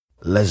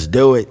Let's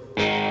do it.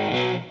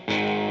 And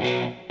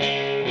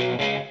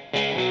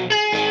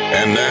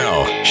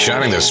now,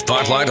 shining the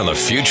spotlight on the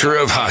future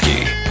of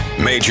hockey,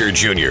 Major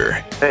Jr.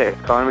 Hey,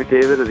 Connor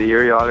McDavid of the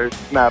Erie Otters.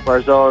 Matt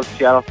Barzell of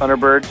Seattle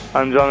Thunderbirds.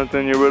 I'm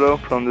Jonathan Urito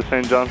from the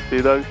St. John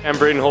Sea Dogs. I'm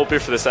Braden Holpe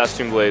for the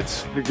Saskatoon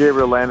Blades. This is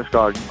Gabriel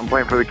Landeskog. I'm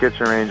playing for the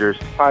Kitchener Rangers.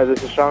 Hi,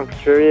 this is Sean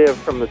Couturier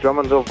from the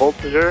Drummondville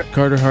Voltigeur.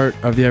 Carter Hart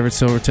of the Everett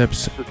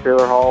Silvertips. This is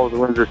Taylor Hall of the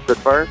Windsor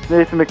Spitfires.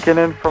 Nathan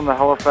McKinnon from the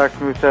Halifax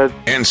Mooseheads.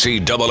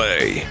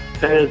 NCAA.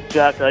 Hey, this is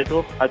Jack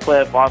Eichel. I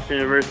play at Boston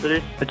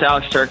University. It's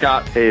Alex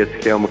Turcotte. Hey,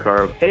 it's Cale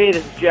McCarr. Hey,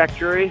 this is Jack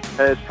Drury.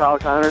 Hey, it's Kyle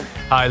Connor.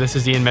 Hi, this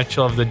is Ian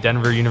Mitchell of the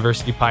Denver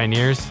University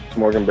Pioneers. It's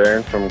Morgan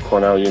Barron from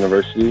Cornell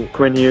University.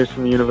 Quinn Hughes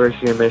from the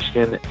University of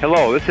Michigan.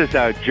 Hello, this is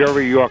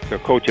Jerry York, the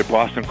coach at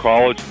Boston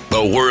College.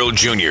 The World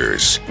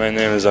Juniors. My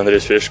name is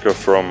Andres Fishko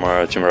from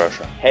Team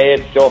Russia. Hey,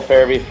 it's Joel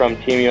Farabee from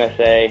Team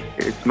USA.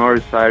 It's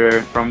Norris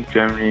Sider from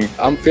Germany.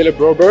 I'm Philip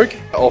Broberg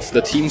of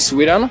the Team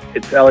Sweden.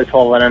 It's Ellie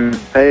Tolvanen.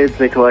 Hey, it's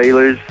Nikolai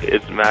Ehlers.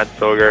 It's Matt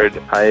Sogard.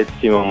 Hi, it's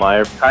Timo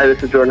Meyer. Hi,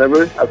 this is Jordan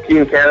Edwards of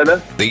Team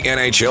Canada. The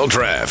NHL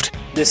Draft.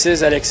 This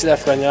is Alexis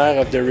Lafrenière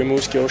of the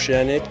Rimouski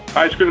Oceanic.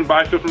 Hi, it's Quentin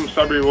Byfield from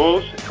Sudbury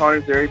Wolves. Connor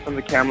Zary from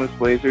the Kamloops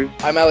Blazers.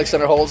 I'm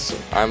Alexander Holtz.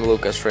 I'm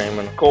Lucas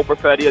Freeman. Cole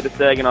Perfetti of the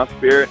Saginaw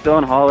Spirit.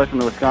 Dylan Holler from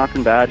the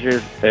Wisconsin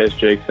Badgers. Hey, it's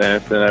Jake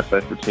Sanson. I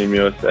play for Team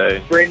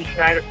USA. Braden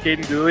Schneider,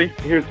 Caden Dooley.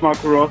 Here's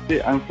Marco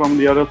Rossi. I'm from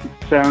the other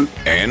Sound.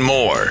 And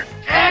more.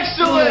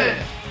 Excellent!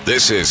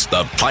 This is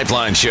The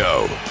Pipeline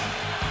Show.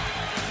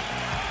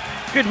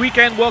 Good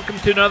weekend. Welcome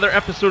to another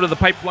episode of The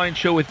Pipeline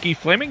Show with Guy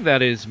Flaming.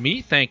 That is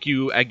me. Thank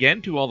you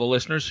again to all the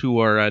listeners who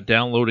are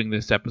downloading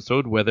this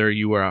episode, whether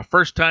you are a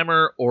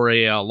first-timer or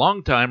a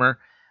long-timer,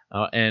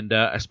 and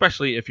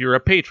especially if you're a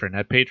patron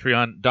at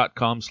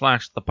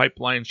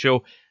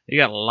patreon.com/thepipelineshow. You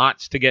got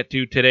lots to get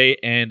to today,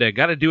 and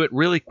got to do it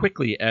really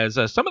quickly, as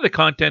some of the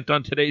content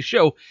on today's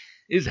show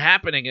is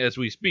happening as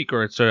we speak,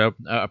 or it's a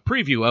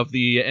preview of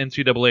the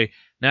NCAA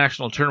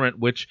National Tournament,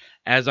 which,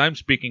 as I'm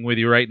speaking with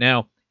you right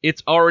now,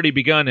 it's already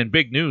begun, in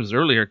big news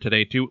earlier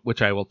today, too,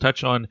 which I will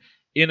touch on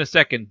in a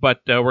second.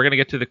 But we're going to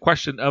get to the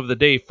question of the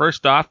day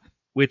first off,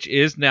 which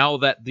is now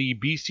that the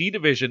BC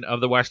division of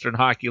the Western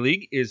Hockey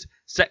League is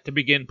set to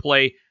begin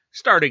play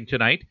starting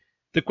tonight.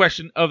 The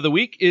question of the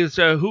week is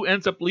who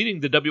ends up leading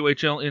the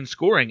WHL in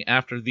scoring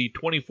after the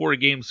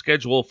 24-game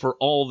schedule for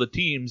all the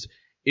teams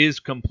is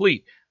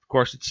complete. Of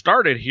course, it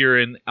started here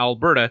in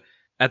Alberta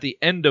at the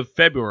end of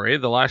February,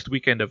 the last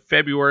weekend of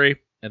February,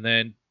 and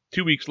then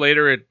 2 weeks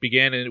later, it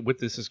began with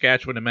the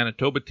Saskatchewan and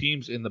Manitoba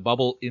teams in the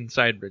bubble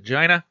inside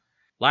Regina.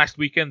 Last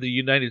weekend, the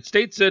United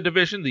States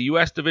division, the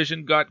U.S.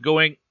 division got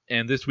going,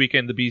 and this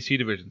weekend, the BC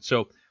division.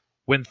 So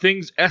when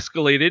things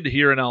escalated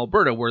here in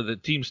Alberta, where the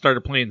teams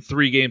started playing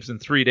 3 games in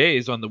 3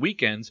 days on the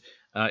weekends,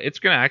 it's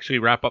going to actually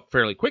wrap up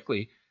fairly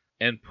quickly.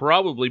 And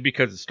probably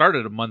because it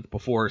started a month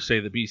before, say,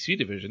 the BC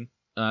division,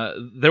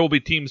 there will be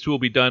teams who will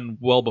be done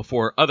well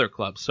before other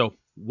clubs. So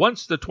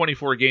once the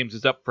 24 games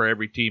is up for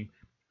every team,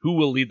 who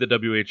will lead the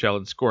WHL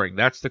in scoring?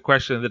 That's the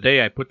question of the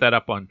day. I put that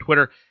up on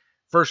Twitter.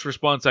 First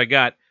response I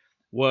got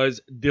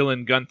was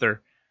Dylan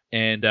Gunther,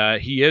 and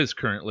he is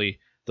currently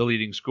the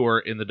leading scorer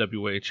in the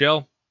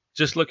WHL.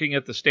 Just looking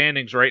at the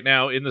standings right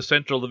now in the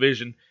Central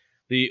Division,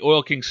 the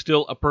Oil Kings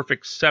still a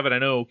perfect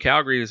 7-0.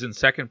 Calgary is in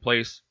second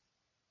place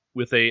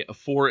with a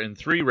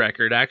 4-3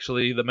 record.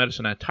 Actually, the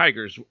Medicine Hat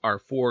Tigers are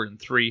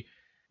 4-3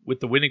 with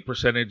the winning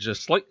percentage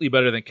slightly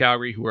better than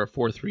Calgary, who are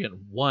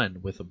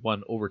 4-3-1 with a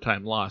 1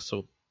 overtime loss.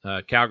 So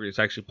Calgary has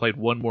actually played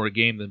one more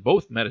game than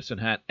both Medicine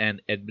Hat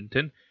and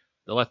Edmonton.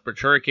 The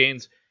Lethbridge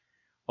Hurricanes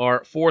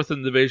are 4th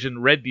in the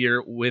division. Red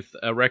Deer with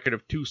a record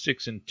of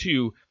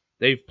 2-6-2.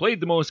 They've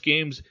played the most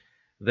games.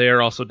 They are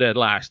also dead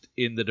last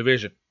in the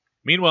division.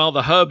 Meanwhile,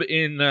 the hub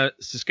in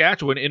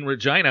Saskatchewan, in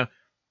Regina,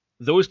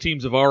 those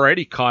teams have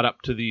already caught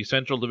up to the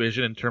Central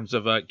Division in terms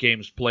of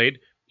games played,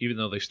 even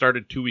though they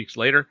started 2 weeks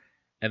later.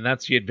 And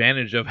that's the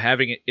advantage of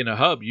having it in a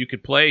hub. You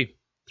could play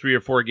 3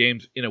 or 4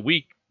 games in a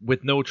week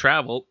with no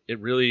travel. It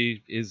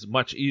really is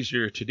much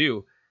easier to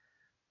do.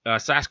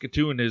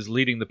 Saskatoon is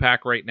leading the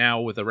pack right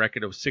now with a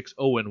record of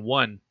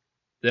 6-0-1.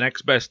 The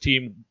next best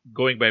team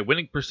going by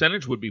winning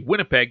percentage would be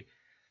Winnipeg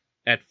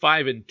at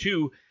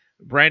 5-2.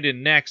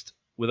 Brandon next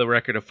with a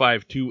record of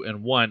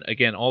 5-2-1.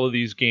 Again, all of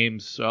these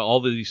games,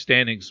 all of these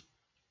standings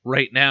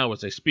right now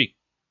as I speak.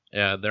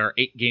 There are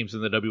 8 games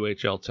in the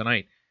WHL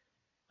tonight.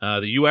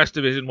 The U.S.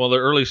 division, well, the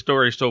early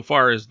story so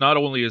far is not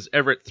only is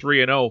Everett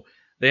 3-0,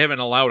 they haven't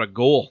allowed a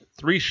goal.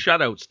 3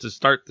 shutouts to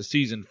start the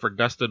season for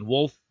Dustin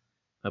Wolf.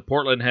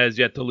 Portland has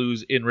yet to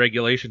lose in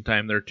regulation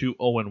time. They're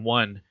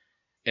 2-0-1.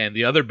 And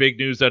the other big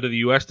news out of the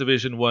U.S.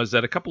 division was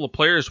that a couple of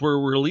players were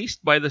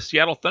released by the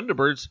Seattle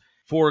Thunderbirds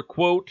for,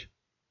 quote,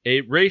 a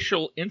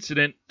racial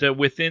incident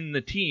within the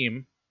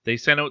team. They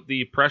sent out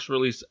the press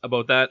release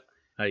about that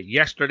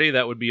yesterday.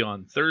 That would be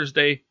on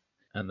Thursday.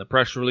 And the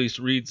press release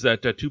reads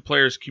that 2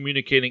 players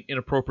communicating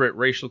inappropriate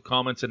racial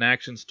comments and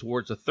actions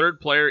towards a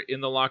third player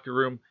in the locker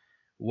room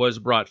was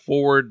brought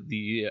forward.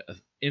 The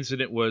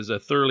incident was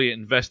thoroughly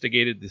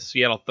investigated. The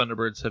Seattle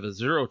Thunderbirds have a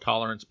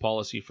zero-tolerance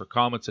policy for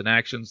comments and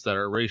actions that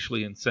are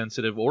racially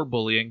insensitive or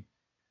bullying.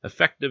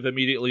 Effective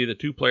immediately, the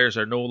two players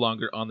are no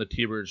longer on the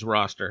T-Birds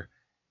roster.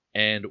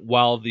 And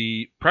while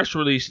the press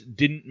release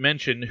didn't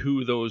mention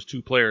who those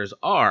two players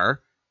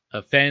are,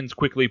 fans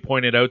quickly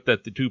pointed out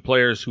that the two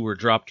players who were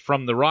dropped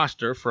from the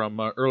roster from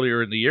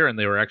earlier in the year, and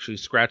they were actually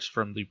scratched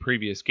from the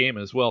previous game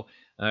as well,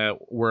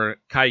 were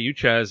Kai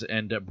Uchaz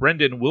and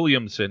Brendan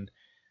Williamson.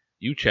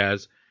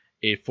 Uchaz,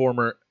 a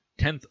former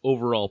 10th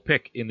overall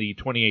pick in the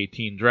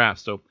 2018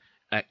 draft, so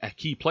a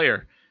key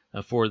player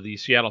for the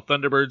Seattle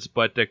Thunderbirds,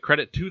 but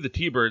credit to the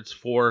T-Birds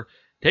for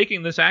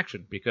taking this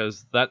action,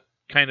 because that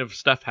kind of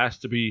stuff has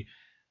to be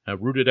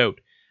rooted out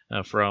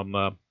from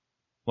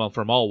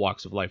all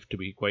walks of life, to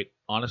be quite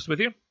honest with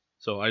you.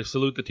 So I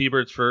salute the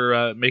T-Birds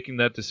for making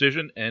that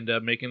decision and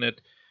making it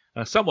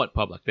somewhat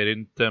public. They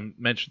didn't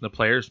mention the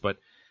players, but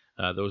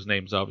those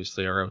names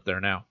obviously are out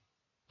there now.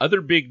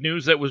 Other big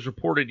news that was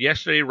reported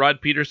yesterday,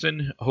 Rod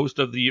Peterson, host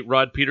of the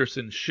Rod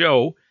Peterson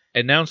Show,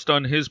 announced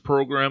on his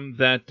program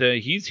that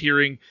he's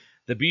hearing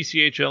the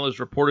BCHL is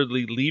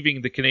reportedly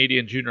leaving the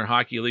Canadian Junior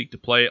Hockey League to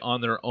play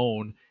on their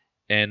own.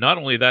 And not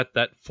only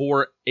that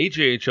 4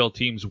 AJHL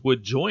teams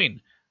would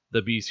join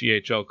the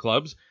BCHL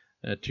clubs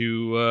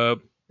to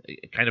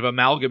kind of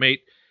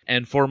amalgamate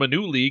and form a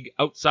new league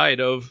outside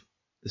of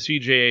the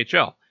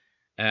CJHL.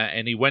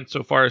 And he went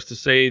so far as to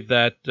say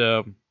that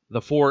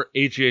the 4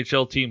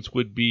 AJHL teams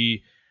would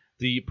be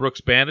the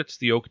Brooks Bandits,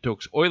 the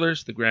Okotoks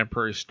Oilers, the Grand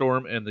Prairie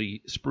Storm, and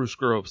the Spruce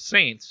Grove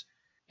Saints.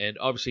 And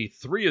obviously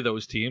 3 of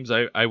those teams,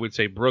 I would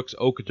say Brooks,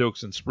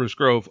 Okotoks, and Spruce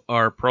Grove,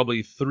 are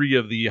probably 3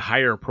 of the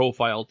higher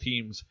profile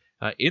teams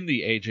in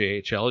the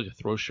AJHL. You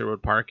throw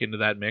Sherwood Park into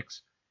that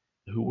mix,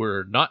 who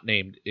were not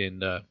named in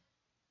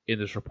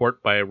this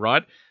report by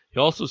Rod. He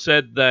also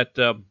said that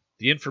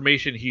the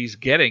information he's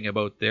getting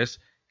about this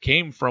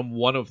came from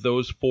one of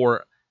those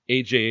 4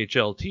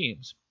 AJHL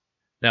teams.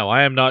 Now,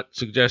 I am not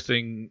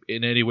suggesting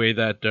in any way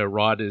that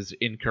Rod is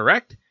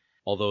incorrect,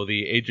 although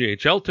the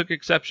AJHL took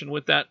exception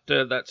with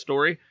that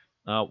story.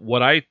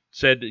 What I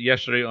said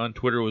yesterday on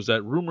Twitter was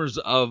that rumors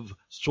of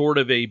sort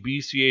of a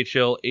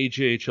BCHL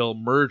AJHL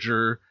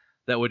merger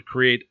that would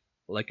create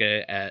like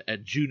a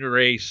Junior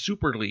A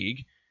Super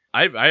League.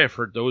 I have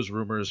heard those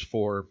rumors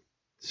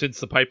since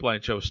the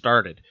Pipeline Show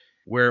started,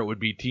 where it would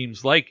be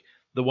teams like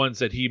the ones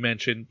that he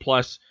mentioned,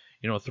 plus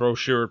throw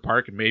Sherwood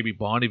Park and maybe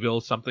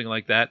Bonnyville, something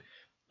like that,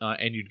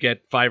 and you'd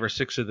get 5 or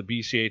 6 of the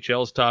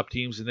BCHL's top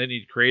teams, and then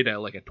you'd create a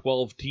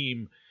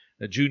 12-team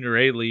Junior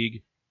A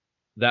league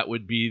that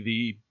would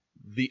be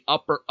the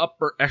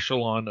upper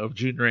echelon of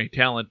Junior A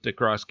talent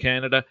across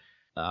Canada.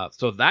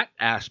 So that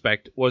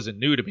aspect wasn't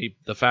new to me.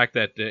 The fact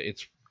that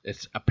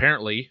it's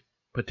apparently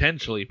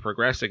potentially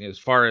progressing as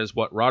far as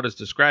what Rod is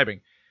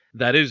describing,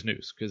 that is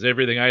news, because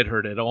everything I'd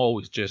heard had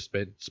always just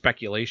been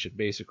speculation,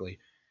 basically.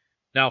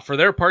 Now, for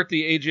their part,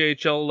 the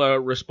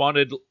AJHL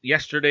responded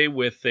yesterday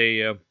with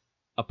a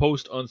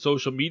post on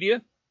social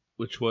media,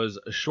 which was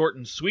short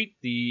and sweet.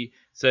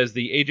 Says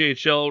the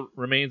AJHL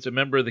remains a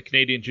member of the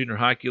Canadian Junior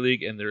Hockey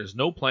League, and there is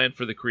no plan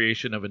for the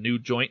creation of a new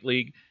joint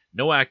league.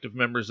 No active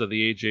members of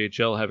the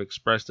AJHL have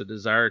expressed a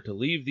desire to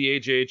leave the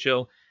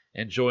AJHL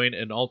and join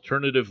an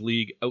alternative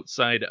league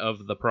outside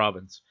of the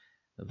province.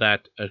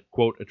 That,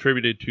 quote,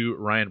 attributed to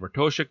Ryan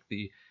Bartoshik,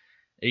 the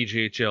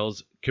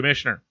AJHL's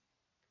commissioner.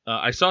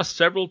 I saw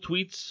several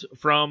tweets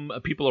from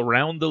people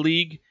around the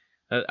league,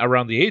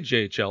 around the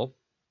AJHL,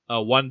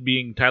 one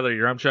being Tyler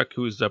Yaremchuk,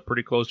 who is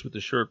pretty close with the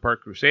Sherwood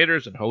Park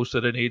Crusaders and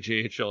hosted an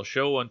AJHL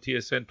show on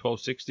TSN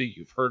 1260.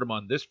 You've heard him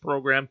on this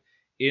program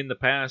in the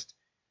past.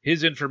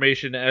 His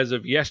information as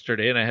of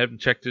yesterday, and I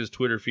haven't checked his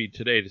Twitter feed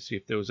today to see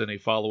if there was any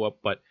follow-up,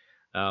 but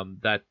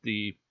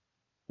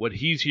what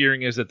he's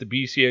hearing is that the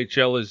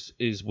BCHL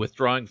is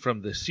withdrawing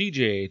from the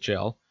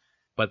CJHL,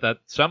 but that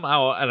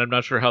somehow, and I'm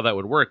not sure how that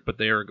would work, but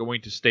they are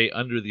going to stay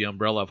under the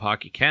umbrella of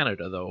Hockey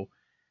Canada, though.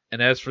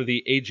 And as for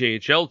the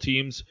AJHL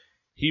teams,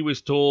 he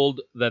was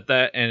told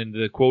that, and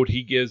the quote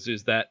he gives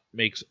is that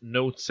makes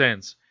no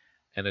sense.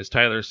 And as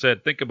Tyler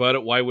said, think about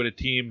it, why would a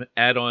team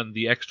add on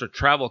the extra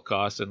travel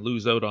costs and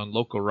lose out on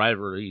local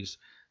rivalries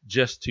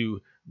just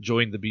to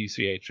join the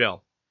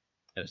BCHL?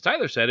 And as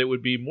Tyler said, it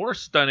would be more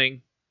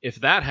stunning if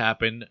that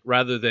happened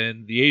rather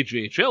than the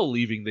AJHL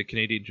leaving the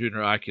Canadian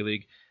Junior Hockey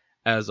League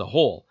as a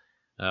whole,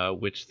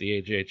 which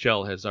the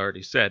AJHL has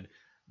already said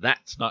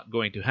that's not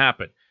going to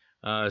happen.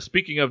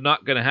 Speaking of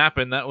not going to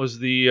happen, that was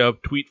the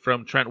tweet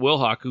from Trent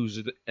Wilhock, who's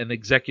an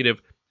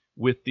executive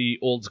with the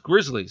Olds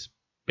Grizzlies,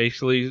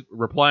 basically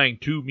replying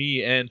to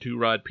me and to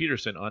Rod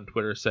Peterson on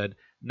Twitter, said,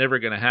 never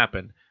going to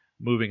happen.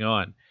 Moving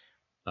on.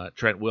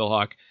 Trent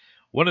Wilhock,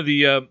 one of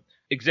the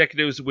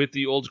executives with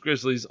the Olds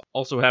Grizzlies,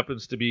 also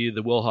happens to be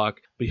the Wilhock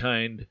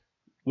behind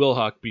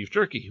Wilhock Beef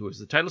Jerky, who is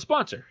the title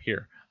sponsor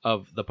here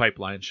of the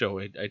Pipeline Show.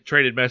 I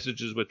traded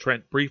messages with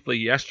Trent briefly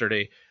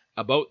yesterday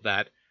about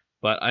that,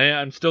 but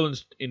I'm still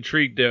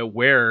intrigued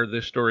where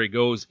this story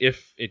goes,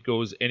 if it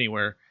goes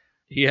anywhere.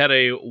 He had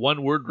a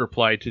one-word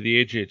reply to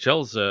the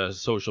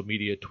AJHL's social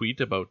media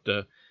tweet about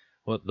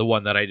the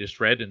one that I just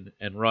read,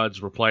 and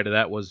Rod's reply to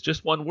that was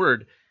just one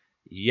word,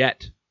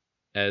 yet,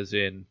 as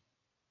in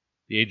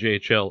the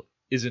AJHL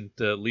isn't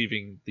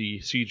leaving the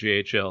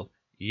CJHL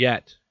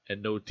yet,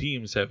 and no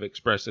teams have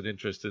expressed an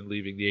interest in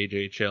leaving the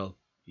AJHL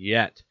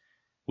yet.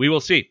 We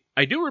will see.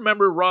 I do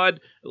remember Rod.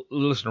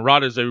 Listen,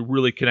 Rod is a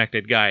really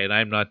connected guy, and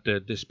I'm not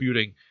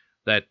disputing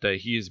that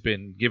he has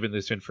been given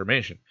this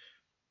information.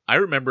 I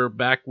remember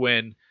back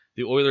when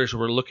the Oilers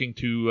were looking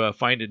to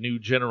find a new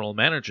general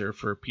manager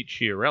for Pete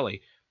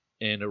Chiarelli,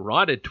 and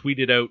Rod had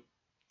tweeted out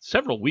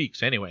several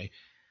weeks anyway,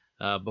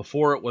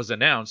 before it was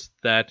announced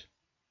that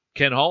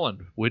Ken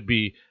Holland would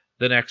be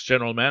the next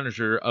general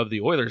manager of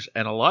the Oilers,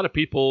 and a lot of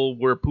people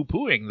were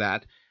poo-pooing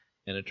that,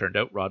 and it turned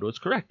out Rod was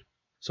correct.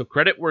 So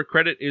credit where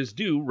credit is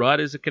due. Rod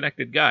is a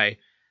connected guy.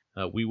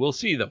 We will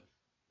see, though,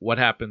 what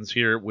happens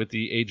here with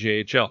the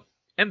AJHL,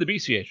 and the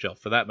BCHL,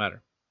 for that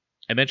matter.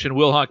 I mentioned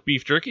Wilhauk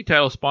Beef Jerky,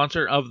 title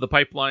sponsor of the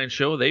Pipeline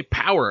Show. They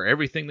power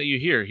everything that you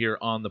hear here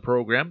on the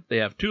program. They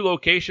have 2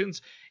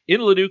 locations,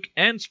 in Leduc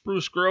and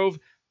Spruce Grove.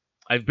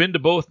 I've been to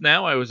both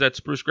now. I was at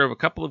Spruce Grove a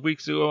couple of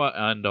weeks ago,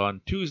 and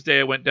on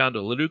Tuesday I went down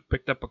to Leduc,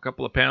 picked up a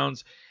couple of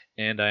pounds,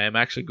 and I am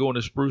actually going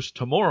to Spruce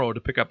tomorrow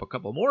to pick up a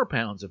couple more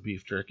pounds of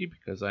beef jerky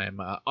because I am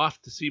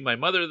off to see my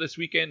mother this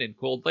weekend in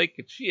Cold Lake,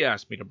 and she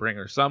asked me to bring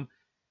her some.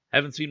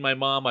 Haven't seen my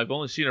mom. I've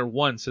only seen her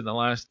once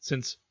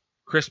since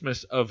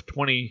Christmas of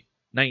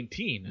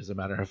 2019, as a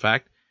matter of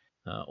fact.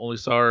 Only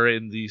saw her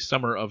in the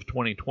summer of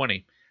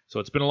 2020. So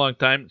it's been a long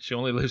time. She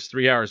only lives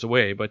 3 hours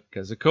away, but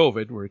because of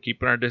COVID, we're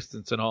keeping our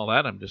distance and all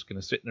that. I'm just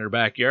going to sit in her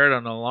backyard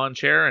on a lawn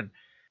chair and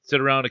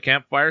sit around a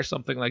campfire,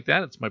 something like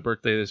that. It's my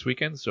birthday this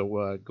weekend,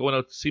 so going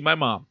out to see my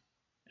mom.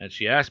 And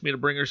she asked me to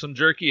bring her some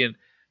jerky, and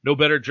no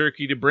better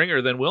jerky to bring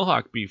her than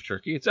Wilhauk Beef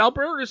Jerky. It's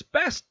Alberta's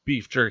best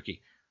beef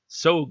jerky.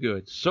 So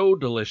good, so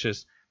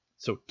delicious,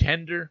 so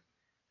tender.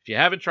 If you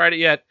haven't tried it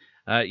yet,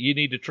 you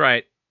need to try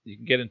it. You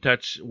can get in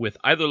touch with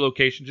either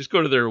location. Just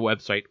go to their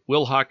website,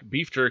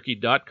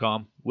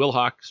 wilhaukbeefjerky.com.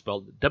 Wilhauk,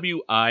 spelled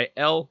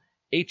W-I-L-H-A-U-K.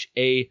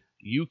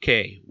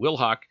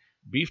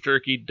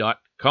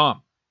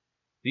 Wilhaukbeefjerky.com.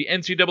 The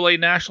NCAA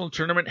National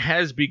Tournament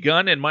has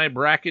begun, and my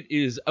bracket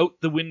is out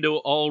the window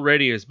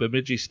already as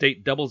Bemidji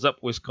State doubles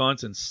up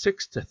Wisconsin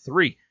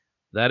 6-3.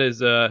 That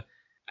is, I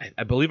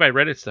believe I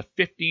read it's the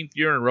 15th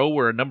year in a row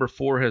where a number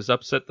 4 has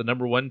upset the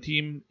number 1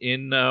 team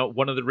in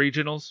one of the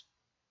regionals.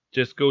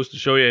 Just goes to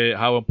show you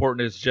how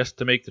important it is just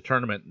to make the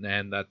tournament,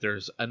 and that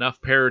there's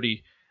enough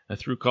parity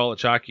through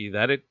college hockey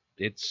that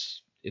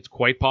it's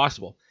quite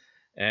possible.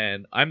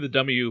 And I'm the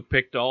dummy who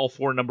picked all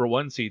 4 number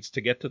 1 seeds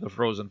to get to the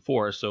Frozen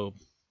Four, so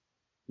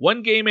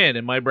 1 game in,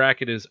 and my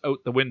bracket is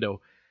out the window.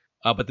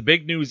 But the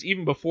big news,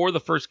 even before the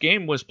first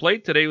game was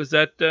played today, was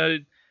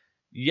that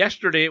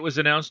yesterday it was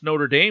announced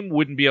Notre Dame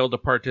wouldn't be able to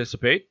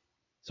participate.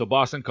 So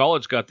Boston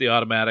College got the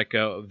automatic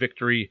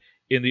victory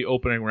in the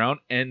opening round.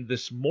 And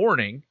this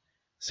morning,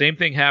 same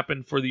thing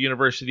happened for the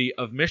University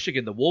of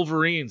Michigan. The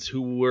Wolverines,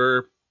 who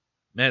were,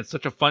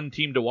 such a fun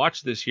team to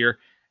watch this year,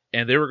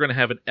 and they were going to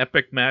have an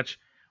epic match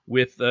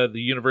with the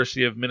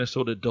University of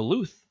Minnesota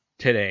Duluth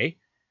today.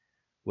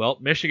 Well,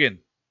 Michigan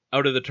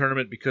out of the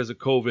tournament because of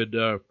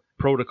COVID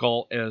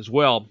protocol as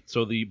well.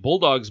 So the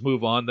Bulldogs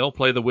move on. They'll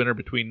play the winner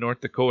between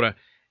North Dakota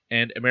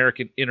and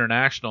American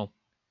International.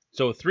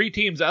 So 3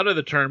 teams out of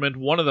the tournament.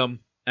 One of them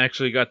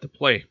actually got to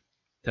play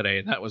today,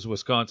 and that was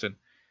Wisconsin,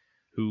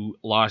 who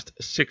lost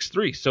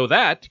 6-3. So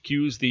that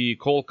cues the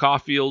Cole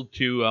Caulfield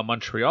to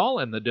Montreal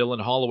and the Dylan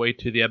Holloway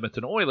to the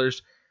Edmonton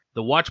Oilers.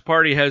 The watch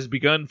party has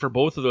begun for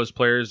both of those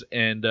players,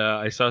 and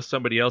I saw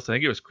somebody else, I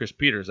think it was Chris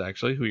Peters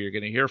actually, who you're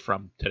going to hear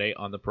from today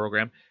on the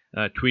program,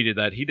 tweeted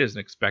that he doesn't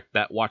expect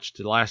that watch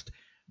to last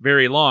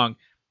very long,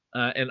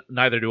 and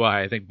neither do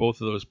I. I think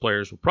both of those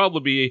players will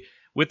probably be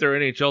with their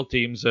NHL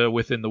teams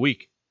within the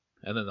week,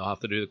 and then they'll have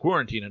to do the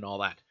quarantine and all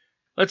that.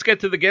 Let's get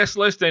to the guest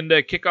list and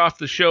kick off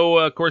the show.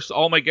 Of course,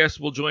 all my guests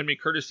will join me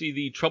courtesy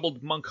the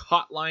Troubled Monk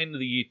Hotline,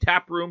 the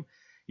tap room.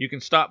 You can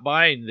stop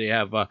by, and they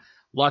have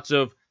lots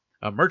of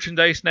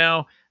merchandise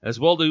now as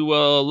well to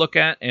look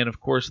at, and of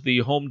course the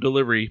home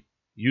delivery.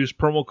 Use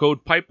promo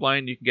code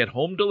PIPELINE. You can get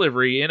home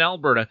delivery in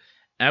Alberta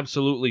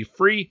absolutely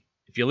free.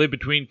 If you live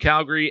between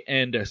Calgary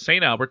and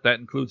St. Albert, that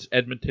includes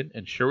Edmonton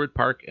and Sherwood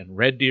Park and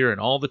Red Deer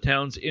and all the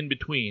towns in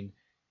between,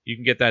 you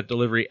can get that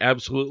delivery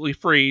absolutely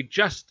free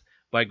just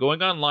by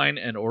going online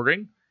and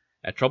ordering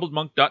at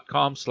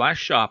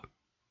troubledmonk.com/shop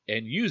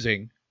and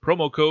using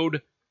promo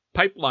code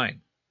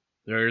PIPELINE.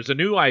 There's a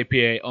new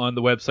IPA on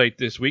the website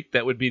this week.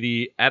 That would be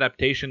the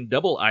Adaptation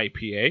Double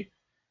IPA.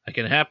 I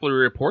can happily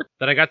report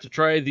that I got to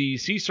try the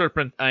Sea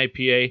Serpent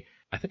IPA.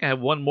 I think I have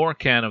one more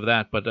can of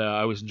that, but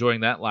I was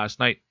enjoying that last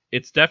night.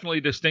 It's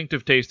definitely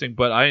distinctive tasting,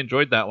 but I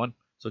enjoyed that one.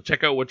 So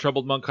check out what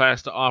Troubled Monk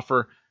has to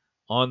offer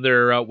on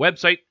their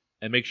website,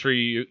 and make sure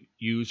you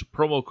use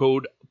promo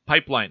code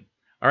PIPELINE.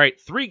 All right,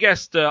 3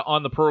 guests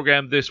on the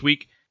program this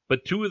week,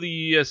 but 2 of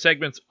the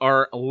segments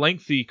are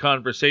lengthy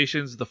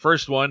conversations. The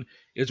first one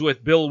is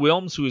with Bill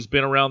Wilms, who has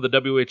been around the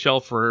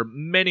WHL for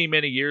many,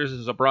 many years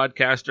as a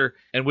broadcaster,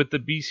 and with the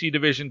BC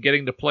division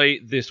getting to play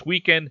this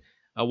weekend,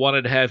 I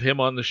wanted to have him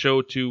on the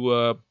show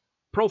to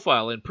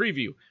profile and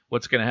preview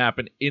what's going to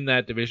happen in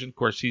that division. Of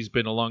course, he's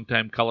been a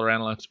long-time color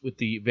analyst with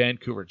the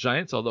Vancouver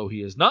Giants, although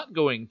he is not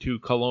going to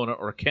Kelowna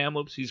or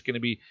Kamloops. He's going to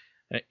be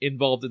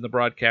involved in the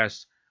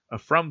broadcast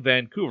from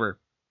Vancouver.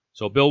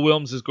 So Bill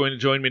Wilms is going to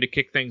join me to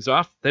kick things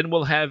off. Then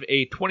we'll have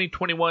a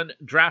 2021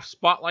 draft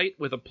spotlight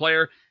with a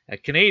player, a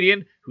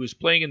Canadian, who's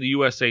playing in the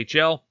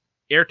USHL.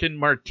 Ayrton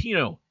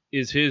Martino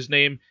is his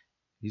name.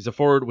 He's a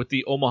forward with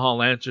the Omaha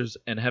Lancers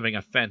and having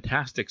a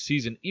fantastic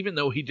season. Even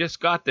though he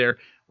just got there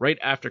right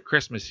after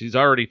Christmas, he's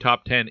already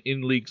top 10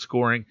 in league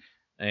scoring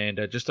and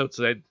just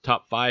outside the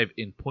top 5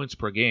 in points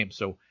per game.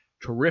 So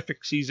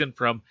terrific season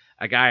from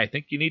a guy I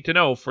think you need to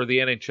know for the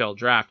NHL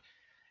draft.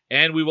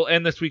 And we will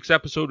end this week's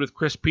episode with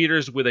Chris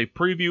Peters with a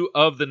preview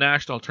of the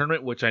national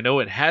tournament, which I know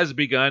it has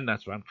begun.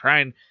 That's why I'm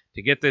trying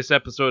to get this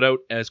episode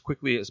out as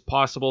quickly as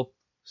possible.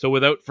 So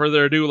without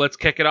further ado, let's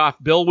kick it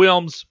off. Bill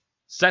Wilms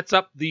sets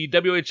up the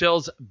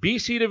WHL's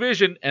BC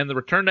division and the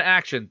return to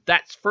action.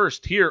 That's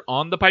first here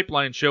on The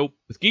Pipeline Show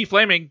with Guy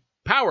Flaming,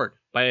 powered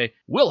by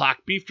Wilhauk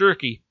Beef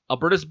Jerky,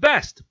 Alberta's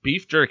best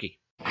beef jerky.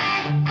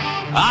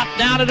 Off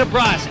down to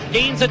DeBrusque,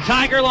 gains the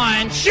Tiger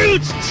line,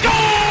 shoots, scored!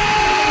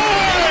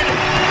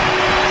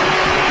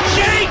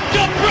 Jake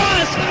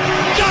DeBrusque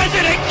does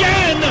it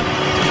again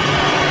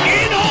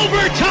in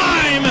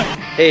overtime!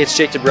 Hey, it's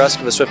Jake DeBrusque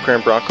of the Swift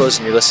Current Broncos,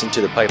 and you're listening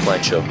to The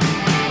Pipeline Show.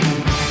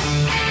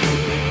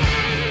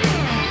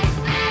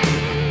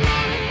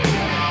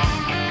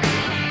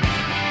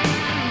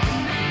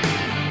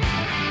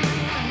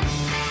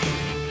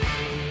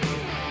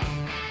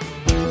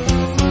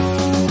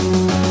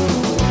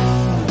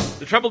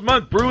 The Troubled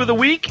Monk Brew of the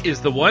Week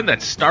is the one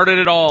that started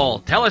it all.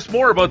 Tell us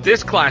more about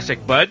this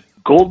classic, bud.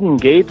 Golden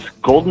Gates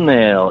Golden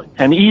Ale,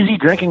 an easy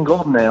drinking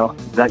golden ale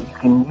that you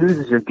can use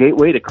as your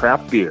gateway to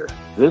craft beer.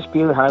 This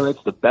beer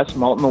highlights the best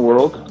malt in the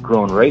world,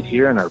 grown right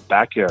here in our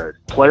backyard.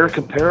 Player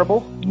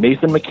comparable,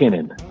 Nathan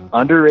McKinnon.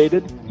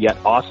 Underrated, yet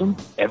awesome,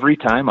 every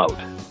time out.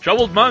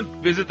 Troubled Monk,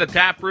 visit the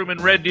tap room in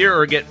Red Deer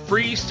or get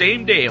free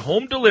same-day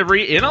home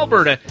delivery in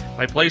Alberta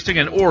by placing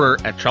an order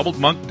at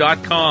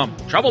troubledmonk.com.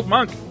 Troubled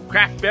Monk,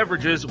 craft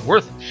beverages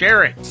worth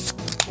sharing.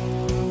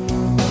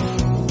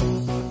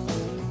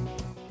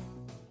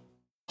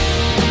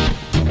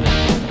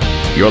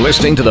 You're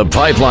listening to The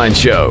Pipeline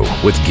Show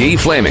with Guy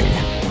Flaming.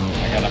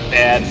 I got a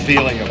bad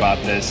feeling about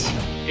this.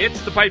 It's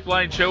The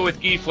Pipeline Show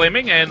with Guy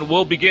Flaming, and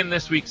we'll begin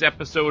this week's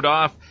episode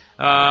off.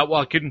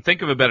 I couldn't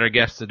think of a better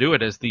guest to do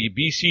it, as the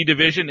BC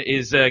division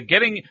is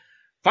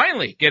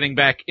finally getting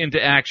back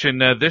into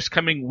action this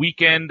coming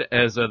weekend,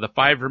 as the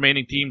 5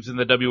 remaining teams in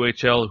the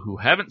WHL who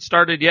haven't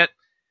started yet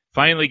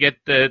finally get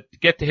to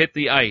hit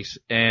the ice.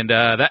 And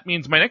that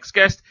means my next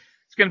guest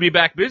is going to be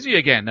back busy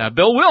again.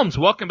 Bill Wilms,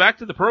 welcome back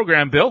to the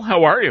program. Bill,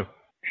 how are you?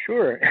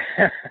 Sure.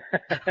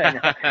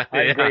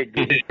 I'm great,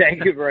 Guy.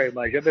 Thank you very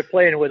much. I've been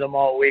playing with him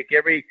all week.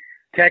 Every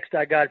text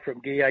I got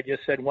from Guy, I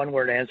just said one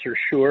word answer,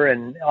 sure.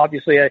 And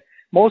obviously,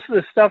 most of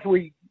the stuff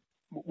we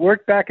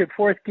worked back and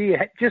forth,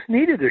 Guy, just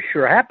needed a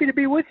sure. Happy to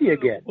be with you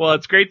again. Well,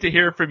 it's great to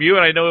hear from you.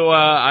 And I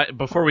know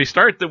before we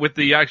start with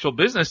the actual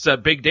business, a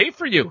big day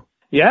for you.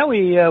 Yeah,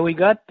 we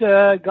got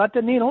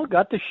the needle,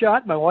 got the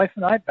shot. My wife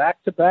and I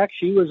back to back.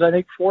 She was, I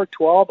think,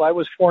 412. I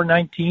was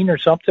 419 or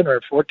something, or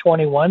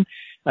 421.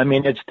 I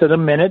mean, it's to the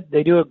minute.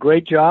 They do a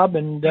great job,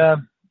 and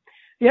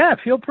I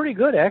feel pretty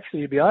good,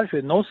 actually, to be honest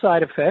with you. No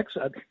side effects.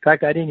 In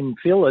fact, I didn't even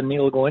feel a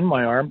needle go in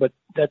my arm, but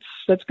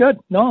that's good.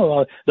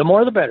 No, the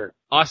more the better.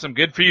 Awesome,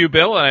 good for you,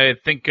 Bill. I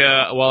think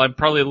I'm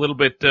probably a little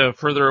bit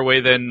further away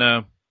than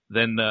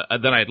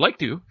I'd like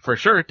to, for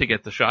sure, to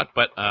get the shot,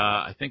 but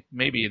I think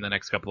maybe in the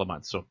next couple of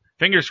months. So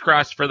fingers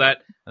crossed for that.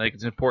 I think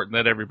it's important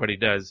that everybody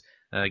does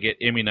get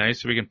immunized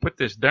so we can put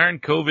this darn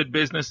COVID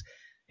business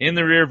in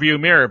the rearview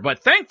mirror.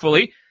 But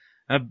thankfully,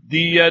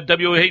 the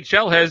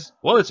WHL has,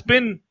 it's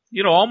been,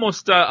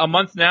 almost a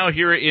month now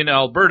here in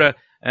Alberta,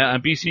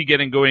 BC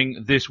getting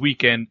going this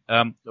weekend.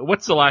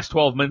 What's the last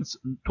 12 months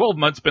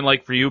been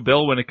like for you,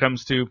 Bill, when it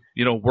comes to,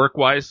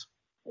 work-wise?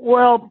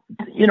 Well,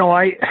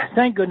 I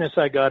thank goodness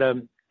I got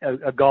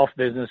a golf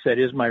business that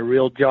is my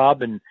real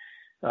job, and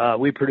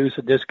we produce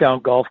a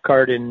discount golf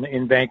cart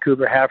in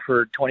Vancouver, have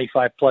for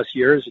 25 plus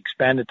years,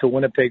 expanded to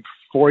Winnipeg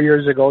 4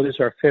 years ago. This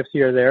is our 5th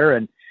year there,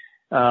 and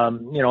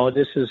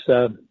this is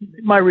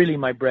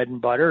my bread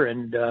and butter,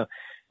 and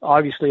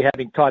obviously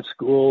having taught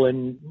school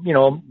and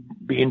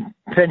being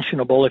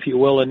pensionable, if you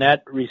will, in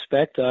that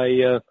respect,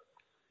 I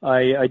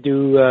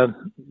do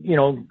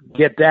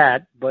get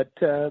that, but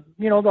the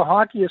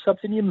hockey is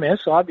something you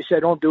miss. Obviously, I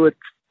don't do it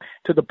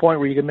to the point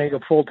where you can make a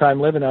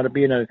full-time living out of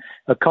being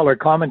a color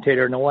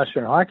commentator in the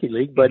Western Hockey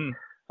League, but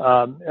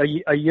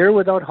a year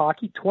without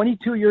hockey,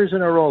 22 years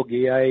in a row,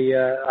 Guy.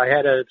 I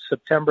had a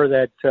September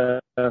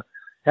that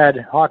had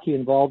hockey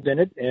involved in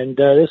it, and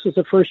this is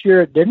the first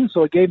year it didn't,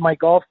 so it gave my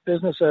golf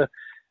business a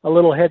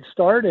little head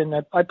start.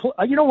 And I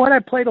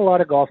played a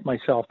lot of golf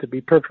myself, to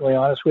be perfectly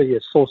honest with you.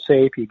 It's so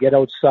safe. You get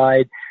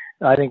outside.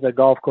 I think the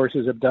golf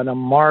courses have done a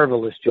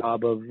marvelous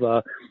job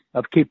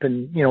of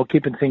keeping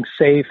things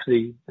safe,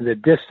 the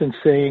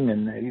distancing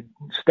and the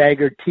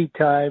staggered tee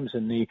times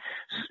and the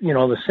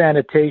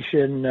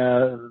sanitation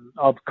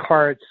of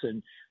carts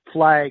and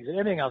flags and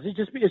everything else.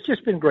 It's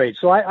just been great.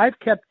 So I've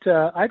kept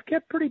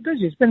pretty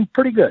busy. It's been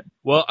pretty good.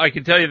 Well, I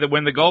can tell you that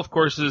when the golf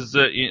courses,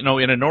 in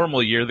a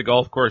normal year, the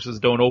golf courses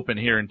don't open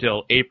here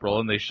until April,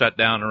 and they shut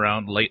down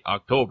around late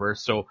October.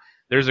 So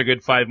there's a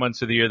good 5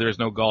 months of the year there's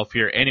no golf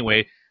here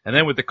anyway. And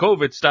then with the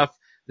COVID stuff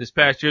this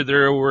past year,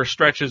 there were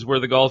stretches where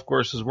the golf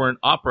courses weren't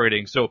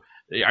operating. So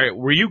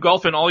were you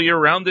golfing all year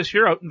round this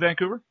year out in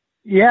Vancouver?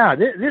 Yeah,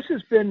 this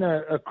has been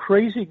a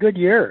crazy good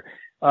year.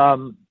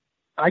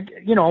 I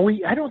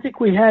don't think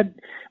we had,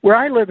 where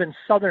I live in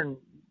southern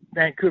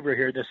Vancouver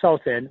here, the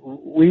south end,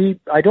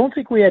 I don't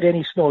think we had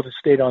any snow that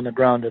stayed on the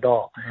ground at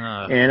all.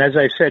 And as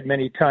I've said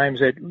many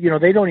times, that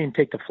they don't even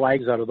take the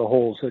flags out of the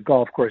holes at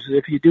golf courses.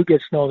 If you do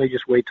get snow, they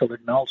just wait till it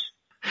melts.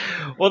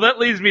 Well, that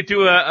leads me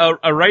to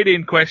a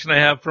write-in question I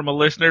have from a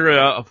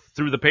listener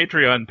through the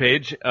Patreon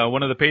page.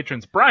 One of the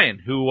patrons, Brian,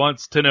 who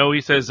wants to know,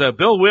 he says,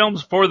 Bill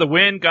Wilms for the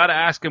win. Got to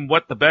ask him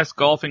what the best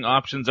golfing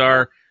options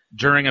are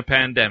during a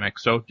pandemic.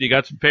 So do you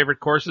got some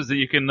favorite courses that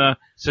you can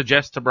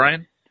suggest to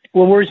Brian?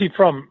 Well, where's he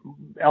from?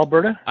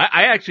 Alberta?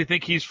 I actually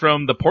think he's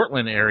from the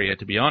Portland area,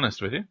 to be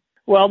honest with you.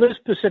 Well, this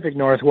Pacific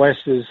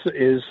Northwest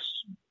is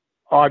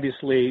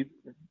obviously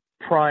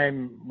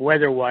prime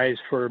weather-wise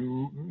for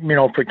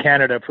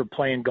Canada for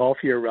playing golf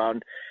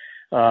year-round.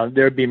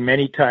 There'd be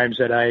many times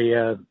that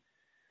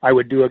I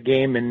would do a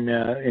game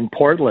in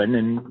Portland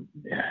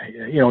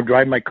and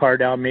drive my car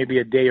down maybe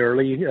a day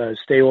early,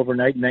 stay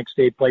overnight, next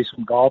day play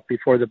some golf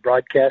before the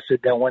broadcast.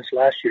 Did that once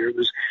last year.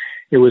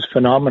 It was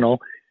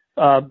phenomenal.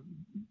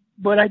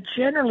 But I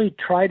generally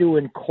try to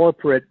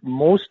incorporate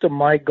most of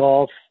my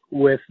golf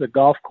with the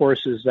golf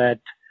courses that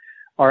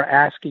are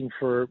asking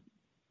for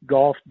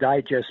Golf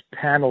Digest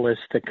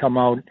panelists to come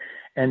out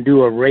and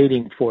do a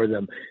rating for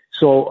them.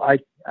 So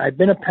I've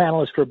been a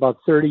panelist for about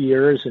 30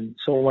 years, and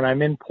so when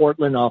I'm in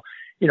Portland, I'll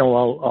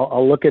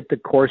look at the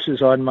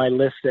courses on my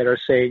list that are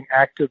saying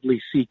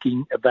actively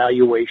seeking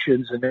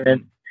evaluations, and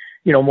then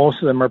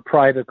most of them are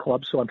private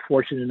clubs, so I'm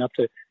fortunate enough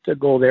to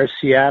go there.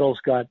 Seattle's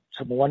got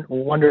some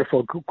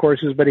wonderful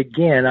courses, but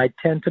again, I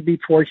tend to be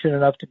fortunate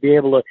enough to be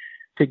able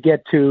to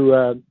get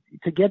to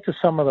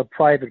some of the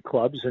private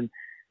clubs, and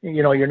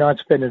you're not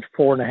spending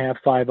 4.5,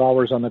 5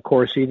 hours on the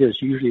course either.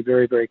 It's usually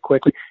very, very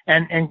quickly.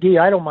 And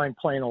Guy, I don't mind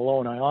playing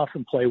alone. I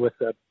often play with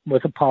a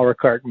power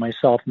cart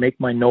myself, make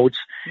my notes,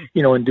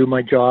 and do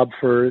my job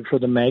for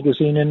the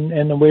magazine,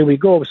 and away we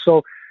go.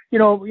 So,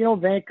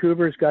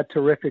 Vancouver's got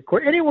terrific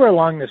course. Anywhere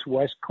along this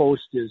West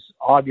Coast is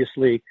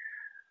obviously,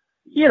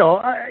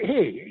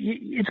 hey,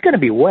 it's going to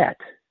be wet.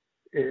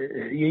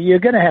 You're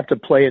going to have to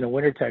play in the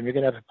wintertime. You're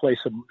going to have to play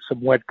some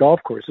wet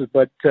golf courses,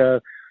 but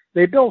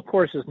they build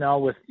courses now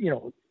with,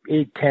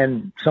 8,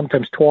 10,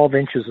 sometimes 12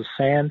 inches of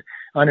sand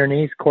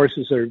underneath.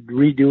 Courses are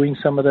redoing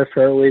some of their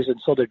fairways, and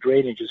so the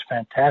drainage is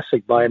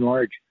fantastic by and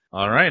large.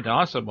 All right,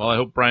 awesome. Well, I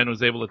hope Brian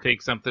was able to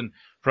take something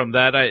from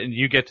that. And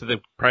you get to the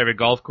private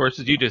golf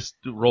courses, you just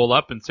roll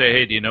up and say,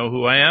 hey, do you know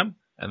who I am?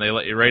 And they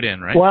let you right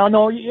in, right? Well,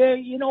 no, yeah,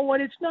 you know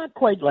what? It's not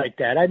quite like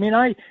that. I mean,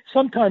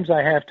 sometimes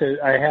I have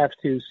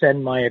to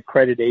send my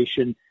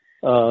accreditation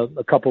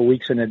a couple of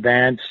weeks in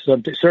advance.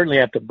 Certainly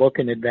have to book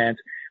in advance.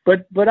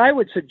 But I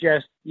would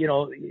suggest,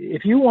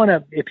 if you want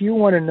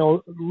to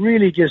know,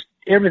 really just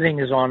everything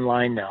is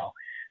online now,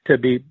 to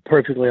be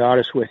perfectly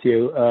honest with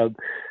you.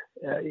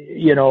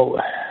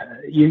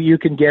 You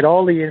can get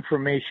all the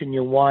information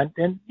you want.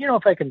 And,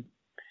 if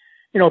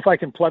I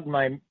can plug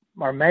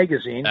our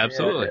magazine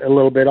Absolutely. A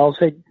little bit, I'll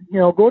say,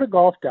 go to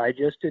Golf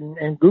Digest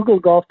and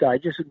Google Golf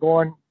Digest and go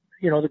on,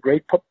 the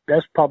great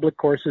best public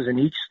courses in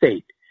each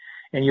state.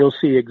 And you'll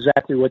see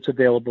exactly what's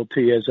available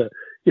to you as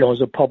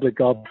a public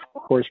golf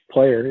course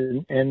player.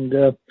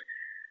 And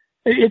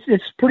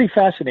it's pretty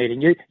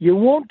fascinating. You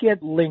won't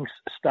get links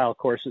style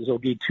courses,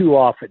 Ogie, too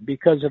often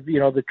because of,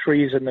 the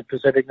trees in the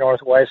Pacific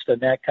Northwest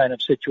and that kind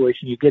of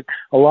situation. You get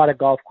a lot of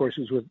golf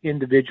courses with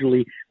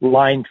individually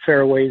lined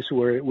fairways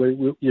where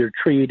you're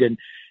treed and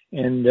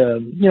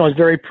it's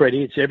very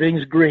pretty.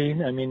 Everything's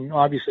green. I mean,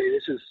 obviously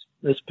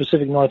this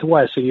Pacific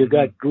Northwest, so you've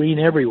got green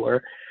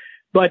everywhere.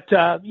 But,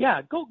 go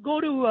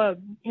to,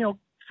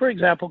 for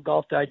example,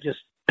 Golf Digest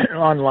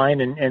online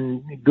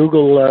and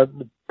Google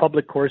the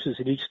public courses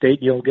in each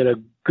state. You'll get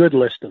a good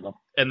list of them.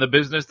 And the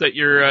business that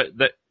you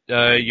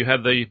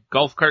have the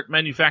golf cart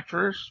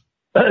manufacturers?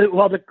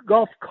 Well, the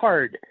golf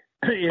card.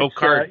 It's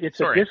Sorry.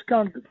 A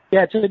discount.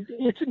 Yeah,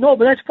 no,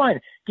 but that's fine.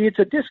 It's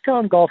a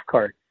discount golf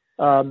cart.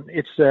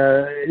 It's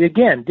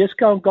again,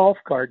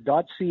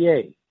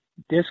 discountgolfcart.ca.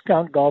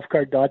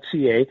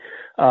 discountgolfcart.ca.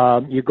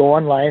 You go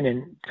online,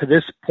 and to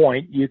this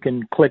point, you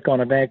can click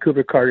on a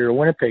Vancouver card or a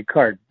Winnipeg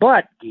card.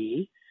 But,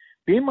 Guy,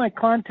 being my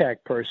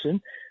contact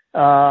person,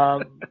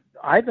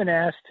 I've been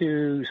asked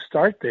to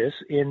start this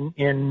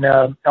in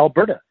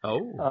Alberta.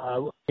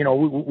 Oh.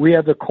 We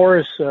have the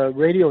Chorus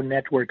radio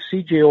network,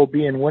 CJOB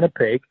in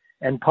Winnipeg,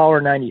 and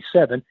Power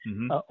 97.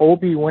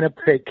 OB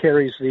Winnipeg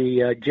carries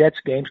the Jets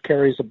games,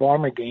 carries the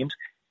Bomber games,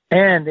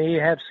 and they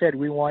have said,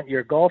 we want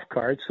your golf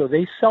card. So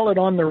they sell it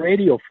on the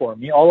radio for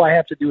me. All I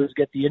have to do is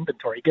get the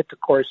inventory, get the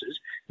courses.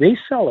 They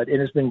sell it,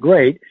 and it's been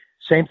great.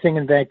 Same thing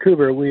in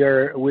Vancouver. We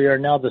are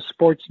now the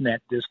Sportsnet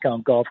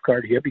discount golf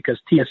card here because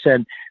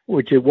TSN,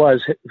 which it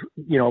was,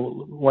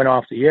 went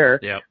off the air.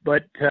 Yep.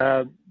 But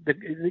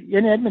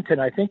in Edmonton,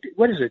 I think,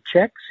 what is it,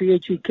 Czech?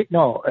 C-H-E-K?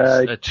 No,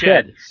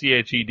 Ched.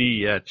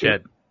 C-H-E-D,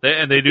 Ched.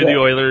 And they do the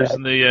Oilers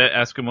and the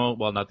Eskimo,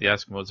 well, not the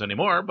Eskimos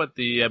anymore, but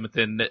the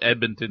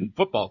Edmonton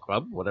Football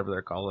Club, whatever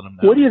they're calling them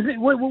now. What do you think?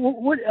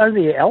 What are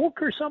they,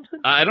 elk or something?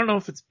 I don't know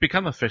if it's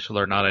become official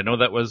or not. I know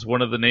that was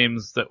one of the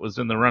names that was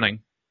in the running.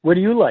 What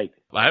do you like?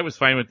 I was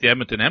fine with the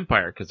Edmonton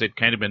Empire because they'd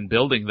kind of been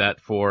building that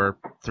for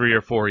 3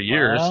 or 4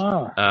 years,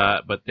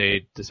 but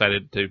they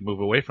decided to move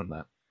away from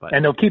that. But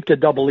and they'll keep the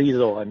double E,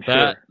 though, I'm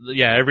sure.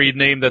 Yeah, every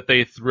name that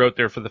they threw out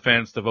there for the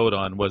fans to vote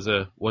on was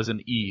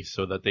an E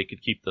so that they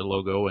could keep the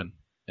logo and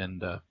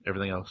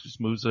everything else just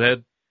moves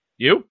ahead.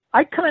 You?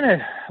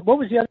 What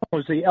was the other one?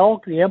 Was the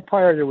Elk, the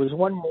Empire? There was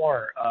one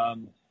more.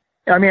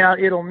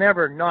 It'll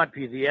never not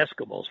be the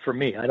Eskimos for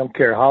me. I don't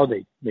care how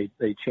they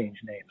change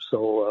names.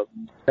 So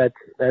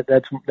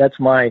that's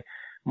my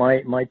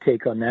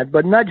take on that.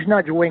 But nudge,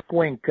 nudge, wink,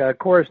 wink.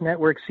 Chorus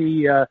Network,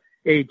 CHED,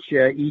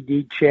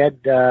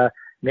 Ched.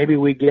 Maybe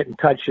we get in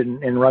touch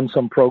and run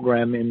some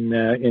program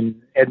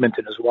in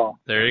Edmonton as well.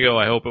 There you go.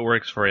 I hope it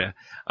works for you.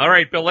 All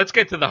right, Bill, let's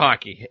get to the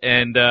hockey.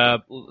 And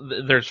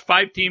there's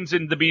 5 teams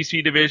in the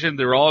BC division.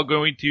 They're all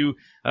going to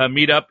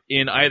meet up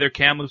in either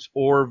Kamloops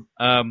or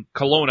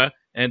Kelowna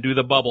and do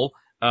the bubble.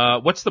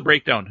 What's the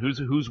breakdown?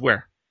 Who's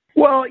where?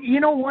 Well, you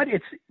know what?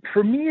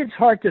 For me, it's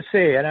hard to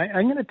say, and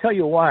I'm going to tell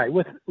you why.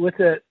 With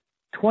a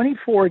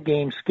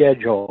 24-game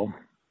schedule,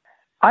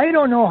 I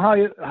don't know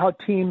how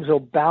teams will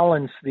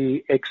balance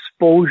the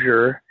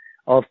exposure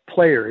of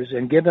players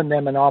and giving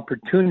them an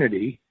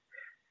opportunity,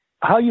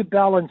 how you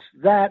balance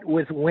that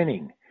with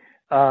winning.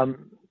 I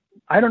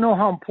don't know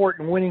how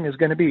important winning is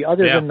going to be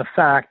other than the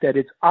fact that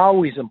it's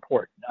always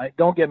important.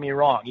 Don't get me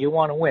wrong. You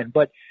want to win.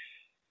 But,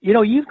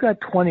 you've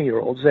got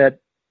 20-year-olds that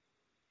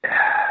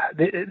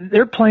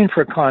they're playing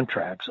for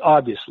contracts,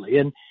 obviously.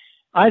 And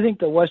I think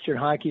the Western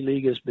Hockey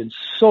League has been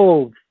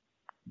so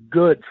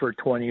good for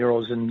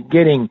 20-year-olds and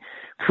getting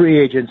free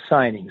agent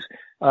signings.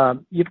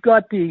 You've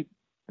got the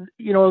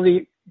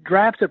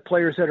drafted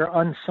players that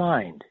are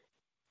unsigned.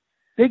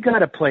 They got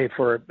to play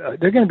they're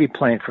going to be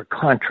playing for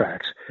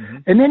contracts. Mm-hmm.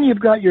 And then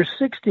you've got your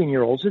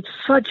 16-year-olds. It's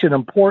such an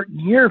important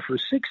year for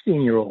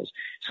 16-year-olds.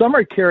 Some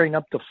are carrying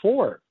up to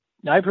 4.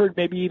 I've heard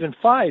maybe even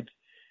 5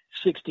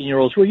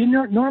 16-year-olds. Well, you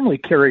normally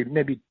carry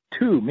maybe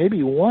 2,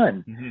 maybe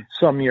 1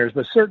 some years,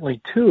 but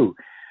certainly 2.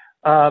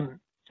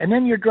 And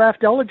then your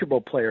draft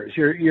eligible players,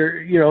 your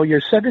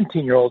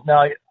 17-year-olds.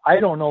 Now, I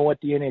don't know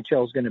what the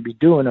NHL is going to be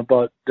doing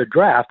about the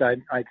draft.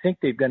 I think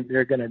they're going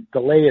to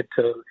delay it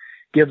to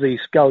give the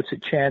scouts a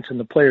chance and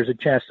the players a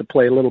chance to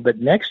play a little bit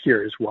next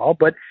year as well.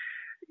 But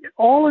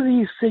all of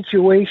these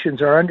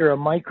situations are under a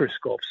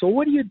microscope. So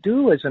what do you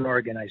do as an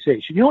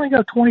organization? You only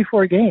got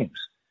 24 games.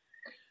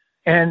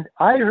 And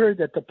I heard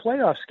that the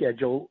playoff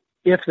schedule,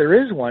 if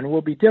there is one,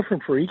 will be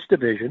different for each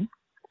division.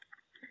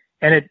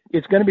 And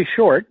it's going to be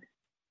short.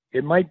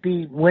 It might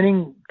be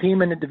winning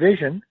team in the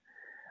division.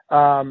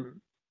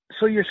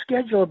 So your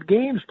schedule of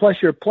games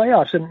plus your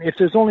playoffs, and if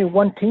there's only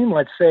one team,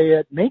 let's say,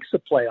 it makes the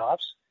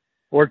playoffs,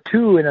 or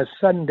 2 in a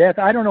sudden death,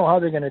 I don't know how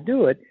they're going to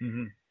do it.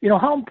 Mm-hmm.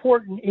 How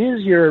important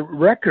is your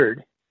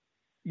record,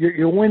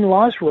 your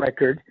win-loss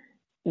record,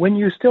 when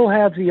you still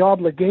have the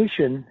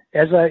obligation,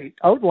 as I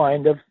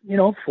outlined, of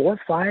 4 or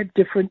 5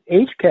 different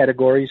age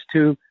categories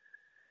to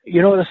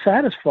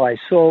satisfy.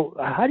 So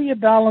how do you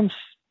balance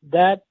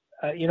that?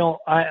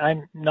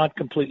 I'm not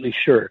completely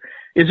sure.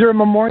 Is there a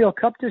Memorial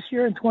Cup this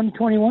year in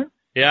 2021?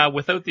 Yeah,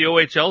 without the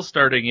OHL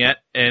starting yet,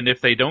 and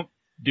if they don't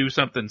do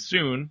something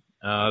soon,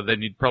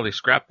 then you'd probably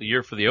scrap the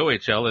year for the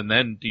OHL. And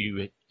then do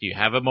you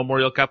have a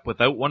Memorial Cup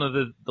without one of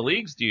the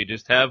leagues? Do you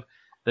just have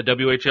the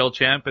WHL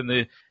champ and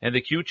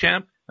the Q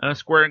champ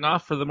squaring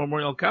off for the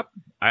Memorial Cup?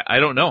 I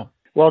don't know.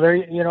 Well, there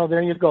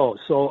you go.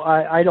 So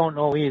I don't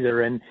know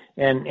either. And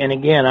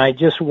again, I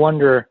just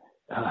wonder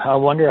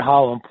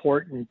how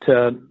important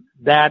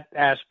that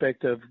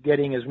aspect of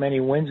getting as many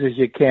wins as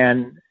you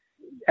can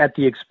at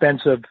the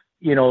expense of,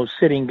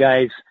 sitting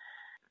guys,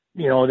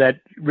 that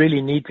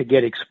really need to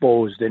get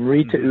exposed and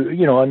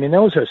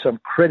those are some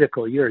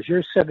critical years.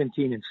 Your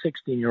 17 and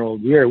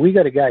 16-year-old year. We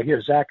got a guy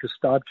here, Zach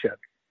Ostapchuk.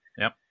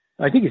 Yep.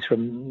 I think he's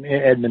from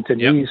Edmonton.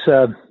 Yep. He's,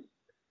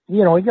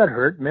 he got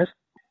hurt, missed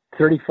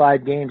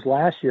 35 games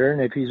last year.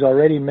 And if he's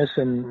already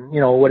missing,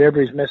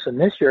 whatever he's missing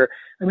this year,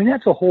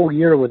 that's a whole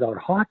year without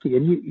hockey.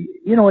 And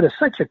at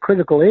such a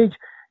critical age,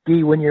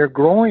 Guy, when you're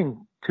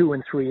growing 2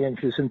 and 3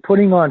 inches and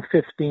putting on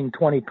 15,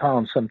 20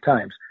 pounds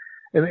sometimes,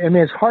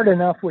 it's hard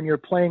enough when you're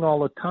playing all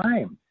the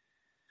time.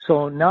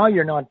 So now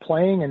you're not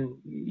playing and,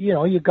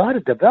 you got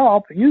to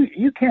develop.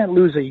 You can't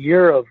lose a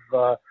year of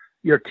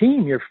your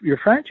team. Your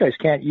franchise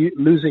can't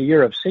lose a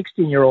year of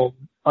 16-year-old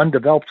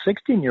undeveloped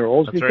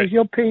 16-year-olds That's because right.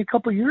 you'll pay a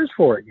couple years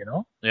for it,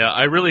 Yeah,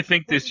 I really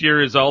think this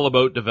year is all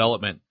about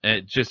development.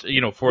 Just,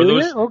 for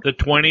the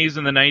 20s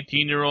and the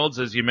 19-year-olds,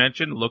 as you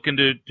mentioned, looking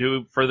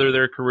to further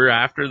their career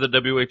after the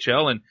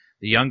WHL, and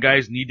the young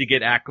guys need to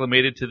get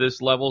acclimated to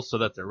this level so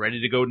that they're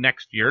ready to go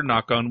next year,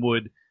 knock on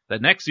wood,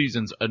 that next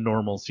season's a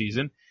normal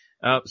season.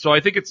 So I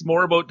think it's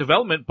more about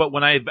development, but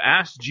when I've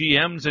asked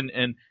GMs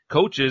and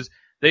coaches,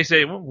 they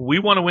say, well, we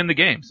want to win the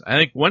games. I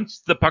think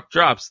once the puck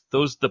drops,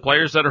 the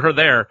players that are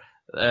there,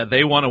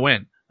 they want to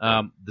win.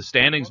 The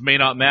standings may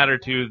not matter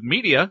to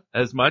media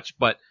as much,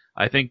 but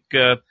I think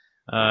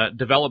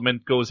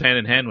development goes hand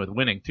in hand with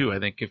winning too. I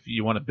think if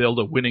you want to build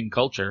a winning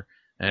culture,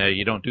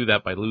 you don't do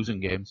that by losing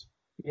games.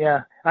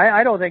 Yeah,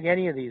 I don't think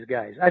any of these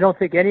guys, I don't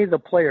think any of the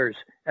players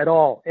at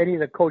all, any of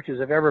the coaches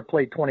have ever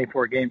played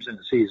 24 games in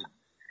a season.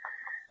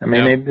 I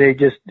mean, they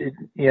just,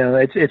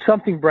 it's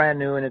something brand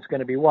new and it's going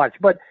to be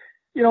watched. But,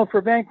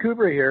 for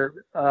Vancouver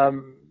here,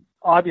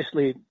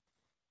 obviously,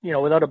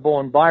 without a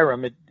Bowen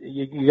Byram,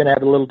 you're going to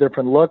have a little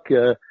different look.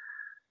 I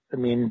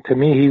mean, to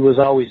me, he was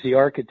always the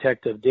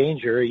architect of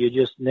danger. You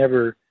just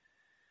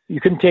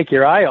you couldn't take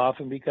your eye off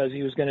him because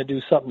he was going to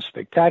do something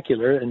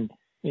spectacular. And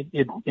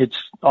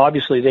it's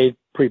obviously they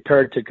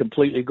prepared to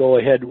completely go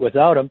ahead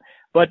without him.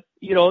 But,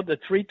 the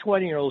 3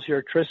 20-year-olds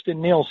here,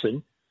 Tristan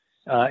Nielsen,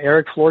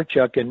 Eric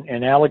Florchuk,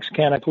 and Alex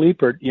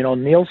Kanak-Liepert,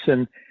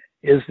 Nielsen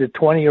is the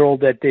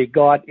 20-year-old that they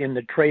got in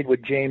the trade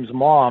with James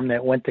Mom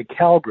that went to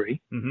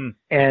Calgary. Mm-hmm.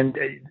 And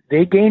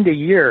they gained a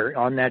year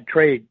on that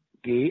trade,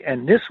 Guy,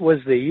 and this was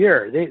the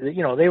year.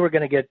 They were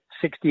going to get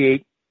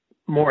 68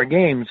 more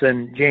games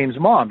than James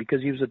Mom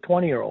because he was a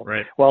 20-year-old.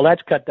 Right. Well,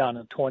 that's cut down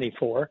to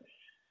 24.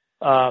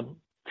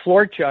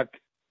 Florchuk,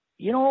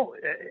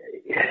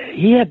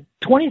 he had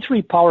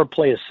 23 power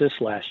play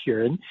assists last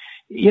year. And,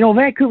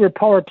 Vancouver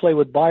power play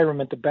with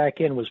Byram at the back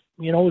end was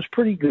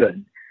pretty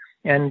good.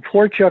 And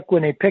Florchuk,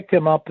 when they picked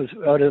him up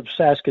out of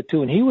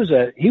Saskatoon, he was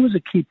a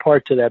key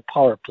part to that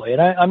power play.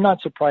 And I'm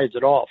not surprised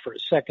at all for a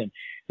second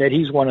that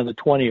he's one of the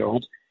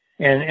 20-year-olds.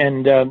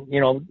 And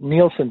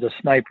Nielsen's a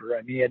sniper.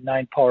 I mean, he had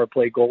 9 power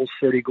play goals,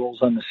 30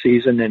 goals on the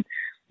season, and,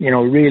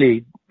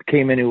 really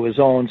came into his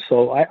own.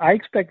 So I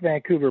expect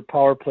Vancouver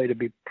power play to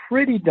be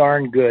pretty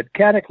darn good.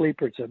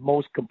 Kanak-Liepert's the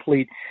most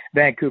complete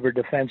Vancouver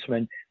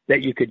defenseman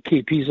that you could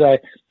keep. I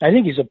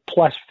think he's a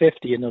plus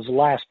 50 in those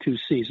last 2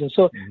 seasons.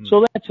 So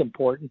that's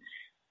important.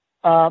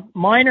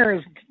 Minor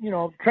is,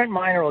 Trent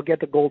Minor will get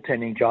the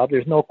goaltending job.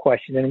 There's no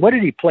question. And what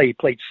did he play? He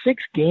played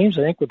 6 games,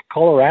 I think, with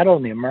Colorado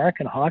in the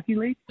American Hockey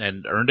League.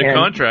 And earned a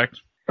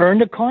contract.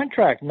 Earned a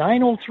contract.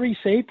 903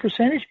 save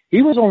percentage.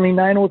 He was only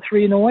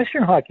 903 in the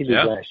Western Hockey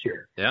League last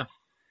year. Yeah.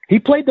 He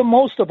played the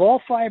most of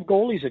all 5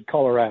 goalies at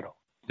Colorado.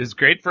 It's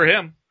great for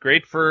him.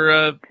 Great for,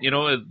 a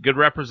good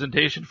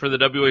representation for the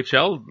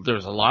WHL.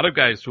 There's a lot of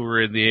guys who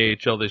were in the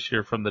AHL this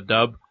year from the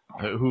Dub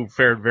who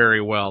fared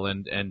very well,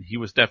 and he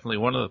was definitely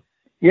one of them.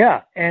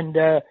 Yeah, and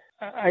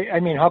I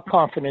mean, how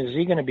confident is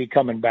he going to be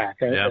coming back?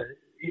 Yeah.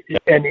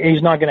 And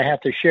he's not going to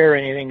have to share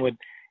anything with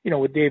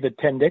David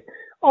Tendick.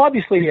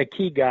 Obviously, a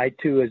key guy,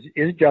 too,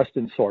 is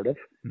Justin Sordoff.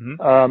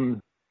 Mm-hmm.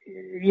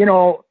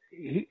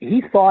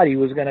 He thought he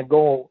was going to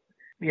go,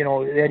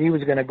 that he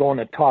was going to go in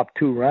the top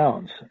 2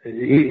 rounds.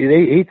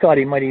 He thought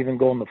he might even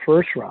go in the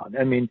first round.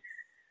 I mean,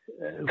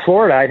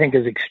 Florida, I think,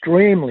 is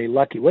extremely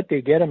lucky. What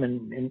they get him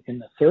in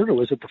the third, or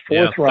was it the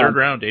fourth round? 3rd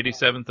round,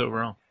 87th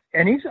overall.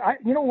 And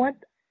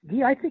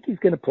I think he's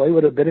going to play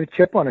with a bit of a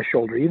chip on his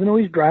shoulder, even though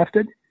he's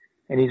drafted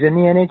and he's in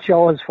the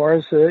NHL as far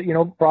as,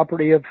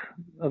 property of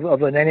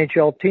an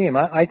NHL team.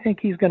 I think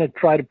he's going to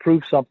try to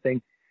prove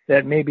something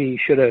that maybe he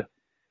should have,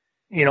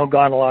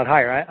 gone a lot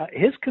higher.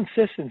 His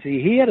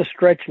consistency, he had a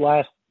stretch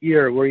last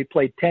year where he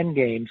played 10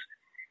 games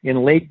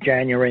in late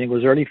January, and it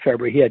was early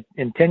February.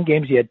 In 10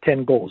 games, he had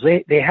 10 goals.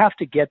 They have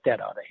to get that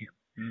out of him.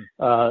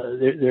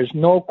 There's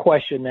no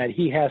question that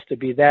he has to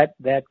be that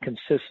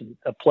consistent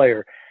a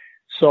player.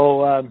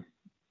 So,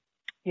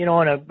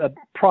 and a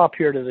prop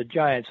here to the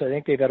Giants, I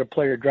think they've had a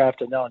player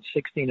drafted now in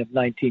 16 of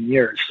 19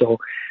 years. So,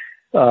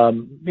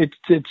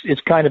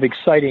 it's kind of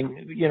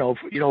exciting,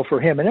 for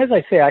him. And as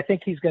I say, I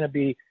think he's going to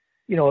be,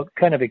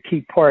 kind of a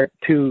key part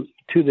to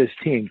this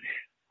team.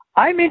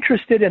 I'm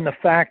interested in the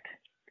fact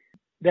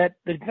that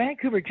the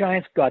Vancouver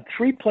Giants got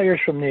 3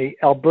 players from the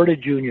Alberta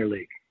Junior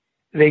League.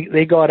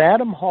 They got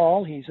Adam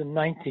Hall. He's a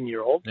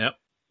 19-year-old. Yep.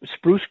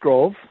 Spruce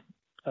Grove.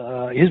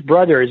 His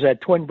brother is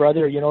that twin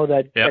brother,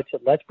 that's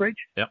at Lethbridge.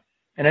 Yep.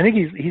 And I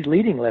think he's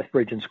leading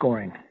Lethbridge in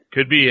scoring.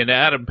 Could be. And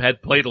Adam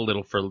had played a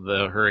little for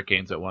the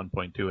Hurricanes at one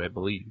point too, I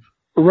believe.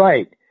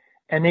 Right.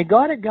 And they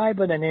got a guy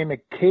by the name of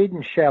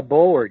Caden Chabot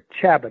or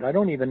Chabot. I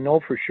don't even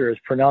know for sure his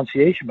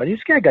pronunciation, but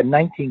this guy got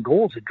 19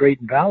 goals at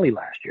Drayton Valley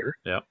last year.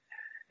 Yep.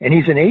 And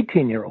he's an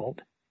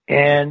 18-year-old.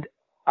 And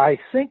I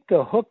think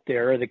the hook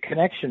there, or the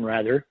connection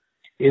rather,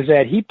 is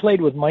that he played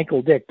with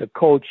Michael Dick, the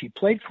coach. He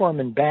played for him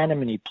in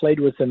Bantam, and he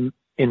played with him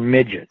in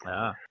Midget.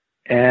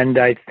 And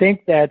I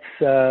think I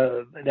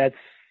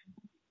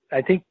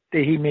think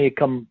that he may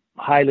come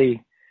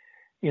highly,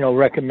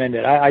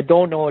 recommended. I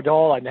don't know at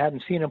all. I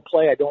haven't seen him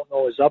play. I don't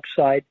know his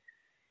upside.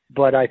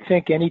 But I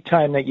think any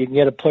time that you can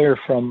get a player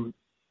from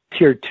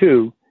Tier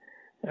 2,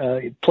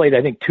 he played,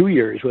 I think, 2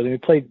 years with him. He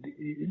played,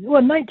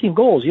 19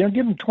 goals. You know,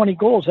 give him 20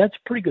 goals. That's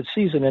a pretty good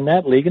season in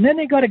that league. And then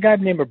they got a guy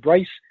named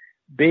Bryce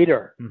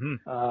Bader.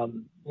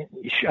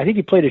 I think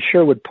he played at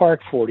Sherwood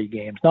Park 40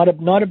 games. Not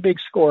a big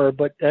scorer,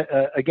 but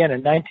again, a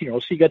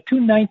 19-year-old. So you got two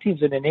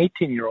 19s and an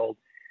 18-year-old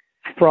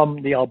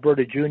from the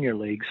Alberta Junior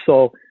League.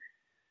 So,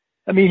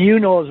 I mean, you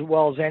know as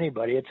well as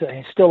anybody,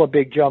 it's still a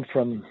big jump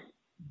from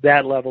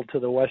that level to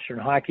the Western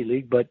Hockey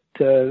League. But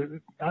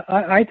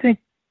I think,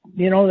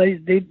 you know,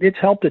 it's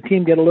helped the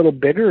team get a little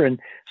bigger and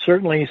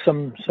certainly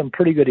some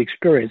pretty good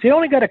experience. They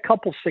only got a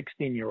couple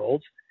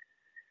 16-year-olds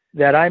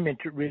that I'm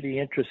really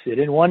interested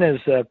in. One is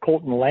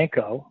Colton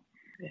Lankow.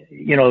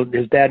 You know,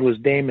 his dad was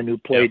Damon, who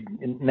played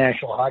in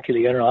National Hockey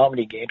League. I don't know how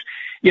many games.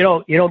 You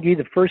know, Guy,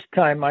 the first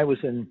time I was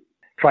in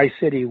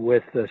Tri-City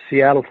with the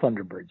Seattle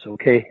Thunderbirds,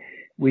 okay,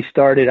 we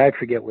started, I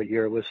forget what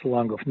year it was, so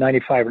long ago,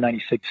 95 or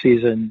 96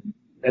 season,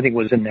 I think it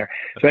was in there.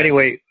 Okay. So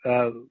anyway,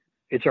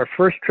 it's our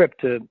first trip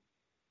to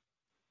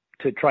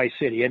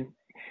Tri-City, and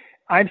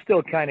I'm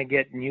still kind of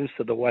getting used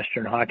to the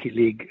Western Hockey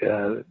League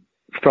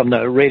from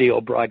the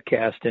radio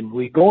broadcast, and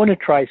we go into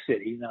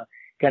Tri-City. Now,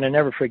 kind of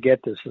never forget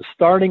this. The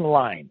starting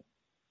line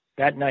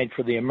that night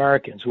for the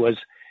Americans was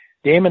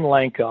Damon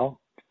Lankow,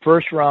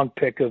 first-round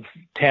pick of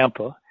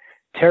Tampa,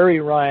 Terry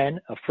Ryan,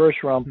 a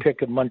first-round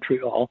pick of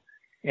Montreal,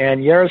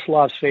 and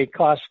Yaroslav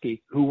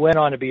Sveikovsky, who went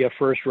on to be a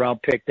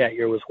first-round pick that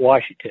year with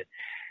Washington.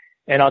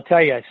 And I'll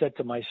tell you, I said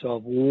to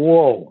myself,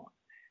 whoa,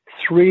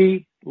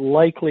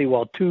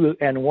 two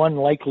and one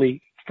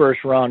likely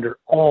first rounder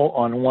all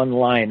on one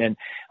line. And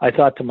I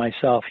thought to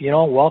myself, you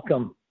know,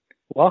 welcome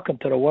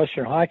to the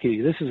Western Hockey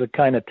League. This is the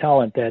kind of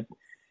talent that,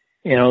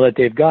 you know, that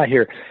they've got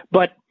here.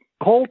 But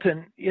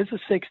Colton is a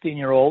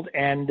 16-year-old,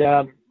 and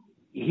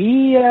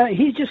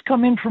he just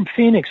come in from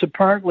Phoenix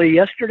apparently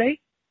yesterday,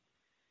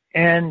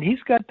 and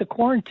he's got the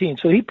quarantine,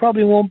 so he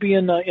probably won't be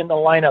in the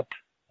lineup.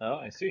 Oh,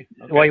 I see.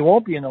 Okay. Well, he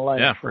won't be in the lineup.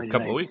 Yeah, for a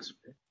couple of weeks.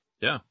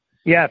 Yeah.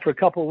 Yeah, for a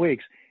couple of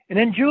weeks. And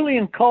then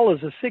Julian Cull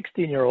is a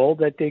 16-year-old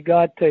that they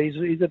got.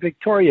 He's a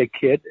Victoria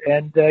kid,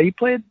 and he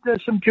played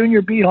some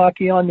junior B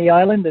hockey on the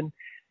island. And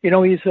you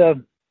know, he's a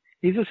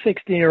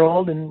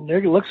 16-year-old, and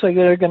it looks like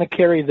they're going to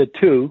carry the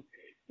two.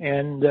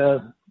 And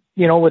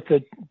you know, with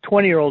the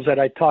 20-year-olds that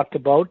I talked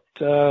about,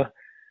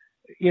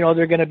 you know,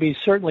 they're going to be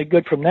certainly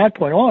good from that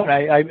point on.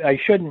 I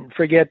shouldn't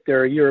forget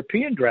their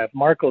European draft,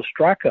 Marko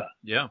Straka.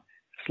 Yeah.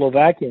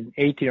 Slovakian,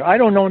 18. I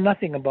don't know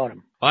nothing about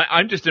him.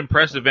 I'm just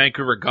impressed that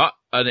Vancouver got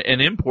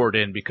an import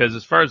in, because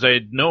as far as I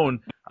had known,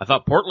 I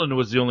thought Portland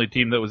was the only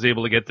team that was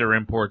able to get their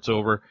imports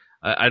over.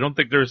 I don't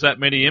think there's that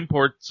many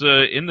imports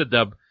in the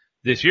dub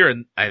this year,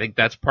 and I think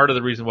that's part of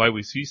the reason why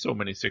we see so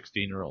many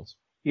 16-year-olds.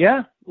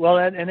 Yeah, well,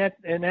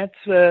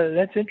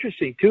 that's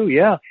interesting too.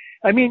 Yeah,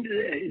 I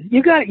mean,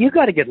 you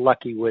got to get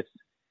lucky with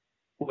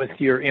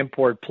your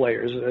import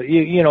players.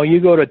 You know,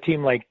 you go to a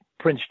team like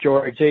Prince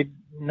George, they've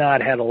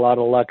not had a lot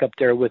of luck up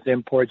there with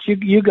imports.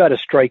 You got to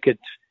strike it.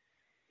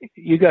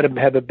 You got to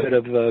have a bit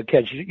of a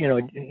catch, you know,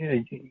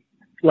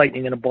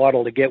 lightning in a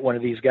bottle to get one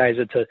of these guys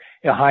that's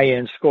a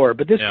high-end scorer.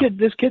 But this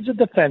kid's a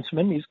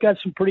defenseman. He's got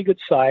some pretty good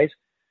size.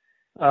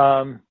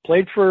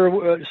 Played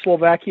for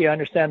Slovakia, I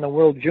understand, the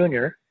World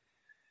Junior.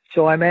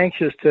 So I'm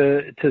anxious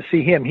to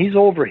see him. He's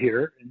over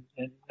here,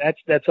 and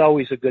that's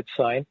always a good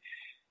sign.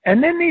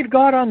 And then they've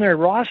got on their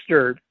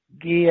roster,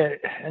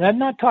 and I've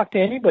not talked to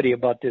anybody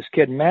about this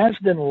kid,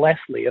 Mazden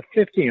Leslie, a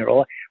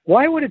 15-year-old.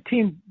 Why would a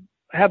team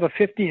have a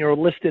 15-year-old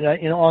listed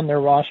on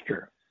their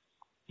roster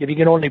if he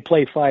can only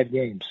play 5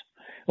 games?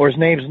 Or his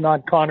name's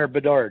not Connor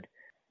Bedard.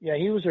 Yeah,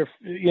 he was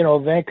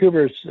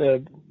Vancouver's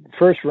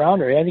first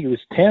rounder. I think he was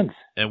 10th.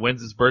 And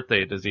when's his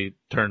birthday? Does he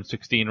turn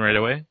 16 right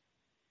away?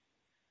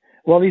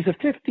 Well, he's a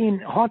 15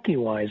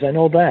 hockey-wise. I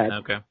know that.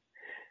 Okay.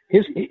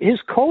 His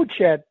coach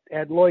at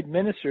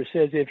Lloydminster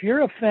says if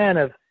you're a fan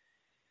of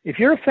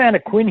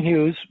Quinn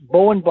Hughes,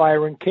 Bowen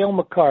Byron, Cale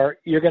Makar,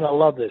 you're going to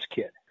love this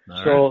kid.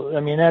 So, I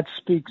mean, that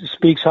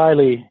speaks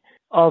highly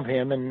of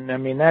him. And, I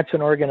mean, that's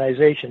an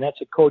organization.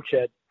 That's a coach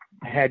that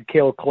had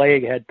Cale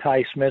Clegg, had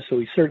Ty Smith, so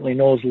he certainly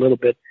knows a little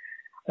bit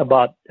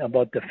about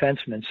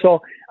defensemen.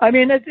 So, I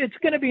mean, it's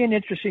going to be an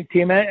interesting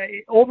team.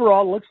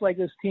 Overall, it looks like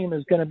this team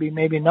is going to be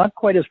maybe not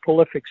quite as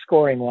prolific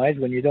scoring-wise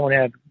when you don't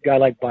have a guy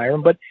like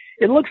Byron. But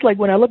it looks like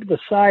when I look at the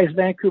size,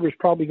 Vancouver's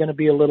probably going to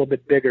be a little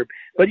bit bigger.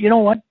 But you know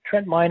what?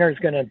 Trent Miner is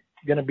going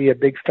to be a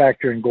big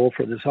factor in goal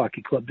for this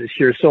hockey club this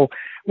year. So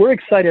we're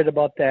excited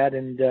about that,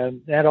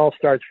 and that all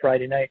starts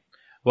Friday night.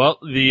 Well,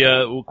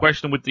 the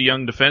question with the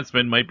young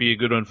defenseman might be a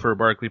good one for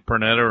Barclay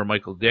Pernetta or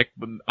Michael Dick,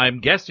 but I'm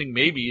guessing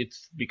maybe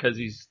it's because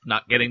he's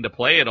not getting to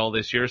play at all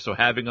this year, so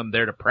having him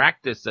there to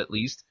practice at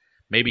least.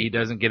 Maybe he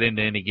doesn't get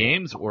into any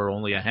games or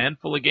only a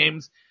handful of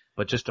games,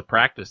 but just to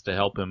practice to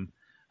help him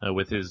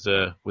with his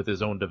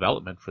own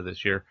development for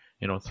this year.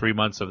 You know, 3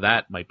 months of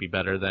that might be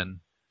better than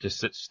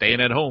just staying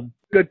at home.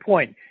 Good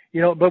point. You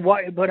know, but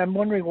why? But I'm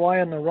wondering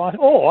why on the roster.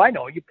 Oh, I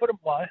know. You put him.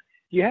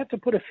 You have to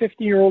put a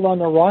 50-year-old on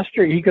the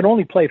roster. He can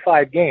only play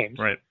 5 games.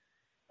 Right.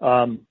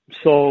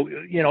 So,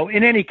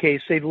 in any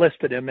case, they've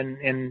listed him,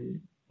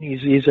 and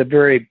he's a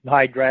very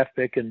high draft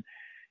pick, and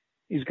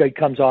he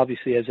comes,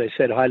 obviously, as I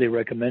said, highly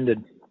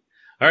recommended.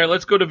 All right,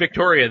 let's go to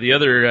Victoria, the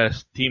other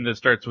team that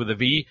starts with a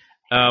V.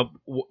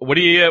 What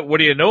do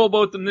you know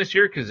about them this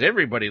year? Because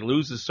everybody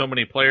loses so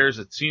many players.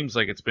 It seems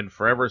like it's been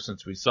forever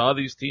since we saw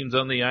these teams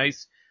on the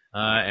ice,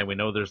 and we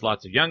know there's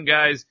lots of young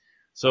guys.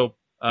 So,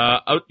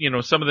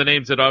 some of the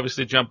names that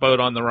obviously jump out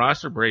on the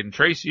roster, Braden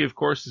Tracy, of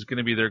course, is going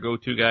to be their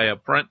go-to guy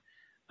up front,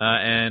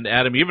 and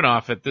Adam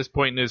Ivanoff at this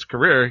point in his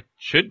career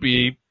should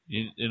be,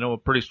 a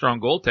pretty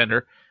strong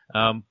goaltender.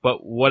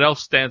 But what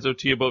else stands out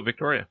to you about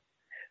Victoria?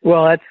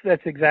 Well,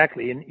 that's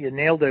exactly, you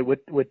nailed it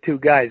with two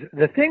guys.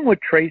 The thing with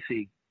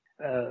Tracy,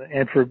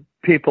 and for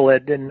people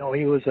that didn't know,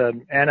 he was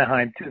an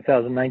Anaheim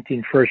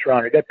 2019 first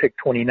rounder. Got picked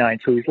 29,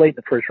 so he's late in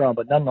the first round.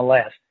 But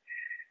nonetheless,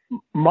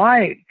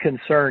 my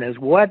concern is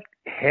what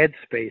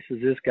headspace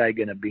is this guy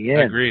going to be in?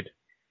 Agreed.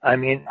 I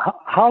mean,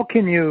 how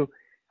can you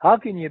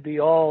be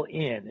all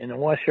in the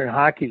Western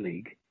Hockey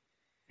League?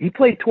 He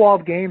played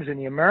 12 games in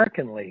the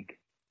American League,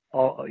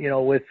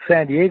 with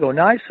San Diego.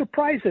 Now, I'm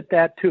surprised at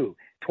that too.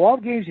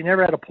 12 games, he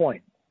never had a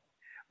point.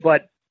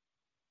 But,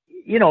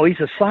 he's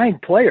a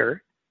signed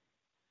player.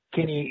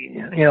 Can he,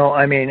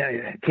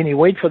 can he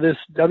wait for this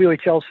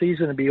WHL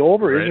season to be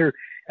over?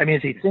 Right.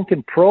 Is he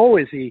thinking pro?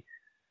 Is he,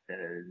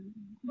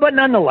 but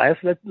nonetheless,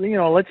 let's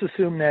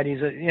assume that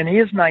and he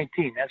is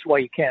 19. That's why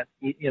you can't,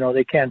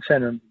 they can't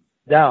send him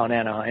down,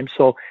 Anaheim.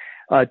 So,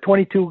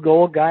 22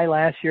 goal guy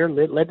last year,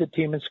 led the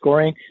team in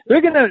scoring. They're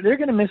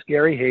gonna miss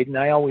Gary Hayden.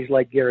 I always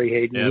like Gary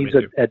Hayden. Yeah,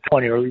 he's at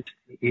 20, or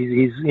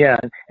he's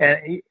and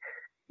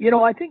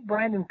I think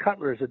Brandon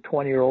Cutler is a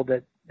 20-year-old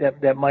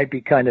that might be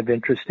kind of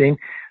interesting.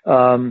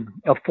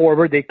 A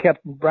forward, they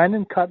kept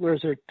Brandon Cutler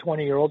as a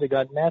 20-year-old. They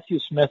got Matthew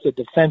Smith, a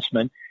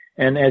defenseman,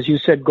 and as you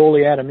said,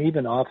 goalie Adam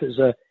Ivanoff is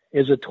a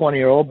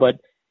 20-year-old. But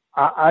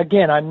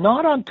again, I'm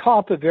not on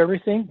top of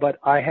everything, but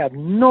I have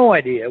no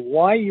idea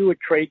why you would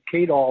trade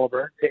Kate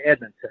Oliver to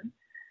Edmonton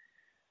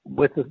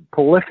with the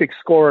prolific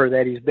scorer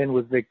that he's been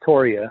with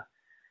Victoria,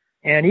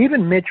 and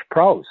even Mitch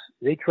Prouse.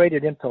 They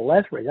traded him to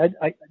Lethbridge.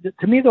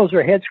 To me, those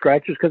are head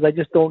scratchers because I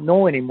just don't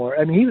know anymore.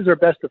 I mean, he was their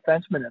best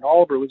defenseman, and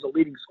Oliver was the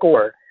leading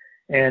scorer.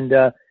 And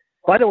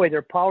by the way,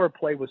 their power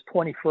play was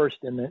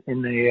 21st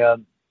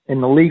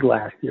in the league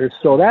last year,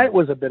 so that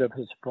was a bit of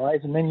a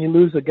surprise. And then you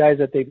lose the guys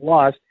that they've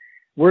lost.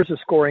 Where's the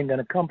scoring going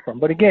to come from?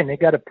 But again, they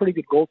got a pretty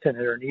good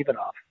goaltender in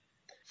Ivanoff.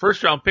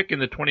 First round pick in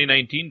the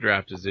 2019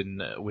 draft is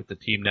in with the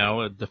team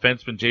now.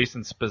 Defenseman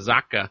Jason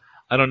Spizaka.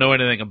 I don't know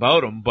anything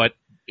about him, but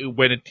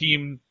when a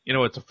team,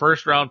 it's a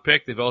first round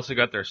pick, they've also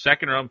got their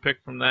second round pick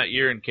from that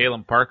year in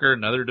Kalen Parker,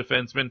 another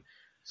defenseman.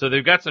 So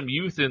they've got some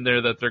youth in there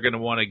that they're going to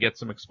want to get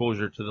some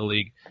exposure to the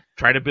league.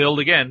 Try to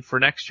build again for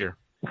next year.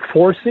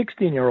 4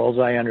 16-year-olds,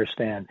 I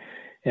understand.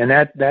 And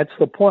that's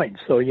the point.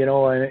 So,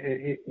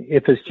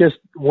 if it's just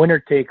winner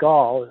take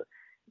all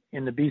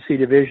in the BC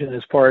division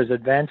as far as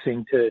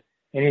advancing to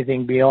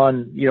anything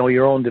beyond,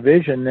 your own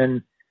division,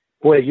 then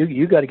boy,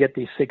 you got to get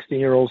these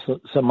 16-year-olds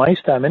some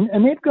ice time.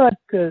 And they've got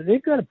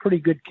a pretty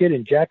good kid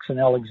in Jackson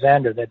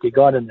Alexander that they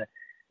got in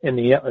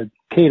the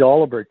Kate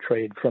Oliver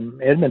trade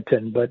from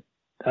Edmonton. But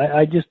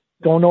I just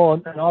don't know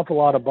an awful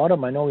lot about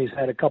him. I know he's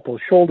had a couple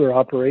of shoulder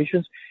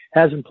operations,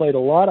 hasn't played a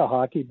lot of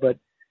hockey, but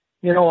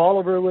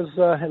Oliver was,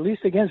 at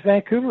least against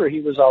Vancouver, he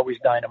was always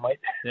dynamite.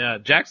 Yeah,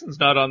 Jackson's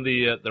not on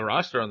the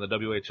roster on the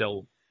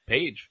WHL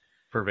page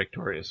for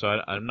Victoria, so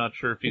I'm not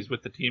sure if he's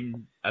with the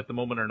team at the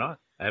moment or not.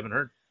 I haven't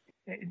heard.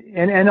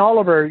 And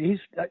Oliver,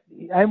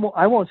 I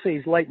won't say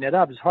he's lighting it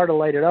up. It's hard to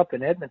light it up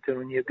in Edmonton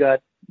when you've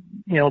got,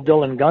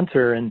 Dylan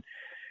Gunther and,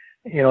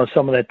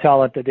 some of the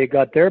talent that they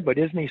got there. But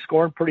isn't he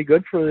scoring pretty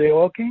good for the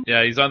Oil Kings?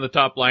 Yeah, he's on the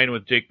top line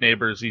with Jake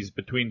Neighbors. He's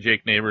between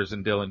Jake Neighbors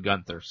and Dylan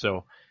Gunther,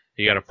 so...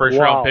 You got a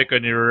first-round pick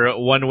on your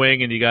one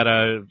wing, and you got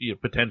a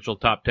potential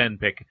top 10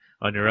 pick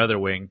on your other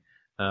wing.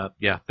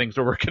 Things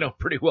are working out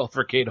pretty well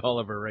for Kate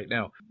Oliver right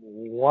now.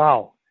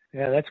 Wow.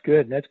 Yeah, that's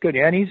good. That's good.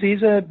 And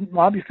he's a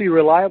obviously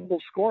reliable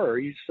scorer.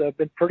 He's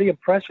been pretty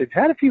impressive.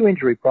 Had a few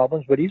injury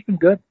problems, but he's been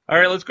good. All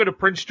right, let's go to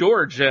Prince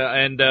George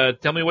and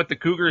tell me what the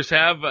Cougars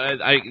have.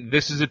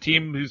 This is a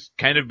team who's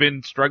kind of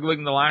been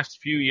struggling the last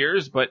few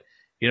years, but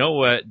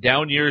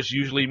down years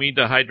usually mean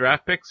to high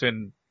draft picks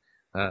and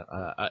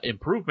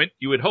improvement,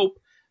 you would hope.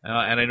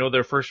 And I know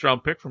their first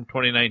round pick from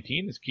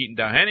 2019 is Keaton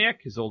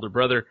Dahaniak. His older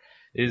brother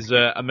is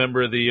a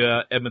member of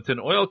the Edmonton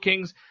Oil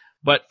Kings.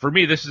 But for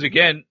me, this is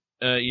again,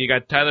 you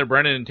got Tyler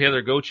Brennan and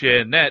Taylor Gauthier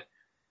in net.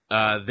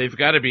 They've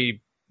got to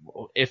be,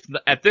 if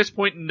at this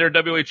point in their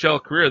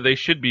WHL career, they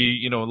should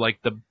be, like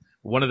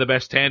one of the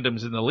best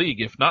tandems in the league,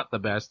 if not the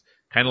best.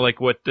 Kind of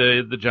like what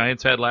the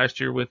Giants had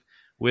last year with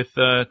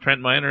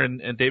Trent Miner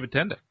and David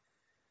Tenda.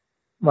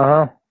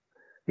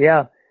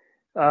 Yeah.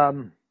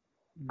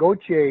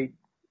 Gauthier,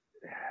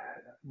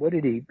 what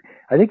did he?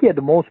 I think he had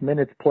the most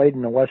minutes played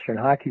in the Western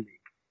Hockey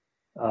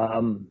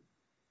League.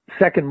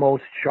 Second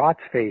most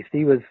shots faced.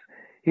 He was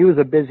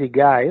a busy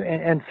guy,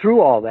 and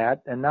through all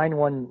that, a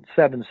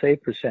 .917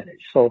 save percentage.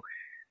 So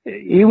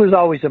he was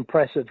always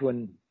impressive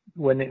when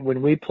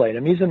when we played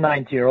him. He's a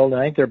 19-year-old,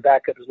 and I think their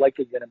backup is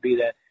likely going to be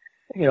that,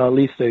 at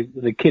least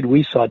the kid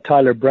we saw,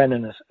 Tyler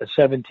Brennan, a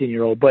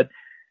 17-year-old. But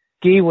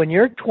Guy, when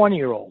you're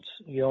 20-year-olds,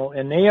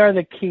 and they are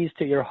the keys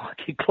to your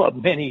hockey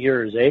club many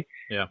years,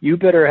 Yeah. You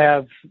better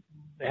have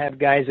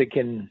guys that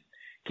can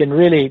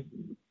really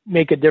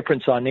make a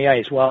difference on the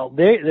ice. Well,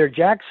 they're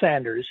Jack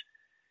Sanders,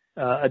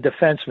 a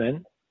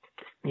defenseman.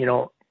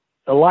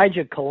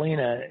 Elijah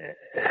Kalina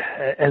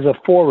as a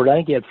forward. I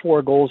think he had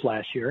 4 goals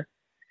last year.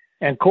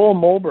 And Cole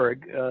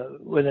Moberg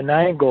with a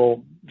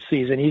 9-goal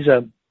season. He's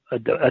a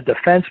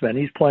defenseman.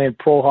 He's playing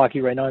pro hockey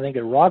right now, I think,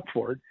 at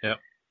Rockford. Yep.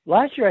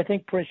 Last year, I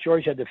think Prince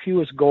George had the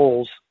fewest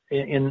goals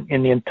in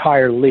the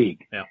entire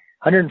league,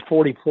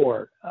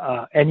 144.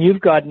 And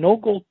you've got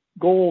no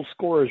goal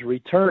scorers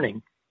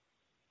returning.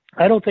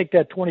 I don't think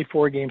that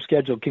 24-game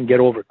schedule can get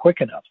over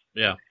quick enough.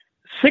 Yeah.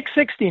 6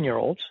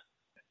 16-year-olds,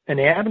 and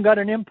they haven't got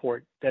an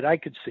import that I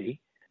could see.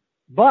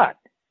 But,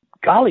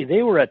 golly,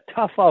 they were a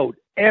tough out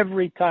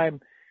every time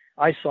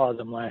I saw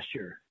them last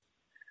year.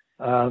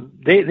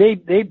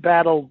 They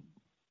battled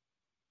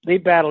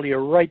you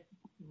right,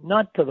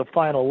 not to the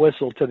final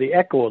whistle, to the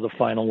echo of the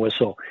final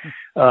whistle.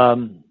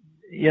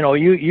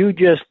 You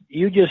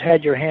just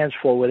had your hands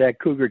full with that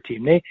Cougar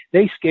team.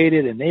 They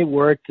skated and they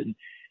worked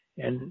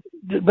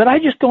but I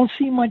just don't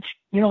see much.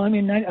 I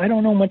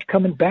don't know much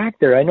coming back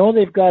there. I know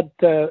they've got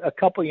a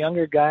couple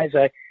younger guys.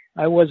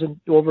 I wasn't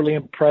overly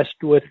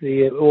impressed with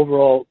the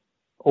overall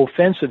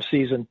offensive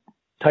season.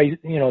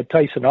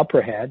 Tyson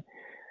Upper had.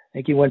 I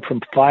think he went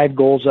from 5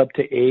 goals up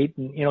to 8.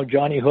 And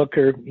Johnny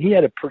Hooker, he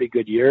had a pretty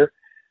good year.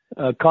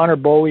 Connor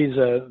Bowie's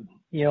a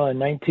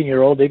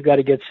 19-year-old. They've got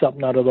to get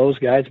something out of those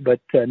guys, but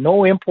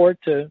no import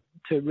to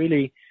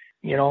really,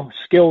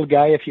 skilled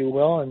guy, if you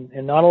will,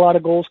 and not a lot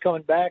of goals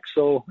coming back.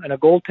 So, and a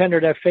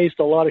goaltender that faced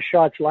a lot of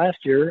shots last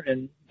year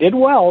and did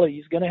well,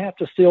 he's going to have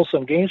to steal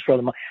some games from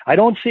them. I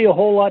don't see a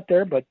whole lot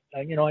there, but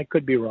I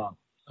could be wrong.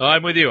 Oh,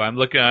 I'm with you. I'm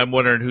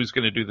wondering who's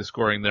going to do the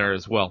scoring there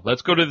as well.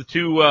 Let's go to the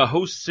 2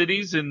 host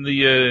cities in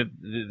the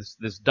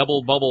this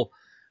double bubble.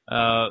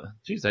 I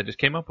just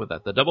came up with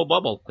that. The double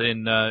bubble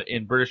in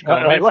British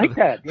Columbia I like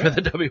that, for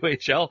the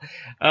WHL.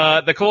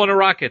 The Kelowna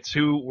Rockets,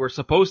 who were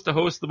supposed to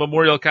host the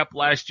Memorial Cup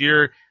last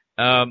year,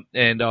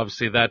 and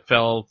obviously that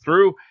fell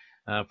through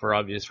for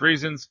obvious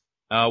reasons.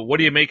 What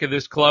do you make of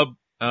this club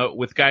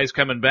with guys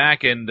coming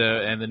back and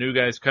the new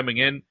guys coming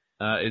in?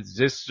 Is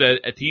this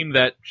a team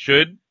that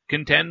should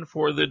contend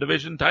for the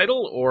division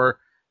title, or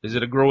is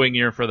it a growing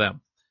year for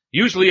them?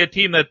 Usually a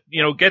team that,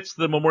 gets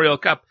the Memorial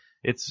Cup,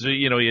 it's,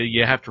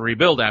 you have to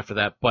rebuild after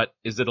that, but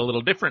is it a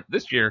little different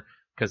this year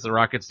because the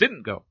Rockets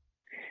didn't go?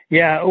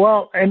 Yeah,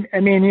 well, and I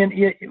mean,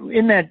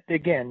 in that,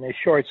 again, the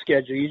short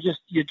schedule, you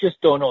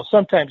just don't know.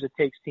 Sometimes it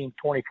takes teams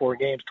 24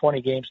 games,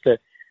 20 games to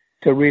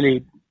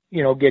really,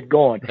 get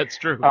going. That's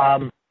true.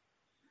 So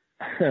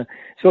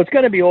it's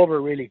going to be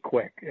over really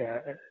quick.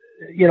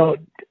 2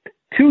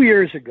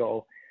 years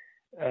ago,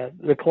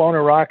 the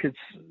Kelowna Rockets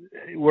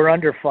were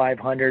under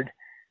 500.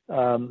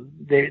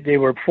 They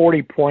were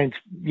 40 points,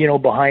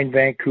 behind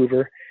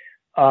Vancouver.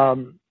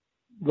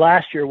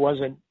 Last year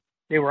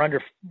they were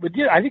under, but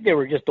I think they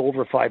were just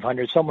over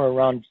 500, somewhere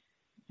around,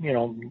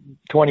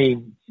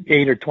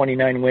 28 or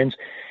 29 wins.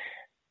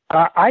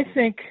 I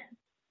think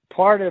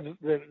part of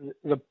the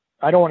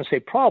I don't want to say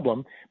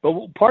problem,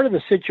 but part of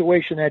the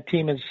situation that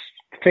team has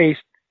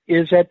faced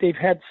is that they've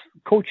had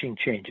coaching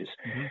changes.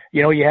 Mm-hmm.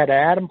 You had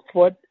Adam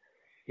Foote.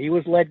 He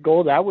was let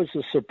go. That was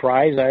a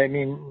surprise. I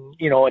mean,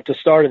 at the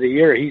start of the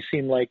year, he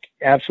seemed like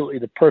absolutely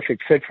the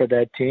perfect fit for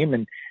that team.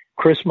 And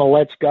Chris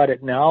Millet's got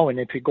it now. And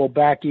if you go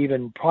back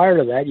even prior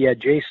to that, you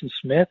had Jason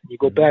Smith. You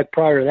go back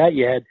prior to that,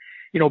 you had,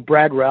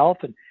 Brad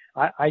Ralph. And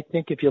I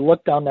think if you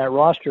look down that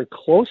roster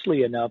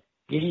closely enough,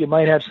 you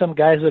might have some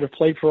guys that have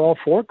played for all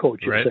 4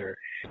 coaches there.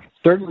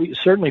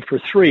 Certainly for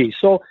 3.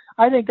 So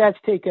I think that's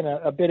taken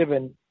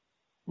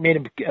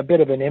made a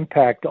bit of an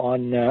impact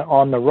on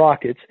the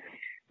Rockets.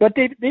 But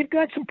they've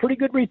got some pretty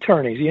good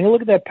returnees.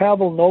 Look at that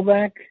Pavel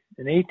Novak,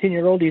 an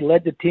 18-year-old. He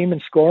led the team in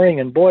scoring.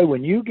 And, boy,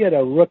 when you get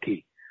a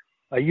rookie,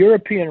 a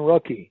European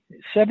rookie,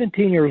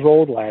 17 years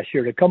old last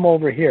year, to come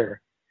over here,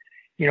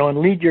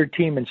 and lead your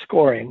team in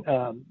scoring,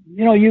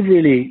 you've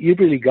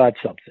really got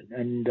something.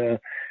 And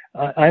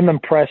I'm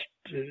impressed.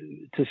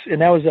 And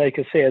that was, like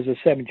I say, as a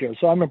 17-year-old.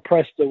 So I'm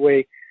impressed the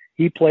way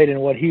he played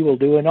and what he will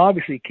do. And,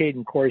 obviously,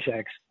 Caden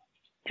Korzak's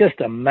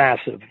just a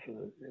massive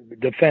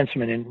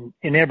defenseman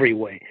in every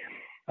way.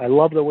 I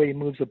love the way he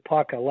moves the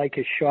puck. I like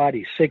his shot.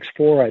 He's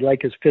 6'4". I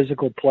like his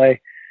physical play.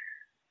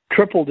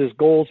 Tripled his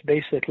goals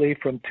basically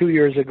from 2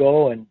 years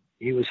ago, and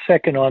he was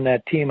second on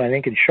that team, I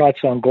think, in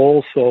shots on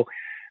goal. So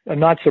I'm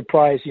not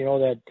surprised,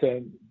 that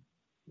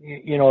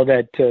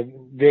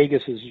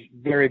Vegas is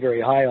very,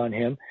 very high on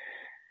him.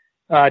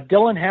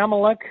 Dylan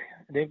Hamilek,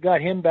 they've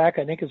got him back,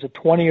 I think, as a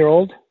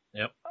 20-year-old.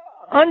 Yep.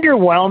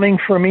 Underwhelming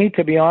for me,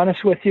 to be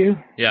honest with you.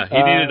 Yeah,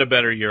 he needed a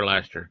better year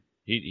last year.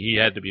 He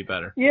had to be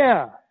better.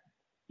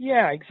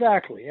 Yeah,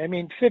 exactly. I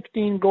mean,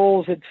 15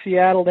 goals at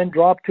Seattle, then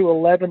dropped to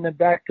 11, then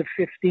back to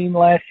 15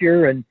 last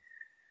year. And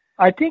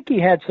I think he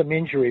had some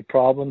injury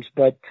problems,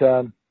 but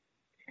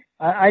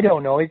I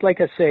don't know. He's, like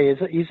I say,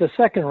 he's a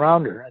second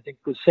rounder. I think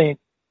it was St.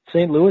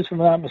 Louis, if I'm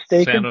not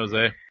mistaken. San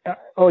Jose.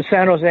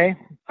 San Jose.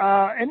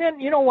 And then,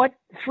 you know what?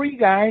 3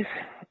 guys.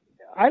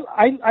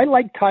 I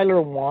like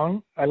Tyler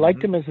Wong. I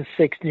liked him as a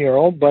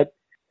 16-year-old, but,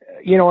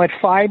 you know, at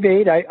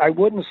 5'8", I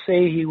wouldn't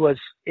say he was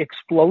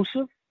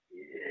explosive.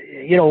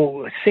 You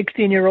know,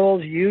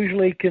 16-year-olds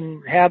usually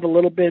can have a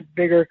little bit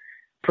bigger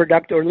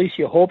productive, or at least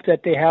you hope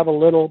that they have a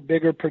little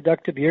bigger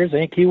productive years. I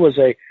think he was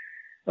a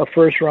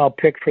first-round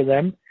pick for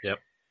them. Yep.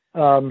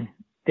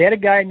 They had a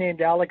guy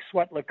named Alex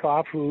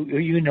Svetlikov who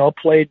you know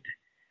played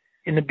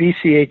in the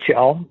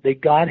BCHL. They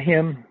got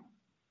him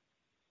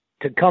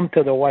to come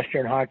to the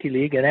Western Hockey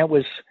League, and that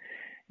was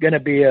going to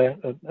be a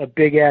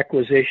big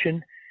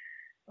acquisition.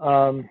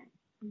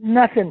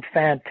 Nothing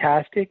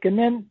fantastic. And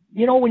then,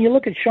 you know, when you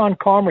look at Sean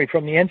Comrie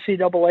from the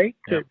NCAA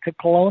to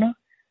Kelowna,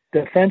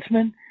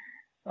 defenseman,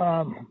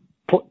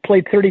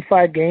 played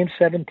 35 games,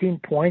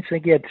 17 points. I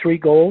think he had 3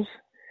 goals.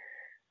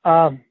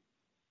 I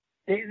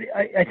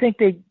think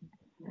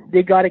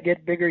they got to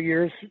get bigger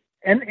years.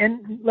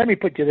 And let me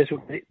put you this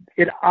way.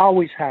 It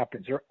always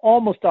happens, or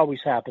almost always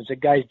happens, that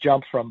guys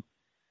jump from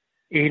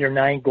 8 or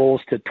 9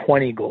 goals to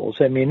 20 goals.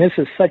 I mean, this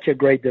is such a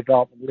great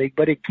development league,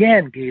 but it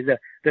can be the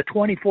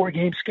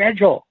 24-game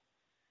schedule.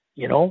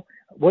 You know,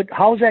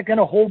 how is that going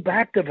to hold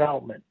back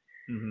development?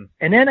 Mm-hmm.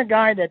 And then a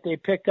guy that they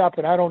picked up,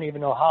 and I don't even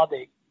know I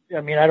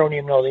don't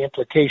even know the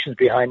implications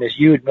behind this.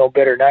 You would know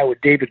better than I would.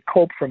 David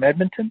Cope from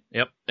Edmonton.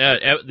 Yep.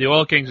 The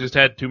Oil Kings just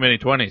had too many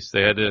 20s.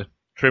 They had to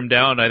trim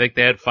down. I think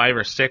they had 5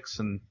 or 6,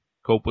 and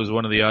Cope was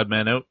one of the odd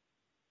men out.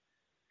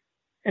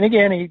 And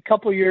again, a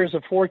couple of years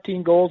of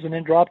 14 goals and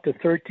then dropped to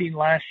 13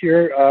 last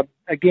year.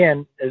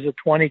 Again, as a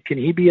 20, can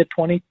he be a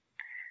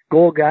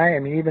 20-goal guy? I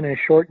mean, even in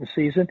a shortened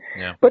season.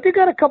 Yeah. But they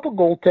got a couple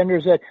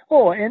goaltenders that.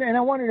 Oh, and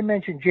I wanted to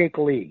mention Jake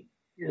Lee,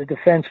 the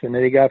defenseman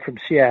that they got from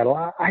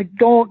Seattle. I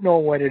don't know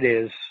what it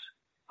is.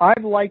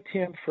 I've liked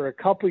him for a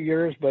couple of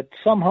years, but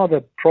somehow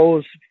the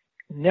pros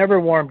never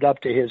warmed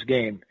up to his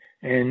game.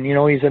 And you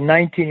know, he's a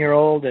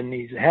 19-year-old, and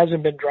he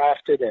hasn't been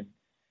drafted, and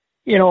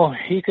you know,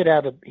 he could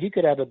have a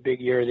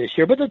big year this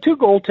year. But the 2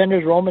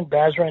 goaltenders, Roman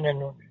Bazran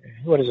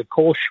and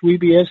Cole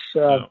Schwebius.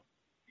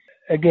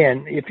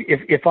 Again,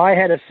 if I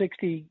had a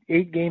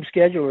 68-game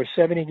schedule or a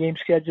 70-game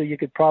schedule, you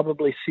could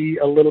probably see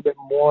a little bit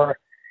more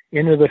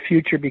into the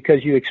future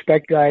because you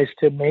expect guys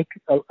to make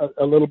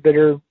a little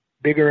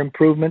bigger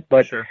improvement.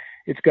 But sure,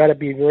 it's got to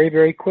be very,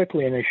 very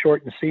quickly in a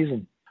shortened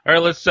season. All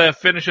right, let's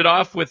finish it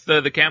off with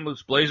the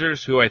Kamloops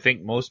Blazers, who I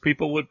think most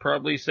people would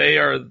probably say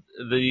are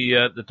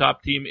the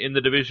top team in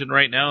the division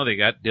right now. They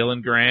got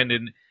Dylan Garand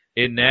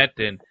in net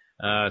and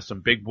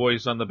some big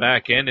boys on the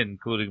back end,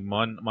 including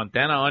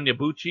Montana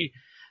Onyebuchi.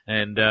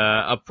 And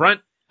up front,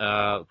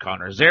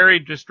 Connor Zary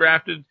just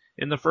drafted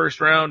in the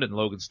first round, and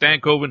Logan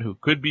Stankoven, who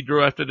could be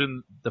drafted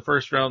in the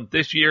first round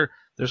this year.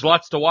 There's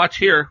lots to watch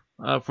here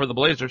for the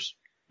Blazers.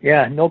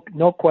 Yeah,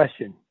 no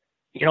question.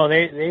 You know,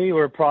 they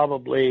were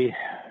probably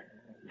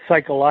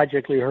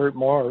psychologically hurt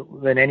more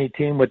than any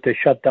team with the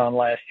shutdown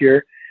last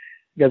year,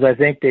 because I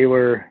think they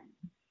were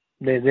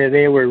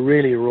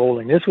really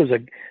rolling. This was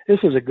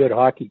a good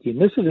hockey team.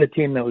 This is a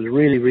team that was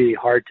really, really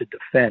hard to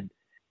defend.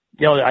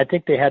 You know, I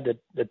think they had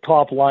the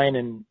top line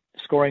and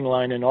scoring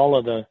line in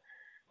all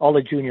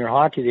the junior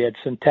hockey. They had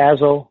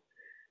Centazzo,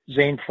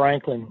 Zane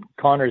Franklin,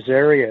 Connor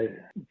Zary,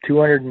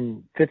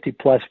 250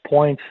 plus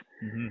points.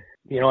 Mm-hmm.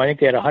 You know, I think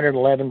they had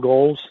 111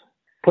 goals.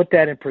 Put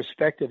that in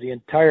perspective, the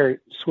entire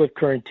Swift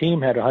Current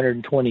team had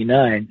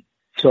 129.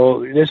 So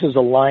this is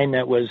a line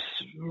that was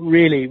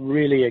really,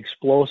 really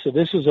explosive.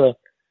 This is a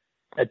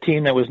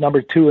team that was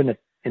number 2 in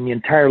the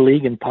entire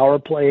league in power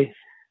play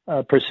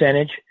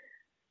percentage.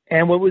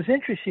 And what was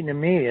interesting to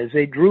me is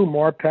they drew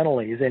more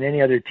penalties than any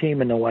other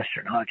team in the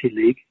Western Hockey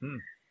League.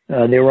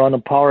 They were on the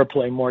power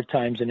play more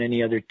times than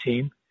any other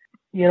team.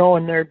 You know,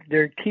 and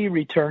their key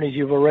returners,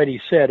 you've already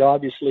said,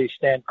 obviously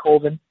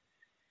Stankoven,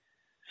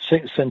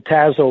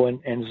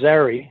 Centazzo, and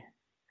Zary.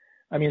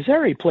 I mean,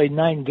 Zary played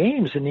 9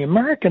 games in the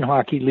American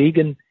Hockey League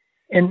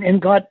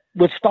and got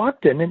with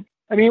Stockton. And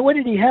I mean, what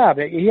did he have?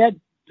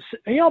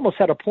 He almost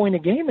had a point a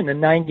game in the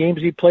 9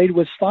 games he played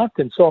with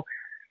Stockton. So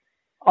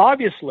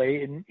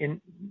obviously,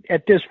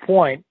 at this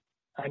point,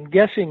 I'm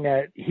guessing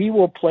that he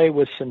will play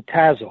with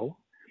Centazzo,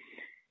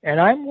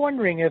 and I'm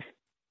wondering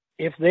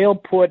if they'll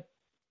put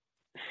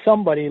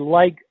somebody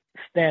like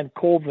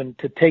Stankoven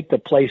to take the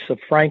place of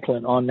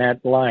Franklin on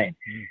that line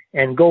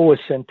and go with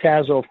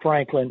Centazzo,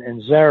 Franklin,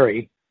 and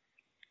Zary,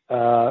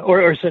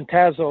 or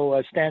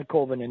Centazzo,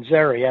 Stankoven, and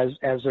Zary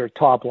as their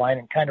top line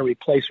and kind of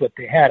replace what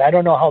they had. I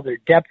don't know how their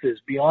depth is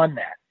beyond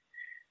that.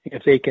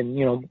 If they can,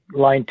 you know,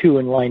 line 2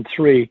 and line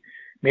 3,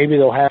 maybe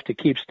they'll have to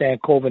keep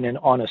Stankoven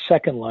on a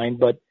second line.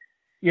 But,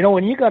 you know,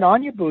 when you got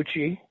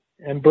Onyebuchi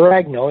and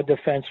Baragno, a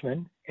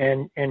defenseman,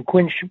 and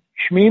Quinn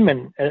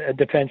Schmiemann, a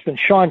defenseman,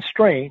 Sean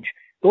Strange,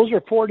 those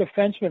are 4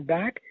 defensemen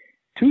back,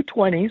 2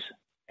 20s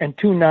and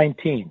 2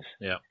 19s.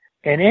 Yeah.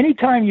 And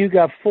anytime you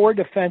got 4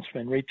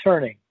 defensemen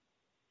returning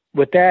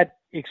with that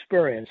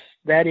experience,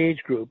 that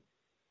age group,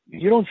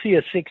 You don't see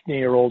a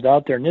 16-year-old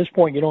out there. At this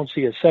point, you don't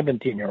see a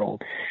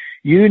 17-year-old.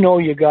 You know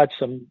you got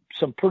some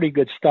pretty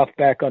good stuff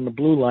back on the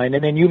blue line.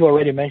 And then you've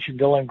already mentioned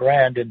Dylan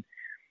Grand and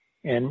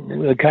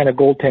the kind of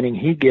goaltending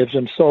he gives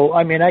them. So,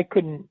 I mean, I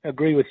couldn't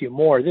agree with you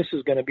more. This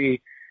is going to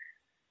be,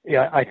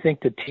 I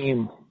think, the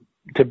team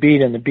to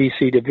beat in the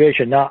BC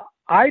division. Now,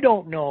 I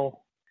don't know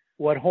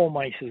what home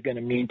ice is going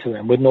to mean to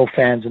them with no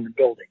fans in the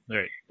building.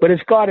 Right. But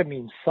it's got to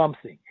mean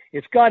something.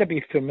 It's got to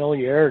be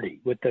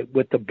familiarity with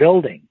the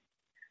building.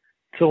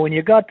 So when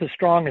you got the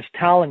strongest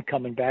talent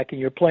coming back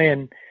and you're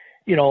playing,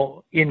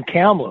 in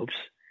Kamloops,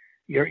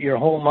 your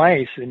home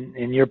ice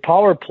and your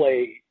power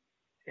play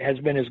has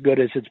been as good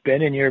as it's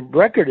been and your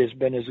record has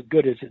been as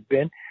good as it's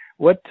been.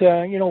 What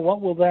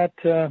will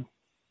that,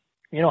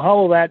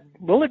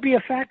 will it be a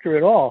factor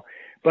at all?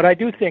 But I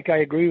do think I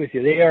agree with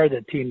you. They are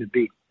the team to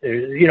beat,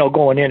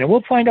 going in. And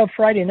we'll find out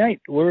Friday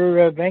night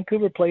where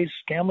Vancouver plays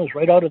Kamloops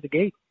right out of the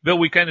gate. Bill,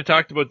 we kind of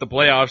talked about the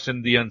playoffs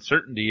and the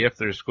uncertainty if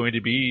there's going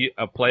to be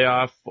a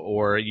playoff,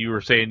 or you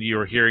were saying you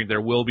were hearing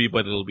there will be,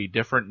 but it'll be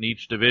different in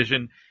each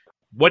division.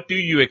 What do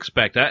you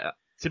expect?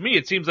 To me,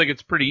 it seems like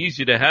it's pretty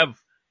easy to have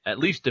at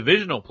least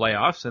divisional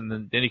playoffs, and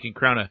then you can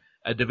crown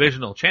a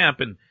divisional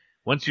champ. And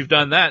once you've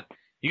done that,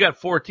 you got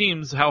 4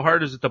 teams. How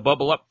hard is it to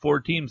bubble up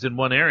 4 teams in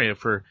one area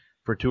for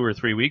 2 or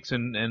 3 weeks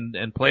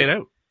and play it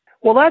out?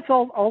 Well, that's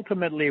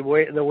ultimately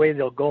the way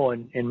they'll go,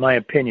 in my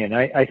opinion.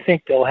 I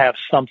think they'll have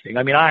something.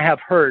 I mean, I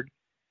have heard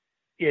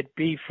it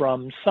be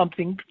from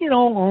something,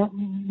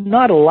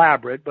 not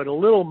elaborate, but a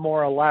little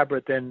more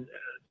elaborate than,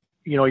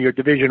 your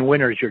division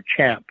winners, your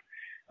champ.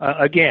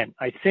 Again,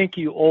 I think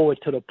you owe it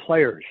to the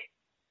players.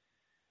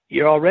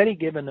 You're already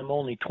giving them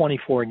only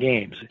 24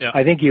 games. Yeah.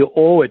 I think you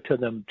owe it to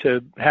them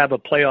to have a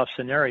playoff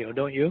scenario,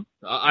 don't you?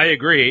 I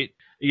agree.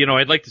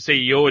 I'd like to say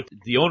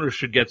the owners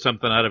should get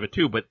something out of it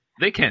too, but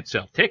they can't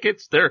sell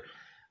tickets.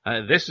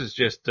 This is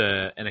just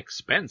an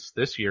expense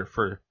this year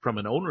from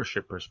an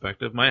ownership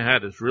perspective. My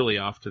hat is really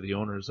off to the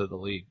owners of the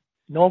league.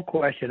 No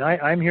question.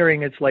 I'm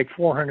hearing it's like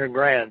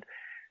 $400,000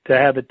 to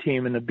have a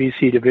team in the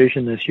BC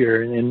division this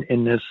year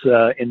in this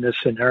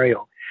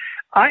scenario.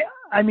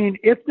 I mean,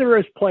 if there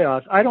is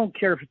playoffs, I don't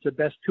care if it's the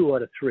best 2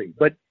 out of 3,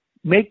 but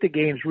make the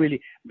games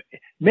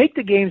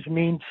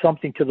mean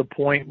something to the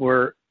point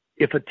where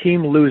if a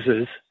team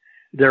loses,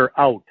 they're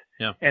out.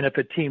 Yeah. And if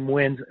a team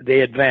wins, they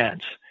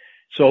advance.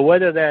 So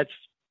whether that's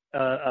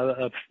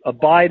a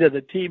bye to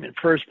the team in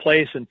first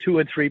place and 2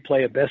 and 3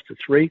 play a best of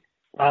 3,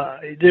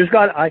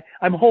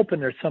 I'm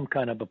hoping there's some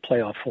kind of a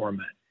playoff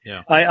format.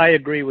 Yeah. I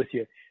agree with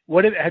you.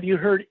 Have you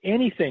heard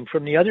anything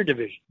from the other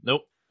division?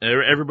 Nope.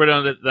 Everybody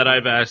on that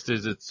I've asked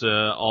is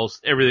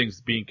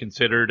everything's being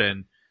considered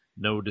and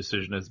no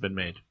decision has been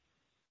made.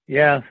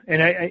 Yeah,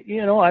 and I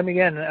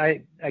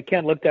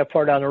can't look that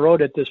far down the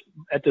road at this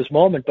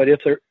moment. But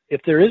if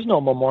there is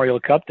no Memorial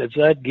Cup, does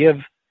that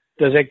give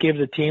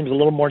the teams a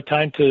little more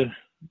time to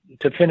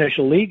finish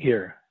a league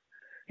here?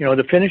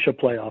 To finish a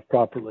playoff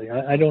properly.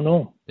 I don't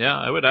know. Yeah,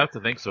 I would have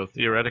to think so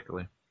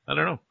theoretically. I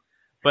don't know,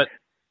 but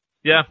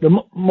yeah. The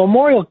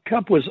Memorial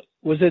Cup was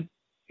it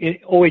in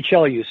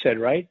OHL? You said,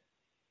 right?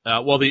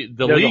 Well, the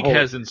league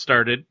hasn't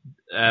started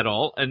at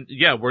all, and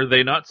yeah, were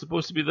they not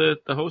supposed to be the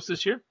host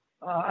this year?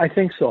 I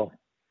think so.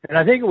 And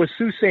I think it was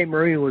Sault Ste.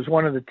 Marie was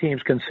one of the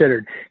teams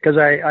considered, because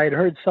I had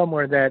heard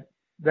somewhere that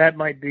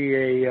might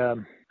be a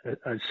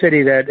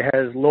city that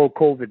has low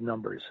COVID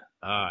numbers.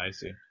 Ah, I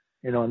see.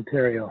 In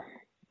Ontario.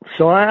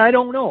 So I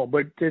don't know,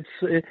 but it's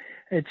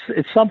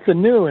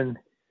something new, and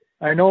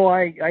I know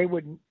I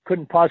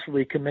couldn't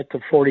possibly commit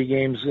to 40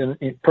 games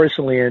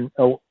personally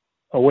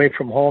away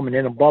from home and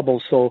in a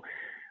bubble. So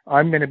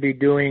I'm going to be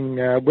doing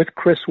with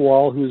Chris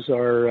Wall, who's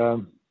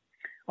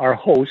our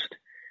host.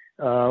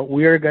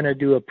 We are going to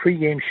do a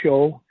pregame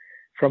show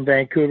from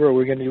Vancouver.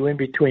 We're going to do in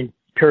between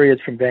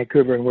periods from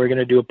Vancouver, and we're going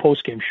to do a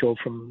postgame show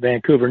from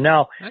Vancouver.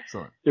 Now,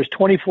 excellent. There's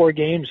 24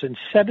 games, and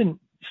 7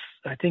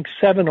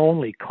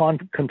 only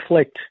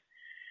conflict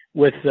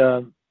with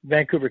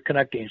Vancouver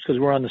Canuck games because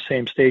we're on the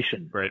same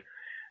station. Right.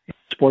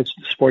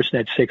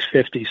 Sportsnet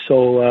 650.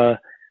 So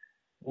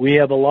we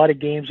have a lot of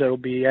games that will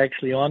be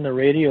actually on the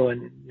radio,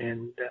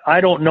 and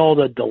I don't know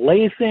the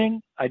delay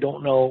thing. I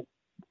don't know.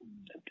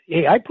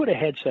 Hey, I put a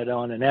headset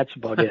on, and that's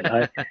about it.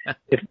 I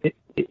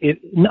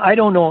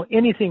don't know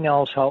anything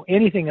else, how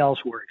anything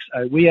else works.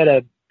 We had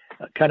a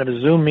kind of a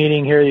Zoom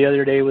meeting here the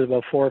other day with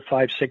about 4,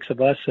 5, 6 of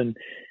us, and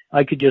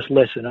I could just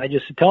listen. I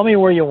just tell me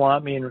where you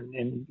want me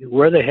and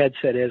where the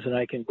headset is, and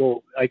I can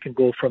go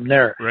from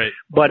there. Right.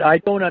 But I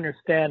don't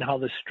understand how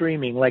the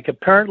streaming, like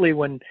apparently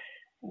when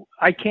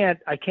I can't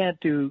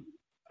do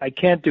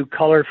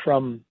color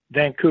from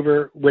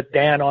Vancouver with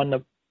Dan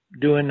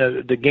doing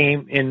the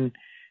game in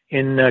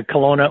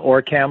Kelowna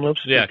or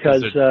Kamloops. Yeah,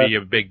 because there'd be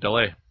a big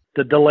delay.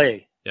 The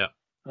delay. Yeah.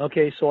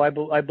 Okay, so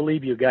I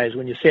believe you guys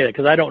when you say that,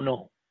 because I don't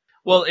know.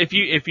 Well, if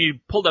you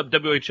pulled up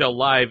WHL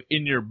Live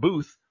in your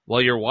booth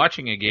while you're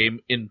watching a game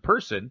in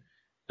person,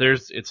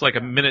 it's like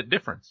a minute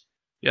difference.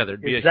 Yeah,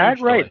 there's a huge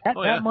right?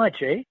 delay. That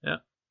much, eh? Yeah.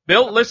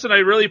 Bill, listen, I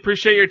really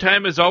appreciate your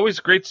time as always.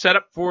 Great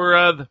setup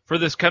for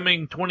this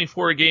coming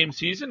 24-game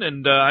season,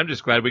 and I'm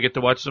just glad we get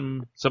to watch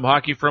some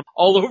hockey from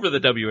all over the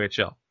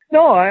WHL.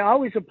 No,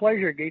 always a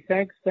pleasure, Guy.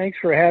 Thanks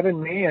for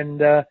having me.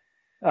 And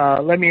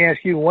let me ask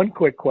you one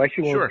quick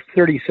question. Sure.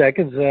 30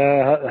 seconds.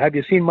 Have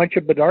you seen much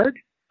of Bedard?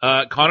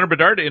 Connor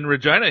Bedard in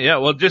Regina, yeah.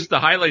 Well, just the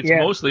highlights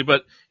mostly,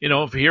 but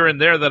here and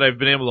there that I've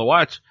been able to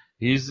watch,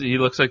 he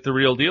looks like the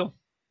real deal.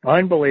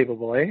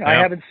 Unbelievable, eh? Yeah. I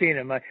haven't seen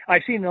him.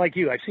 I've seen, like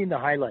you, I've seen the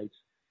highlights.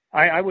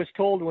 I was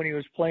told when he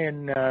was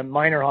playing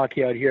minor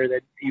hockey out here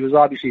that he was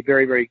obviously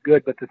very, very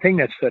good, but the thing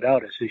that stood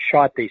out is his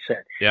shot, they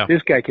said. Yeah.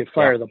 This guy could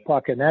fire the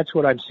puck, and that's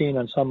what I'm seeing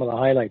on some of the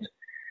highlights.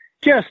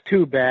 Just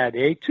too bad,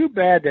 eh? Too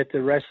bad that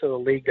the rest of the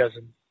league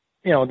doesn't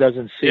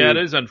see. Yeah, it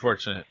is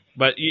unfortunate.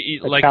 But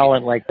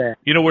talent like that.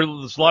 Where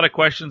there's a lot of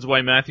questions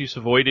why Matthew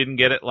Savoy didn't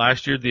get it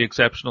last year, the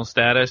exceptional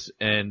status,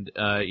 and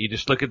you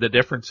just look at the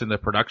difference in the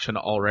production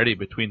already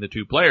between the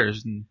two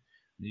players, and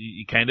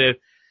you kind of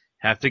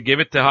have to give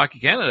it to Hockey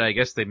Canada. I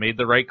guess they made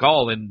the right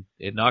call in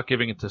not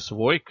giving it to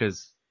Savoy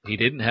because he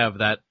didn't have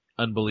that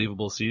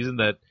unbelievable season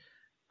that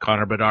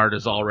Connor Bedard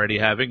is already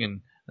having,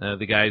 and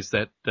the guys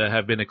that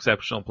have been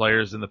exceptional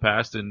players in the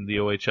past in the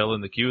OHL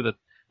and the Q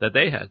that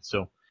they had.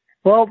 So.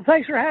 Well,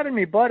 thanks for having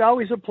me, bud.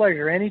 Always a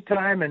pleasure.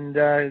 Anytime, and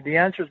the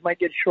answers might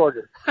get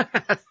shorter.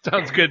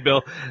 Sounds good,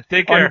 Bill.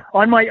 Take care.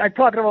 I'm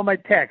talking about my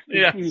text.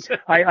 Yes.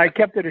 I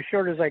kept it as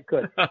short as I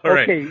could.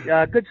 Okay,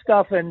 right. Good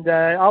stuff, and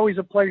always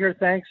a pleasure.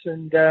 Thanks,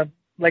 and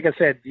like I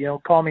said,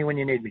 call me when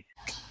you need me.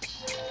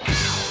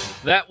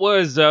 That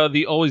was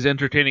the always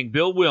entertaining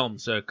Bill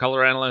Wilms, a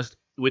color analyst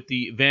with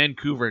the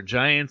Vancouver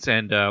Giants,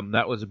 and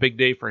that was a big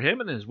day for him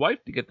and his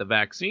wife to get the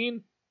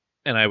vaccine,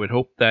 and I would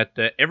hope that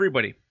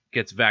everybody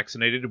gets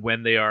vaccinated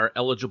when they are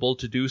eligible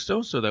to do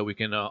so that we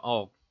can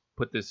all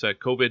put this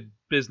COVID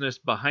business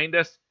behind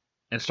us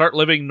and start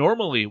living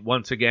normally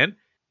once again,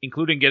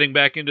 including getting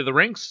back into the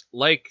rinks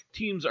like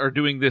teams are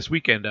doing this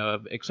weekend.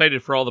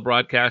 Excited for all the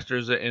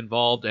broadcasters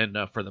involved and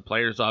for the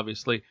players,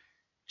 obviously.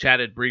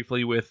 Chatted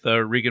briefly with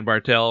Regan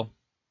Bartel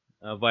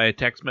via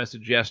text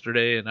message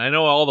yesterday, and I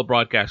know all the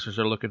broadcasters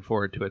are looking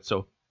forward to it,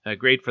 so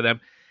great for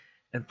them.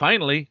 And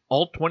finally,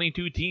 all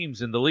 22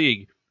 teams in the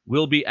league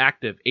will be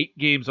active. 8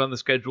 games on the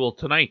schedule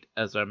tonight,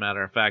 as a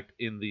matter of fact,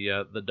 in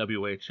the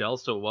WHL.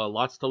 So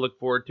lots to look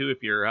forward to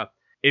if you're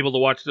able to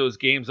watch those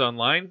games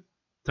online.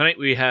 Tonight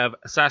we have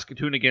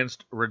Saskatoon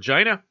against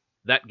Regina.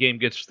 That game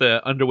gets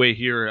underway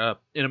here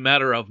in a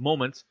matter of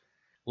moments.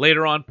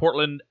 Later on,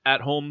 Portland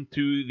at home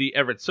to the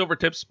Everett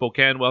Silvertips.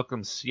 Spokane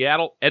welcomes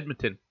Seattle.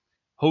 Edmonton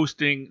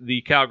hosting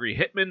the Calgary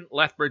Hitmen.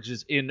 Lethbridge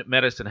is in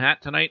Medicine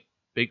Hat tonight.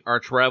 Big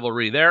arch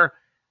rivalry there.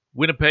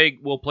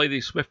 Winnipeg will play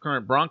the Swift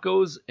Current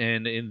Broncos,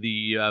 and in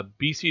the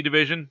BC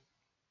division,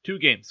 2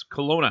 games.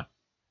 Kelowna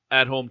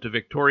at home to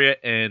Victoria,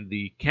 and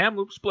the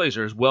Kamloops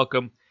Blazers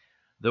welcome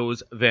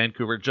those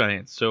Vancouver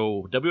Giants.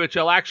 So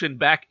WHL action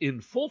back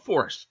in full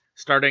force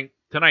starting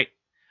tonight.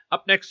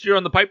 Up next year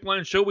on the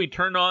Pipeline Show, we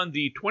turn on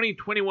the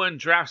 2021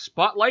 Draft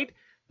Spotlight.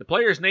 The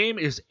player's name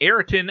is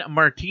Ayrton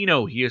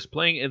Martino. He is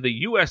playing in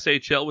the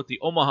USHL with the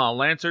Omaha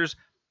Lancers.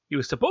 He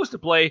was supposed to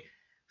play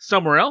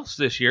somewhere else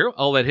this year.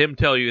 I'll let him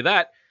tell you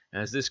that.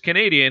 As this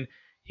Canadian,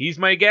 he's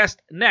my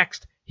guest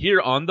next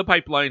here on the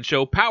Pipeline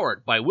Show,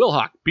 powered by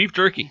Wilhauk Beef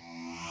Jerky.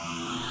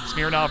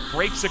 Smirnov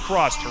breaks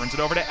across, turns it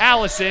over to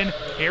Allison.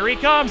 Here he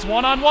comes,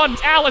 one-on-one.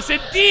 Allison,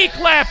 deep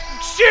left,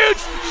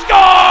 shoots,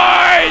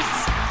 scores!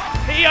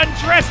 He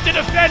undressed a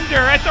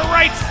defender at the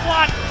right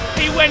slot.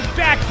 He went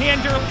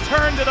backhander,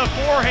 turned to the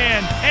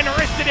forehand, and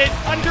wristed it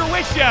under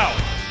Wishow.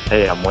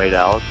 Hey, I'm Wade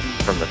Allison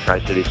from the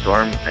Tri-City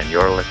Storm, and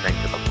you're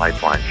listening to the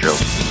Pipeline Show.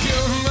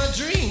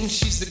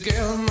 She's the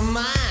girl in my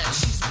mind.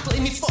 She's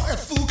playing me for a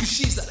fool cause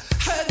she's the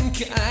hurting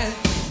kind.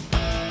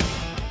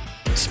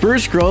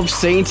 Spruce Grove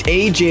Saints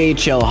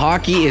AJHL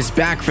Hockey is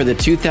back for the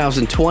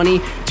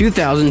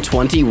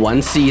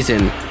 2020-2021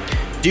 season.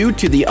 Due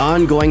to the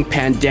ongoing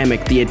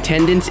pandemic, the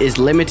attendance is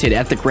limited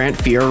at the Grant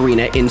Fear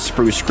Arena in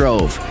Spruce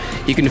Grove.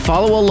 You can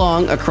follow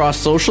along across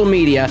social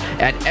media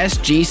at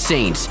SG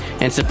Saints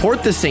and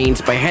support the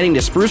Saints by heading to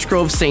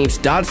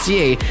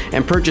sprucegrovesaints.ca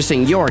and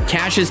purchasing your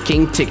Cash is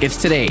King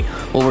tickets today.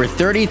 Over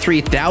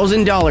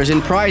 $33,000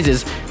 in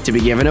prizes to be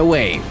given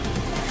away.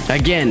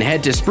 Again,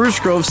 head to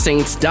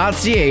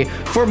sprucegrovesaints.ca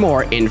for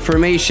more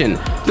information.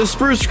 The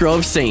Spruce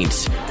Grove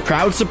Saints,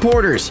 proud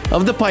supporters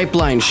of the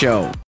Pipeline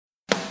Show.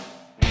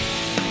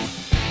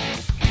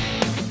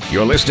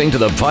 You're listening to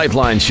The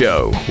Pipeline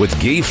Show with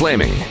Guy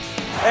Flaming.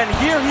 And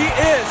here he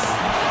is,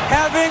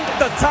 having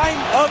the time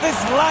of his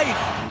life.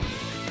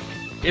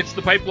 It's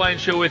The Pipeline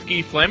Show with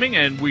Guy Flaming,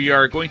 and we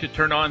are going to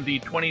turn on the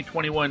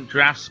 2021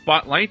 Draft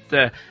Spotlight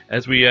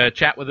as we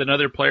chat with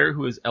another player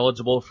who is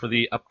eligible for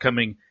the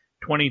upcoming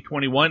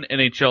 2021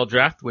 NHL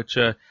Draft, which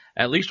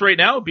at least right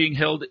now being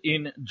held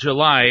in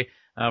July.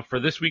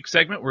 For this week's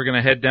segment, we're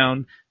going to head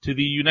down to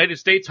the United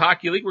States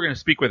Hockey League. We're going to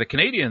speak with a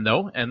Canadian,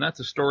 though, and that's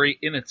a story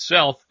in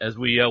itself as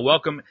we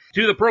welcome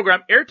to the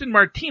program Ayrton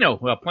Martino,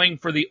 playing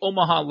for the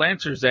Omaha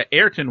Lancers.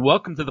 Ayrton,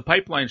 welcome to the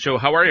Pipeline Show.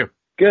 How are you?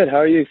 Good. How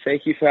are you?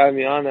 Thank you for having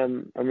me on.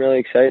 I'm really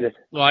excited.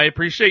 Well, I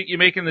appreciate you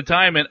making the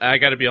time, and I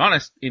got to be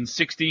honest, in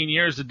 16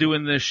 years of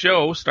doing this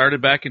show,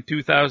 started back in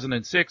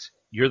 2006,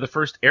 you're the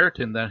first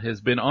Ayrton that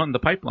has been on the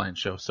Pipeline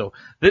Show. So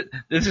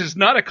this is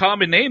not a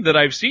common name that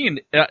I've seen.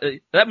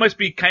 That must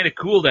be kind of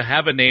cool to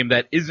have a name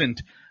that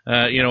isn't,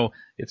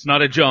 it's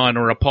not a John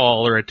or a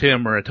Paul or a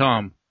Tim or a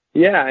Tom.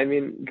 Yeah, I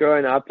mean,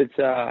 growing up, it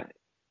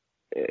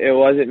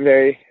wasn't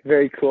very,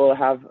 very cool to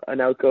have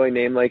an outgoing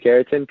name like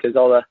Ayrton because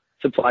all the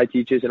supply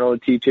teachers and all the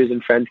teachers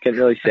and friends couldn't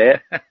really say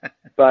it.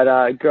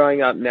 But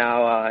growing up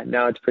now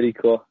it's pretty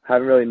cool.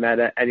 Haven't really met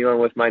anyone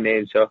with my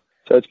name, so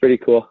it's pretty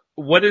cool.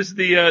 What is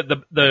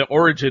the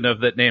origin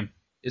of that name?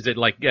 Is it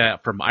like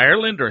from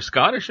Ireland or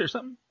Scottish or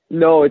something?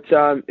 No,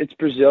 it's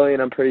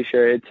Brazilian. I'm pretty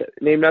sure. It's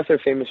named after a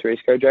famous race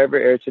car driver,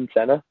 Ayrton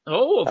Senna.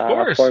 Oh, of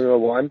course. Formula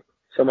One.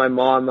 So my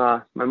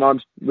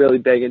mom's really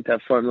big into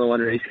Formula One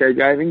race car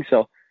driving.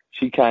 So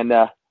she kind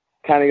of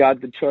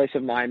got the choice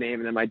of my name,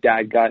 and then my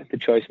dad got the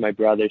choice of my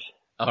brother's.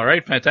 All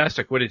right,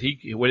 fantastic. What did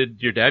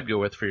your dad go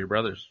with for your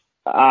brothers?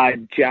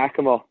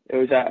 Giacomo. It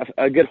was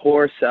a good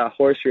horse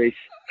race.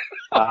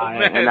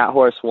 And that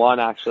horse won,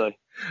 actually.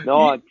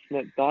 No,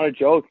 it's not a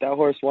joke. That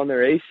horse won the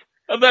race.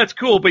 Oh, that's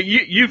cool, but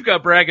you've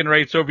got bragging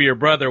rights over your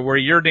brother where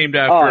you're named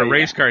after a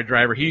race car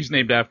driver. He's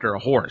named after a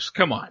horse.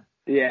 Come on.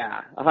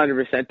 Yeah,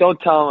 100%. Don't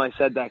tell him I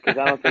said that because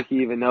I don't think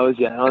he even knows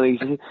yet. I don't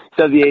think he's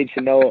of the age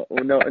to know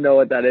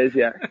what that is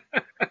yet.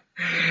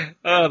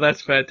 Oh,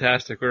 that's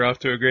fantastic. We're off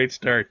to a great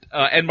start.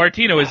 And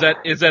Martino, is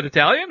that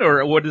Italian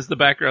or what is the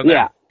background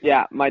there?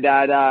 Yeah. My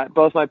dad,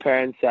 both my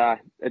parents,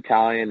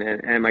 Italian,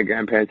 and my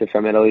grandparents are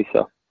from Italy.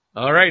 So.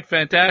 All right,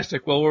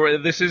 fantastic.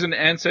 Well, this isn't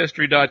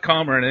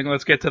Ancestry.com or anything.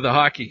 Let's get to the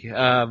hockey.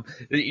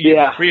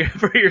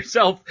 For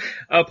yourself,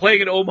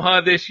 playing in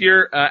Omaha this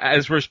year,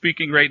 as we're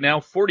speaking right now,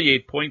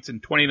 48 points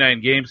in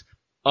 29 games.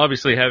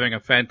 Obviously having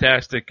a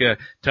fantastic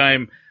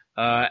time,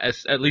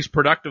 at least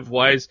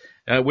productive-wise,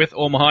 with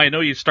Omaha. I know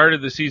you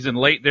started the season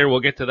late there. We'll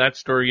get to that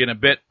story in a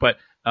bit, but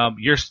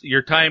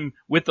your time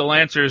with the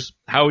Lancers,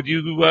 how would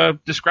you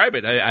describe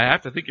it? I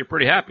have to think you're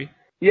pretty happy.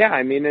 Yeah,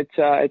 I mean, it's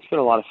been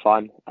a lot of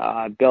fun.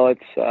 My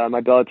billets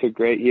are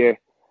great here.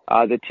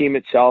 The team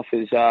itself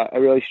is a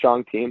really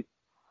strong team.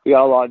 We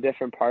got a lot of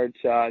different parts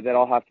that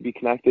all have to be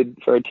connected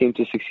for a team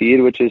to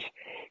succeed, which is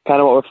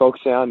kind of what we're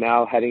focusing on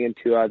now heading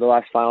into the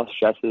last final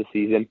stretch of the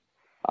season.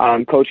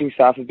 Coaching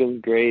staff have been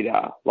great.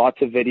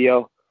 Lots of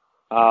video,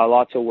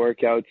 lots of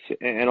workouts,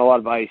 and a lot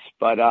of ice.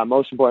 But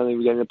most importantly,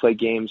 we're getting to play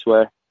games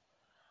where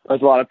a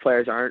lot of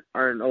players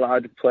aren't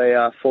allowed to play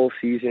full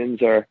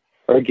seasons or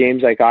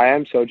games like I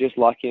am, so just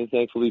lucky and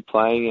thankful to be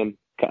playing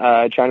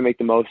and trying to make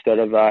the most out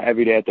of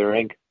every day at the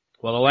rink.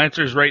 Well, the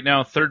Lancers right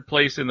now, third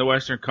place in the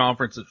Western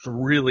Conference. It's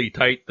really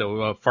tight,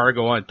 though.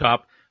 Fargo on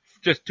top,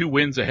 just 2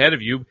 wins ahead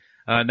of you.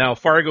 Now,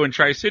 Fargo and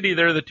Tri-City,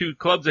 they're the 2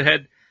 clubs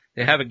ahead.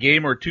 They have a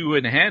game or 2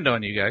 in hand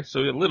on you guys,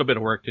 so a little bit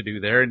of work to do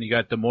there. And you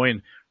got Des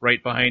Moines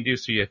right behind you,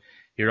 so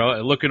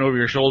you're looking over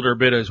your shoulder a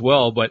bit as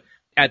well. But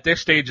at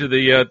this stage of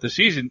the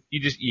season,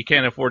 you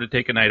can't afford to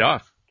take a night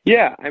off.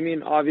 Yeah, I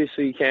mean,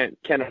 obviously you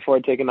can't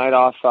afford to take a night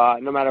off,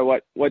 no matter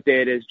what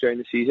day it is during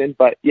the season.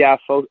 But yeah,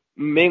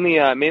 mainly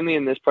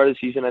in this part of the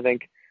season, I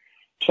think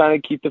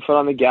trying to keep the foot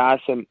on the gas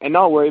and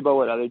not worry about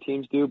what other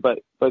teams do, but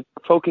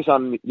focus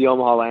on the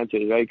Omaha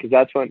Lancers, right? Because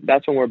that's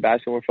when we're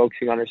best, when we're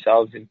focusing on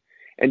ourselves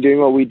and doing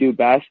what we do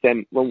best.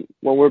 And when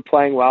we're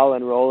playing well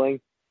and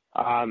rolling,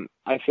 I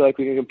feel like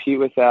we can compete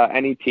with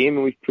any team,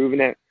 and we've proven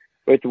it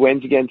with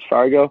wins against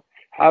Fargo.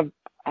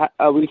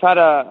 We've had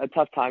a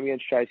tough time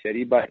against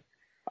Tri-City, but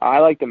I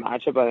like the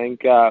matchup. I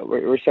think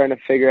we're starting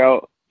to figure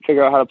out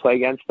how to play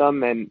against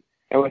them, and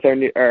with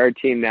our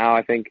team now,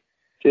 I think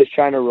just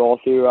trying to roll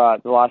through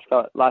the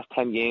last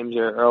 10 games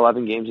or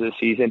 11 games of the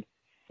season,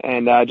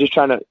 and just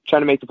trying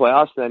to make the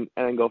playoffs and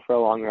then go for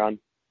a long run.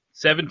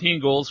 17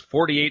 goals,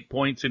 48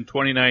 points in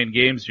 29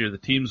 games. You're the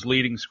team's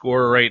leading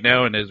scorer right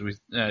now, and as we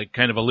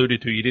kind of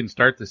alluded to, you didn't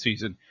start the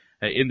season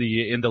in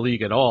the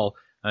league at all.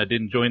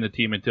 Didn't join the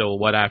team until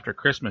after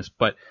Christmas.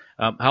 But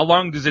how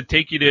long does it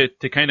take you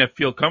to kind of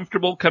feel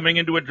comfortable coming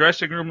into a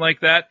dressing room like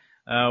that,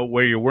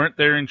 where you weren't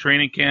there in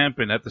training camp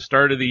and at the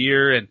start of the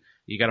year, and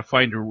you got to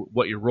find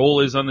what your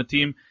role is on the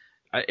team?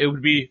 It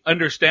would be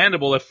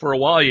understandable if for a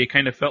while you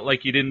kind of felt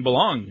like you didn't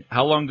belong.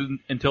 How long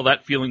until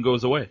that feeling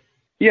goes away?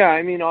 Yeah,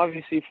 I mean,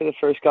 obviously for the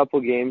first couple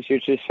of games, you're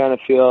just trying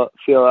to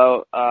feel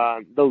out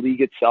the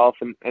league itself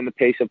and the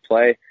pace of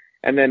play,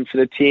 and then for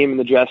the team and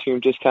the dressing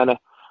room, just kind of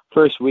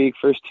first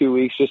 2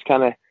 weeks, just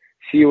kind of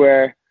see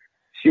where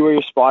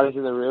your spot is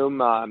in the room.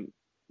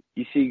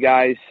 You see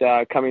guys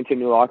coming to a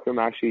new locker room.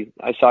 Actually,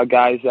 I saw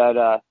guys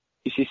that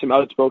you see some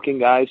outspoken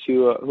guys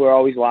who are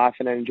always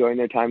laughing and enjoying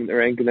their time in the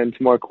rink, and then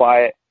some more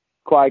quiet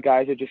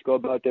guys that just go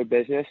about their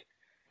business,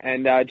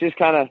 and just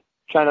kind of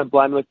trying to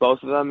blend with both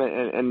of them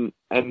and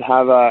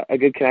have a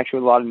good connection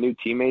with a lot of new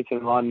teammates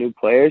and a lot of new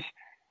players.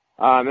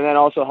 And then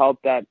also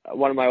helped that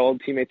one of my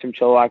old teammates from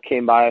Chilliwack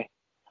came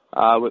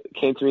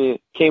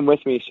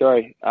with me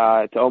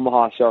to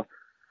Omaha. So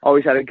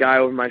always had a guy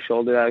over my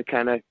shoulder that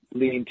kind of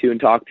lean to and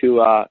talk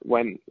to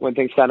when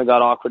things kind of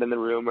got awkward in the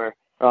room or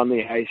on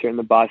the ice or in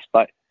the bus.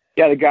 But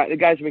yeah, the guys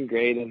have been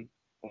great, and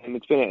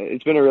it's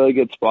been a really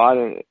good spot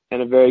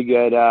and a very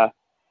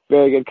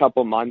good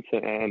couple months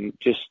and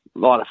just a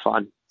lot of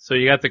fun. So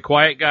you got the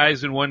quiet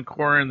guys in one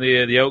corner and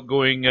the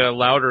outgoing,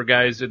 louder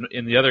guys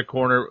in the other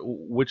corner.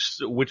 Which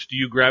do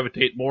you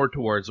gravitate more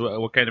towards?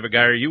 What kind of a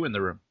guy are you in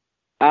the room?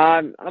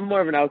 I'm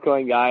more of an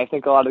outgoing guy. I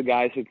think a lot of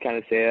guys would kind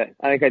of say it.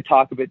 I think I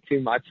talk a bit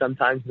too much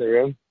sometimes in the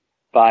room,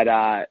 but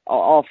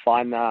all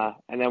fun.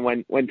 And then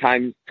when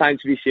time to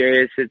be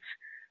serious, it's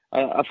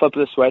a flip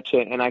of the switch,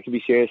 and I can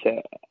be serious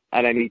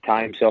at any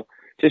time. So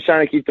just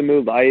trying to keep the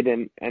mood light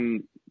and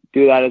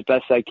do that as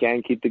best I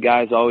can. Keep the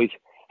guys always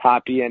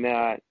happy and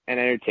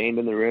entertained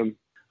in the room.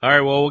 All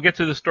right, well, we'll get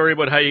to the story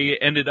about how you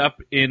ended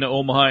up in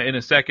Omaha in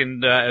a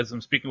second, as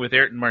I'm speaking with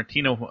Ayrton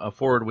Martino,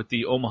 forward with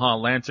the Omaha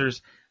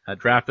Lancers,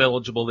 draft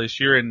eligible this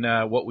year.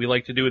 And what we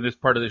like to do in this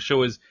part of the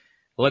show is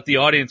let the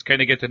audience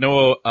kind of get to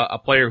know a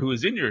player who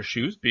is in your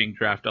shoes, being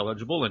draft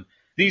eligible. And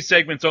these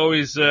segments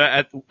always,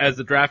 as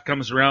the draft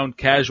comes around,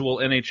 casual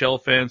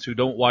NHL fans who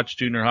don't watch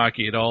junior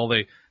hockey at all,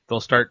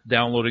 they'll start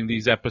downloading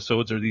these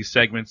episodes or these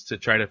segments to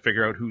try to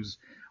figure out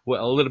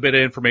a little bit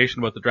of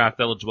information about the draft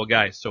eligible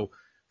guys. So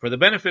for the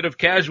benefit of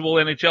casual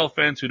NHL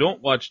fans who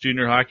don't watch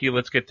junior hockey,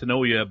 let's get to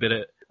know you a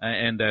bit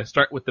and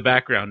start with the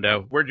background.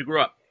 Where'd you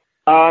grow up?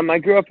 I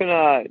grew up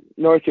in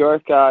North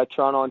York,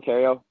 Toronto,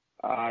 Ontario,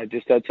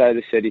 just outside of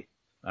the city.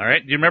 All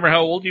right. Do you remember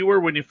how old you were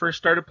when you first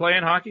started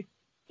playing hockey?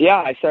 Yeah,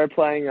 I started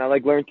playing,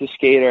 learned to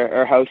skate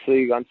or house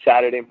league on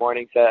Saturday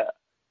mornings at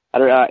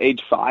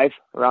age 5,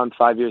 around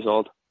 5 years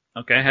old.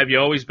 Okay. Have you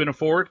always been a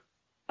forward?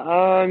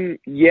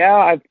 Yeah,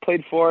 I've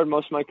played forward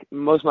most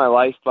of my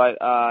life, but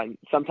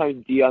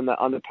sometimes D on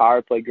the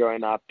power play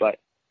growing up, but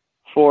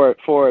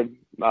forward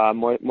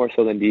more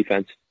so than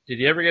defense. Did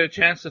you ever get a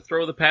chance to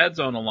throw the pads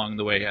on along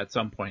the way at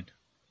some point?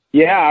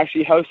 Yeah,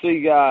 actually, house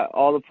league,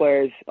 all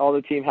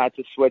the team had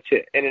to switch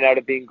it in and out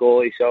of being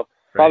goalie, so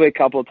probably a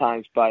couple of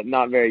times, but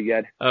not very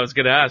good. I was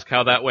going to ask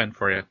how that went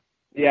for you.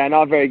 Yeah,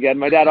 not very good.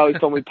 My dad always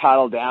told me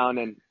paddle down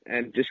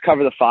and just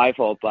cover the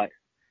 5-hole, but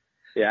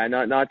yeah,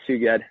 not too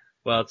good.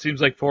 Well, it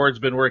seems like forward's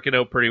been working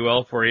out pretty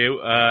well for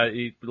you.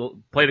 You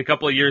played a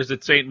couple of years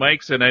at St.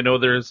 Mike's, and I know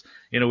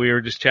we were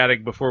just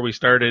chatting before we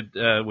started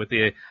with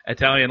the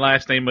Italian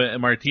last name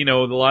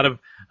Martino. A lot of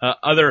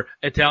other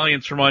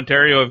Italians from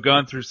Ontario have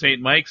gone through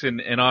St. Mike's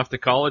and off to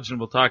college,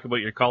 and we'll talk about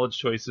your college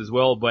choice as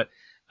well. But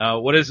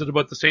what is it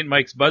about the St.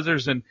 Mike's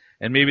Buzzers and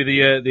maybe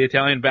the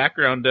Italian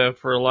background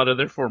for a lot of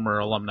their former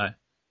alumni?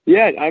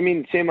 Yeah, I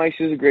mean, St. Mike's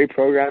is a great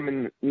program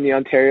in the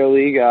Ontario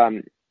League.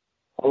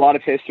 A lot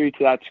of history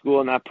to that school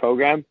and that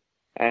program,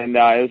 and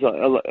it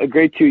was a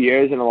great 2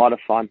 years and a lot of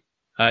fun.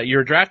 You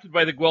were drafted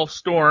by the Guelph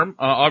Storm,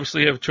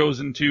 obviously have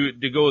chosen to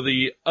go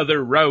the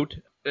other route.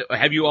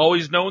 Have you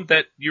always known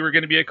that you were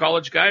going to be a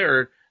college guy,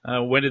 or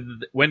when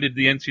did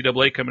the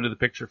NCAA come into the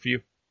picture for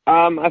you?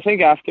 I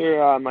think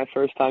after my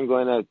first time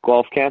going to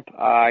Guelph camp,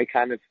 I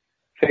kind of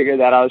figured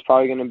that I was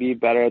probably going to be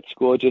better at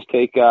school, just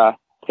take a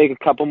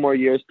couple more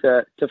years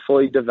to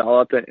fully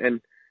develop it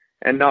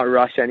and not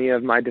rush any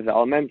of my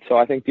development. So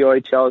I think the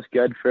OHL is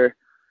good for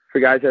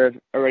guys that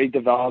have already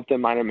developed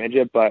in minor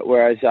midget, but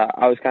whereas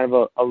I was kind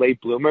of a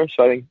late bloomer,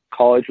 so I think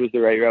college was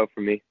the right route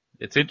for me.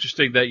 It's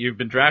interesting that you've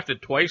been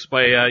drafted twice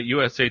by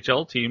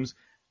USHL teams,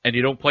 and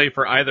you don't play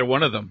for either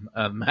one of them.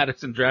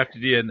 Madison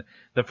drafted you in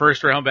the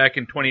first round back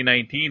in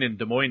 2019, and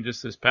Des Moines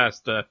just this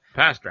past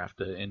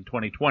draft in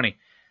 2020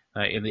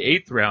 in the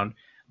 8th round.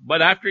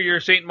 But after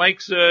your St.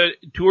 Mike's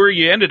tour,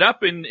 you ended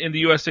up in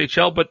the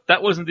USHL, but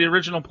that wasn't the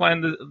original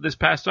plan this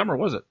past summer,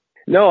 was it?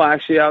 No,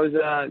 actually, I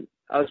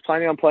was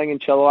planning on playing in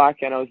Chilliwack,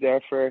 and I was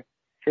there for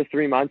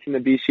 3 months in the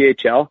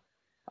BCHL.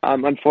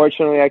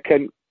 Unfortunately, I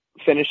couldn't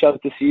finish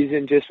out the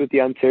season just with the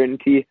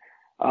uncertainty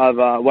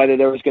of whether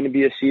there was going to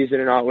be a season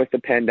or not with the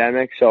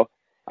pandemic. So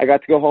I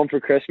got to go home for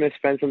Christmas,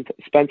 spend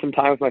some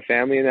time with my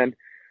family, and then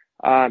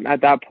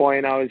at that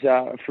point, I was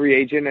a free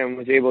agent and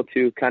was able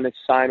to kind of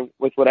sign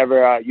with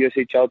whatever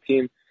USHL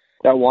team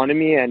that wanted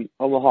me, and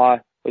Omaha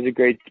was a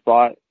great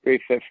spot,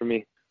 great fit for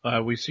me.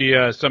 We see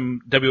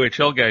some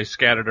WHL guys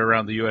scattered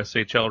around the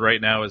USHL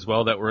right now as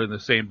well that were in the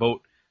same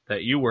boat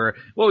that you were.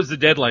 What was the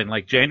deadline?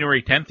 Like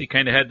January 10th, you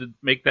kind of had to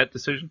make that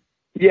decision?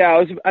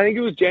 Yeah, I think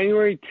it was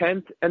January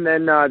 10th, and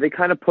then they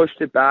kind of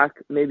pushed it back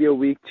maybe a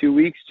week, 2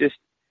 weeks, just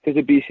because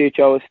the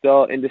BCHL was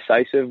still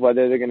indecisive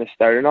whether they're going to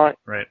start or not.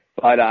 Right.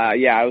 But,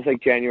 yeah, it was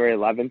like January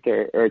 11th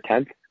or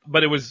 10th.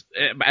 But it was,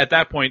 at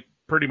that point,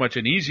 pretty much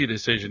an easy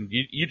decision.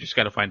 You just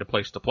got to find a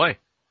place to play.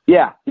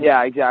 Yeah,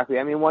 exactly.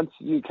 I mean, once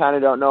you kind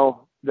of don't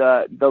know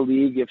the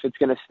league, if it's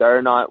going to start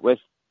or not, with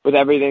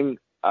everything,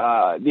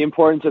 the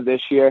importance of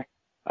this year,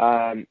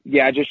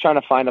 just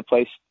trying to find a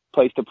place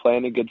to play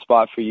in a good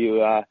spot for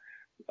you,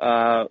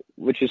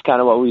 which is kind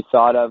of what we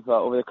thought of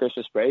over the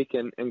Christmas break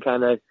and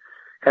kind of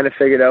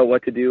figured out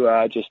what to do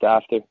just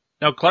after.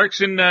 Now,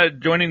 Clarkson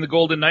joining the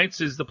Golden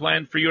Knights is the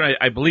plan for you, and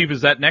I believe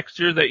is that next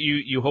year that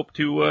you hope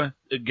to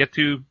get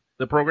to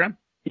the program?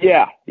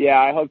 Yeah,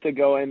 I hope to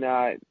go in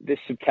this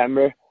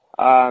September.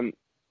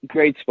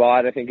 great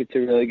spot. I think it's a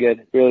really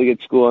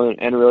good school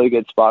and a really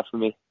good spot for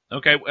me.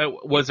 Okay.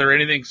 Was there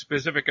anything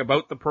specific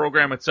about the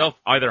program itself,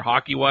 either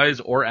hockey-wise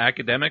or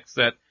academics,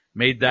 that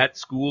made that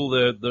school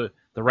the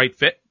right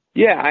fit?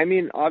 Yeah, I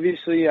mean,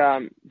 obviously,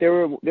 they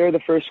were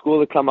the first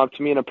school to come up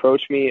to me and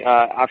approach me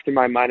after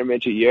my minor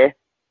midget year.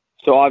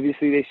 So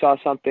obviously, they saw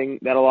something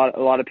that a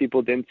lot of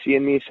people didn't see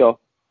in me. So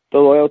the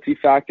loyalty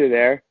factor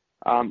there.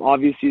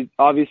 Obviously,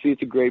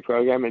 it's a great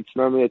program. It's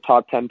normally a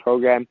top 10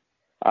 program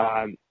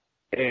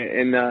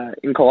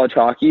in college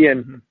hockey,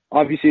 and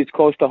obviously, it's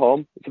close to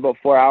home. It's about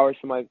 4 hours,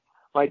 so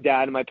my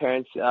dad and my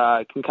parents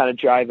can kind of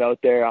drive out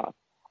there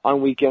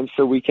on weekends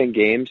for weekend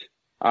games.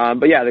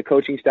 But yeah, the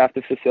coaching staff,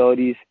 the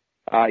facilities.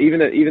 Even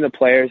the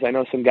players, I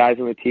know some guys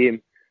on the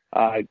team,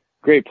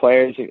 great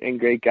players and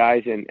great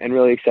guys, and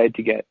really excited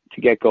to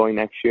get going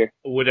next year.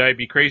 Would I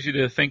be crazy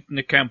to think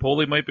Nick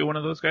Campoli might be one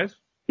of those guys?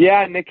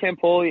 Yeah, Nick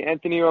Campoli,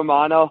 Anthony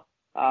Romano,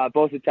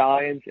 both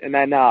Italians, and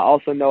then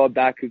also Noah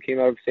Beck, who came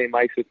out of St.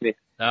 Mike's with me.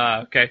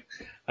 Okay.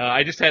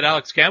 I just had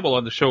Alex Campbell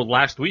on the show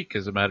last week,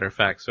 as a matter of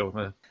fact.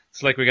 So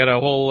it's like we got a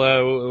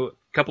whole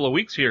couple of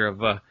weeks here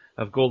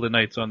of Golden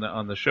Knights on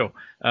the show.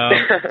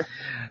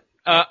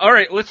 All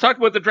right, let's talk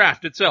about the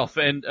draft itself.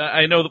 And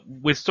I know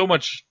with so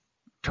much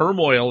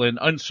turmoil and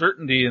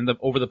uncertainty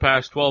over the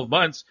past 12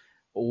 months,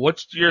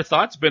 what's your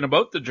thoughts been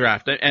about the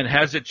draft? And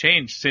has it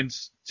changed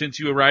since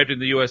you arrived in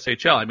the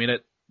USHL? I mean,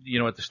 at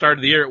the start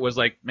of the year, it was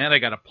like, man, I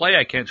got to play.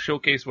 I can't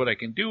showcase what I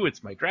can do.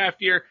 It's my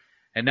draft year.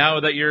 And now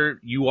that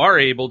you are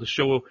able to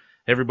show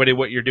everybody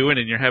what you're doing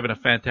and you're having a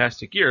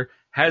fantastic year,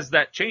 has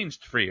that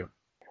changed for you?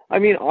 I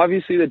mean,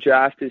 obviously the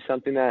draft is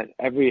something that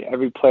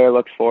every player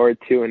looks forward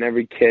to and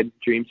every kid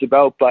dreams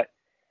about. But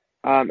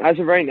as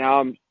of right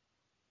now,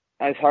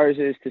 as hard as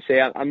it is to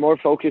say, I'm more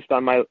focused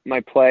on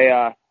my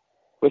play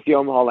with the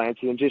Omaha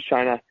Lancers and just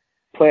trying to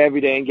play every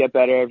day and get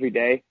better every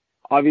day.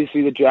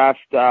 Obviously, the draft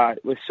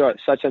with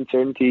such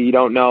uncertainty, you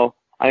don't know.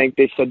 I think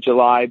they said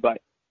July,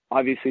 but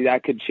obviously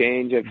that could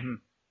change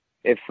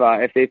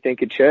if they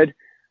think it should.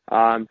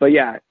 But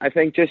yeah, I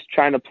think just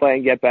trying to play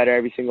and get better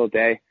every single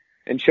day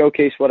and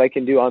showcase what I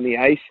can do on the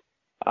ice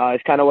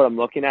is kind of what I'm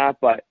looking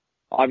at. But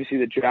obviously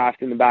the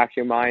draft in the back of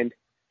your mind,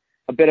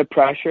 a bit of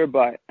pressure,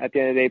 but at the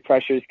end of the day,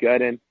 pressure is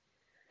good.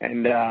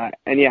 And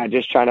yeah,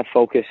 just trying to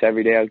focus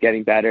every day on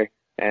getting better.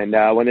 And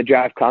when the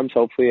draft comes,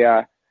 hopefully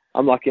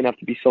I'm lucky enough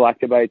to be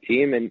selected by a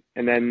team,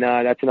 and then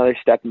that's another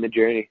step in the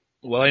journey.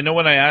 Well, I know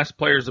when I ask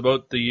players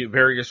about the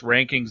various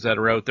rankings that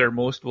are out there,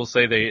 most will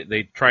say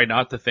they try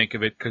not to think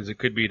of it because it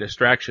could be a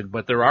distraction.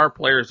 But there are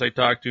players I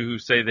talk to who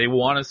say they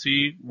want to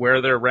see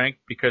where they're ranked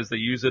because they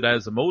use it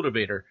as a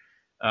motivator.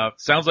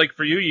 Sounds like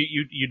for you,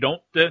 you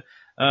don't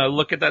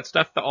look at that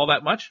stuff all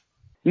that much?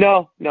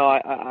 No,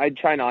 I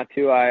try not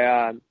to.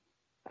 I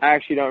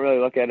actually don't really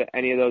look at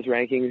any of those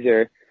rankings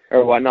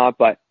or whatnot.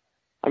 But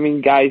I mean,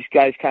 guys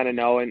kind of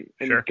know, and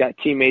sure.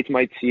 Teammates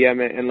might see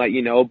them and let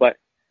you know. But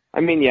I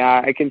mean, yeah,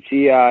 I can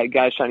see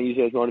guys trying to use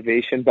it as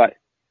motivation, but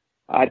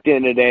at the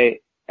end of the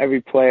day,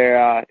 every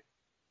player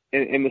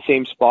in the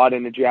same spot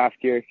in the draft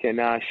year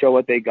can show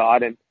what they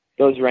got, and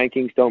those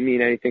rankings don't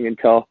mean anything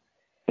until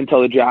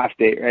the draft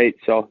date, right?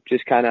 So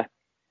just kind of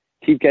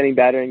keep getting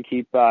better and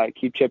keep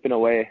chipping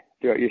away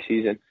throughout your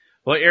season.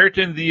 Well,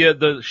 Ayrton,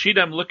 the sheet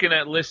I'm looking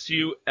at lists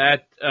you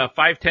at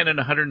 5'10" and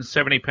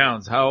 170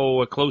 pounds.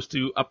 How close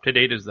to up to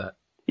date is that?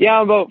 Yeah,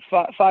 I'm about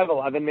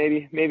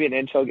 5'11", maybe an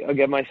inch I'll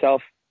give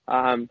myself.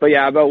 But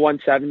yeah, about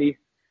 170,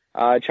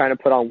 trying to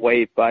put on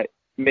weight, but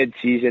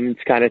mid-season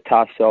it's kind of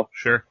tough. So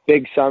sure.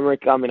 Big summer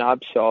coming up.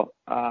 So,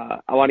 I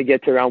want to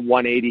get to around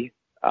 180,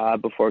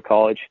 before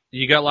college.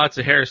 You got lots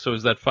of hair. So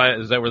is that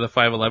where the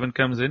 5'11"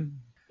 comes in?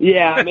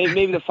 Yeah,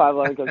 maybe the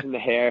 5'11" comes in the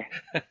hair.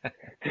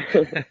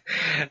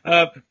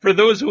 For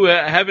those who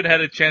haven't had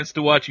a chance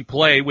to watch you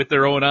play with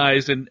their own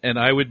eyes, and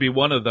I would be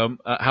one of them,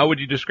 how would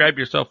you describe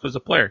yourself as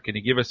a player? Can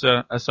you give us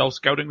a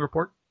self-scouting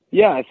report?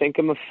 Yeah, I think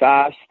I'm a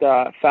fast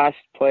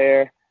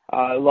player.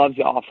 Loves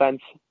the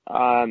offense.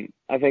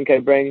 I think I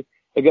bring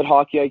a good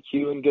hockey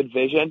IQ and good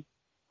vision.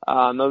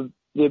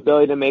 The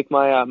ability to make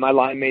my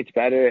line mates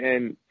better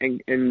and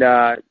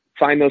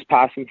find those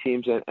passing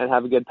teams and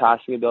have a good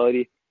passing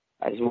ability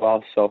as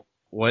well. So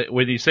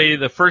when you say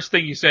the first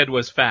thing you said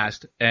was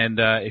fast, and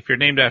if you're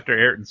named after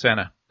Ayrton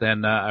Senna,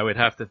 then I would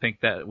have to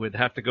think that would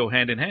have to go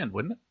hand in hand,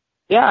 wouldn't it?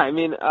 Yeah, I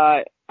mean,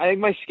 I think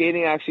my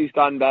skating actually has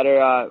gotten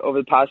better over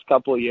the past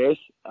couple of years.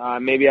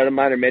 Maybe out of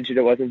minor midget,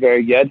 it wasn't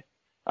very good.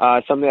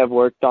 Something I've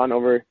worked on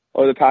over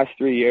the past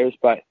 3 years.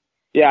 But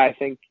yeah, I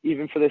think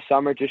even for this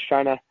summer, just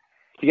trying to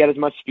get as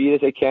much speed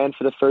as I can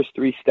for the first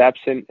 3 steps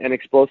and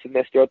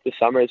explosiveness throughout the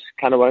summer is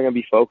kind of what I'm going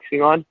to be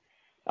focusing on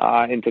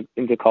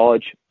into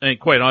college. And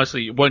quite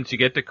honestly, once you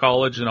get to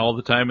college and all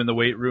the time in the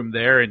weight room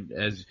there, and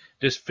as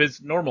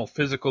just normal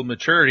physical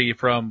maturity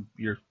from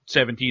your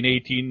 17,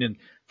 18, and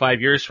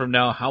 5 years from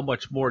now, how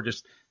much more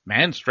just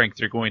man strength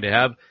you're going to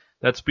have,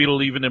 that speed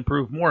will even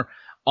improve more.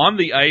 On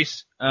the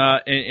ice,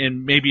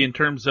 and maybe in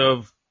terms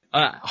of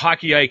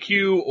hockey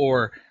IQ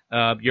or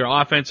your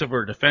offensive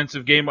or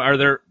defensive game, are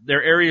there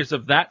areas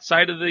of that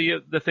side of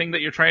the thing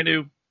that you're trying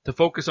to to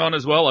focus on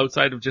as well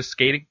outside of just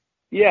skating?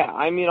 Yeah,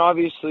 I mean,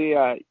 obviously,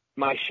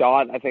 my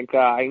shot, I think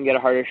I can get a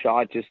harder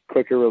shot, just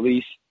quicker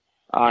release,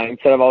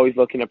 instead of always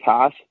looking to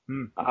pass.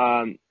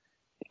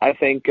 I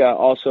think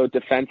also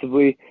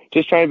defensively,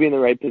 just trying to be in the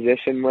right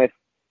position. With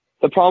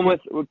the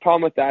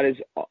problem with that is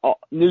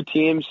new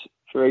teams,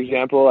 for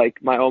example, like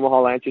my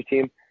Omaha Lancers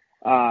team,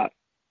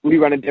 we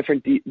run a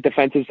different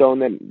defensive zone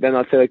than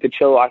I'll say like the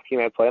Chilliwack team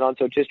I played on.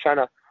 So just trying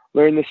to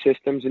learn the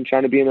systems and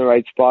trying to be in the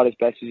right spot as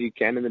best as you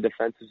can in the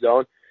defensive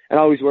zone, and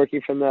always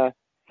working from the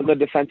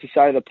defensive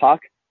side of the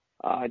puck.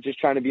 Just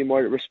trying to be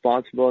more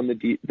responsible in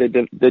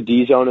the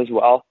D zone as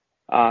well.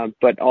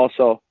 But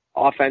also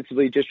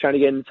offensively, just trying to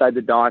get inside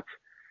the dots.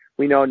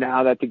 We know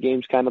now that the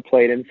game's kind of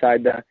played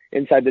inside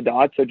the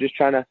dots, so just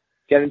trying to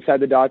get inside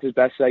the dots as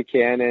best as I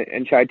can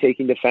and try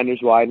taking defenders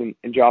wide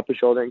and drop a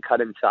shoulder and cut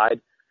inside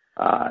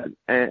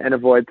and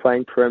avoid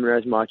playing perimeter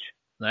as much.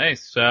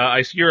 Nice.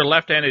 I see you're a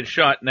left-handed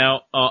shot.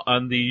 Now,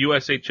 on the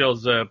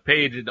USHL's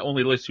page, it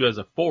only lists you as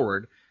a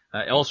forward.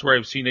 Elsewhere,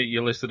 I've seen it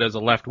you listed as a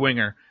left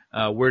winger.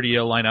 Where do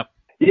you line up?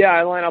 Yeah,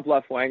 I line up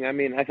left wing. I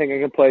mean, I think I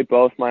can play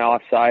both my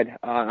offside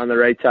on the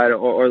right side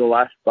or the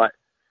left, but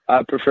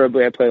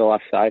preferably I play the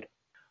left side.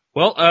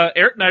 Well,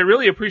 Ayrton, I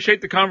really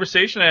appreciate the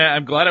conversation.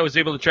 I'm glad I was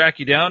able to track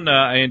you down.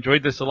 I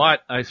enjoyed this a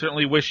lot. I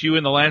certainly wish you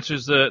and the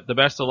Lancers the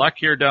best of luck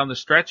here down the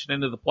stretch and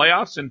into the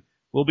playoffs, and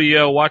we'll be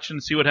watching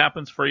and see what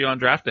happens for you on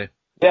draft day.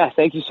 Yeah,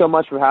 thank you so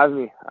much for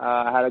having me.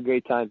 I had a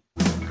great time.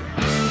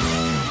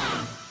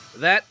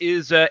 That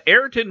is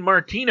Ayrton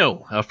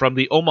Martino from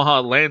the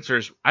Omaha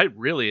Lancers. I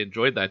really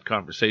enjoyed that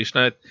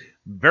conversation.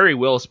 Very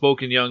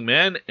well-spoken young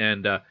man,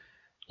 and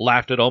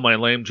laughed at all my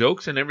lame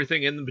jokes and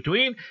everything in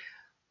between.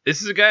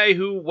 This is a guy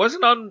who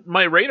wasn't on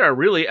my radar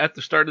really at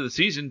the start of the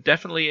season.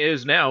 Definitely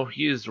is now.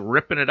 He is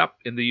ripping it up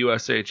in the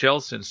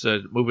USHL since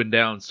moving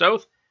down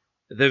south.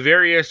 The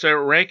various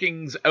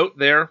rankings out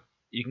there,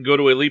 you can go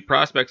to Elite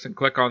Prospects and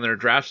click on their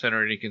draft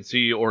center and you can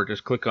see, or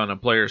just click on a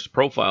player's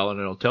profile and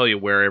it'll tell you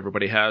where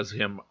everybody has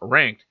him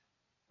ranked.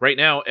 Right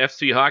now,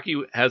 FC Hockey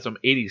has him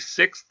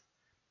 86th.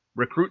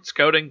 Recruit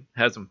Scouting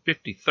has him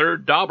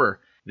 53rd.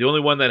 Dauber, the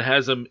only one that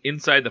has him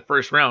inside the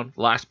first round,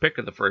 last pick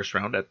of the first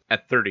round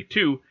at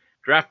 32.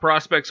 Draft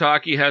Prospects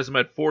Hockey has him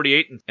at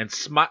 48, and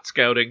Smart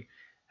Scouting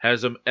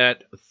has him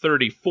at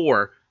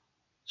 34.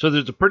 So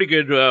there's a pretty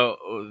good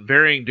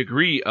varying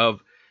degree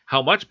of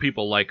how much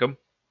people like him.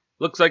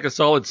 Looks like a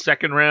solid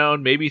second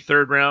round, maybe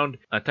third round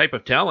type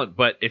of talent,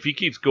 but if he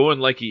keeps going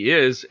like he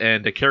is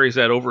and carries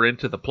that over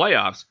into the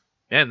playoffs,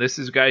 man, this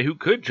is a guy who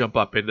could jump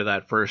up into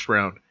that first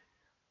round.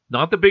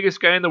 Not the biggest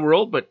guy in the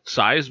world, but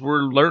size,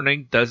 we're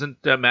learning,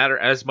 doesn't matter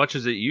as much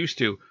as it used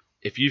to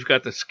if you've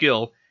got the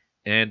skill.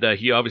 And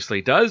he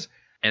obviously does.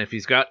 And if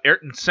he's got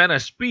Ayrton Senna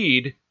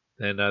speed,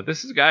 then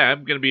this is a guy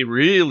I'm going to be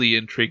really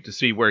intrigued to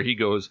see where he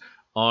goes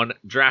on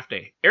draft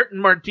day. Ayrton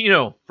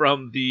Martino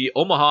from the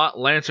Omaha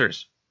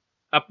Lancers.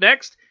 Up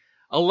next,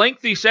 a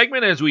lengthy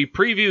segment as we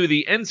preview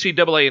the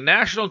NCAA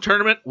National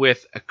Tournament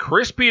with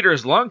Chris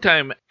Peters,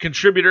 longtime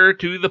contributor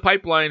to the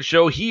Pipeline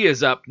Show. He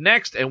is up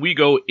next, and we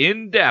go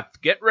in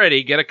depth. Get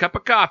ready, get a cup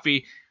of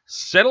coffee,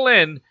 settle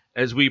in,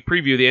 as we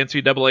preview the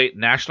NCAA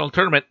National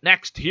Tournament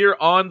next here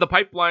on the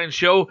Pipeline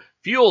Show,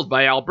 fueled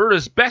by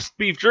Alberta's best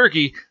beef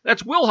jerky.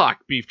 That's Wilhauk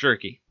Beef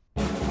Jerky.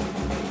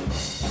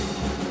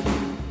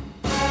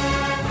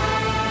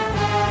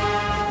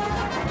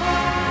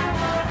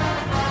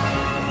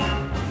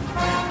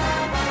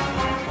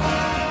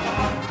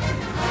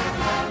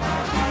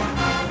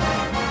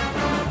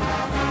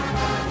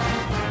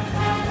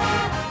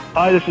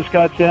 Hi, this is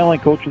Scott Sandling,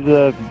 coach of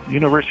the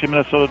University of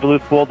Minnesota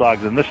Duluth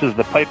Bulldogs, and this is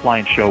the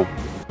Pipeline Show.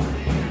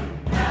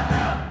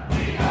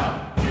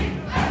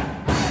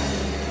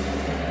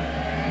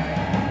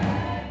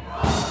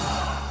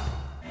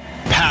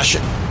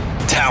 Passion,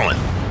 talent,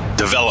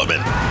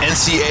 development.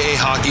 NCAA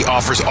hockey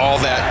offers all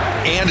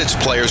that, and its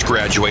players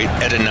graduate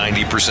at a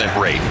 90%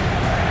 rate.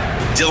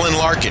 Dylan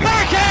Larkin.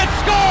 Backhand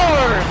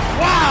scores!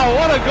 Wow,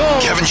 what a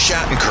goal! Kevin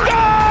Shattenkirk.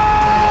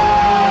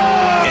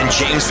 And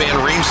James Van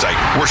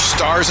Riemsdyk were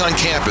stars on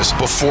campus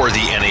before the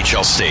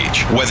NHL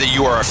stage. Whether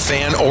you are a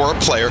fan or a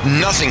player,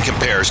 nothing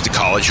compares to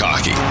college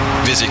hockey.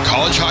 Visit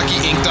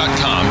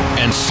collegehockeyinc.com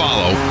and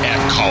follow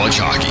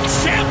 @collegehockey.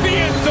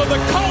 Champions of the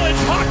college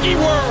hockey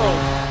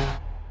world!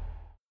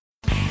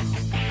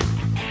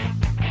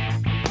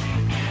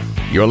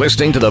 You're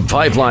listening to The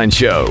Pipeline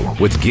Show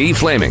with Guy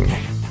Flaming.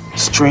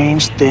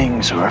 Strange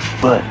things are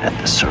afoot at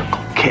the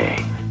Circle K.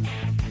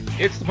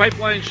 It's the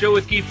Pipeline Show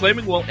with Guy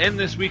Flaming. We'll end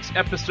this week's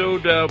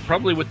episode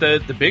probably with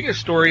the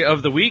biggest story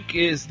of the week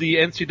is the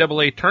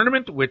NCAA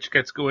tournament, which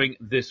gets going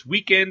this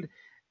weekend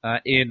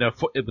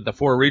with the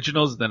 4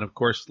 regionals. Then, of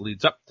course,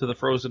 leads up to the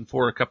Frozen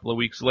Four a couple of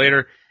weeks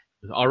later.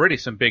 Already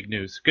some big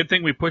news. Good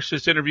thing we pushed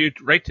this interview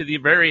right to the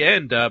very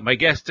end. My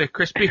guest,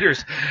 Chris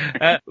Peters.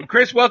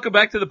 Chris, welcome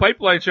back to the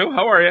Pipeline Show.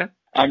 How are you?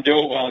 I'm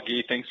doing well,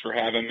 Guy. Thanks for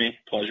having me.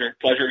 Pleasure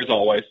as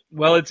always.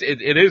 Well, it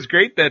is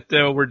great that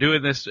we're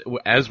doing this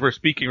as we're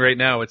speaking right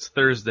now. It's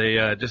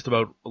Thursday, just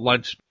about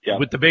lunch,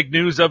 with the big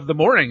news of the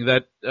morning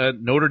that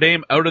Notre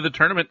Dame out of the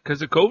tournament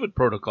because of COVID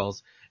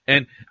protocols.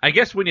 And I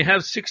guess when you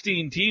have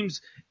 16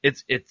 teams,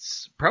 it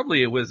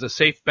was a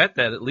safe bet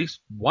that at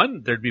least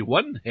there'd be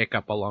one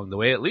hiccup along the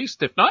way, at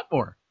least, if not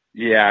more.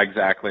 Yeah,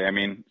 exactly. I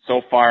mean,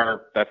 so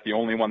far, that's the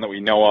only one that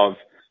we know of.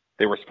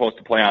 They were supposed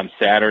to play on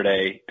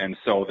Saturday, and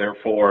so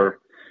therefore,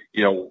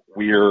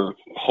 we're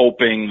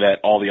hoping that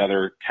all the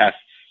other tests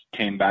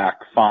came back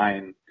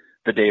fine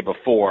the day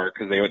before,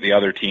 because the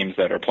other teams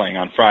that are playing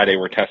on Friday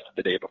were tested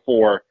the day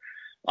before.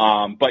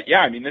 But yeah,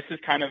 I mean, this has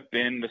kind of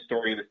been the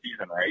story of the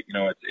season, right?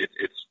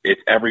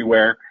 It's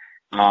everywhere.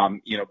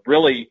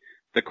 Really,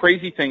 the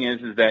crazy thing is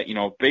that,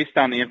 based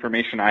on the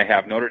information I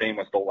have, Notre Dame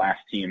was the last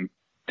team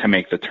to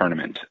make the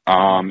tournament.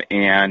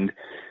 And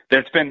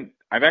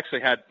I've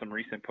actually had some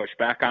recent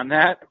pushback on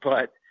that,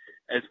 but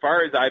as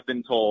far as I've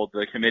been told,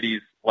 the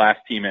committee's last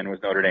team in was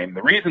Notre Dame.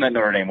 The reason that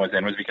Notre Dame was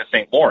in was because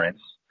St.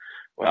 Lawrence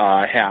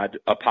had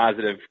a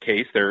positive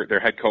case. Their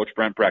head coach,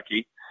 Brent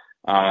Brekke,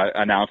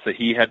 announced that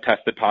he had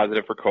tested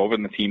positive for COVID,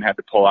 and the team had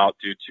to pull out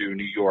due to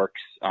New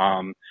York's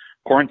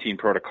quarantine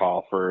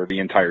protocol for the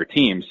entire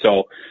team.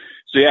 So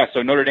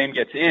Notre Dame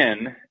gets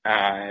in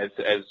as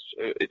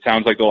it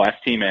sounds like the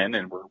last team in,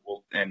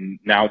 and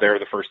now they're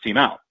the first team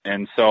out.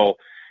 And so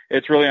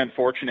it's really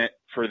unfortunate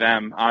for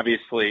them.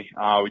 Obviously,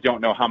 we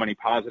don't know how many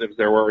positives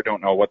there were. We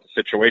don't know what the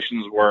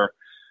situations were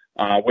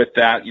with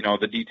that.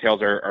 The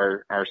details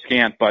are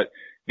scant, but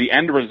the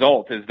end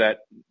result is that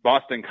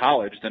Boston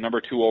College, the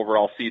number 2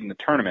 overall seed in the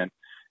tournament,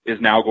 is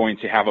now going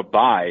to have a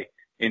bye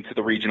into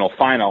the regional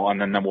final,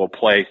 and then we'll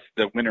play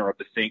the winner of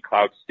the St.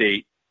 Cloud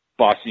State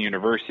Boston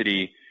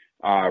University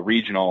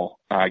regional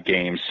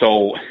game.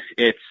 So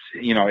it's,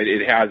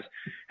 it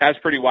has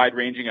pretty wide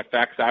ranging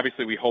effects.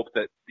 Obviously, we hope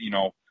that,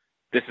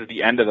 this is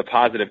the end of the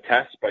positive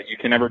test, but you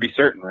can never be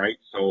certain, right?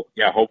 So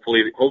yeah,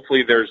 hopefully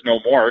there's no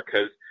more,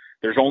 because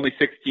there's only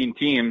 16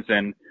 teams,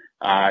 and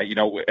I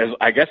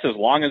guess as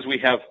long as we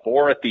have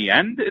 4 at the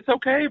end, it's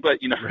okay. But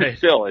right.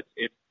 Still,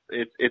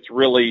 it's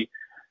really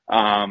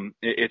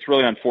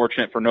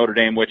unfortunate for Notre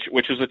Dame,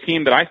 which is a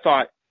team that I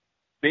thought,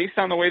 based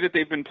on the way that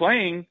they've been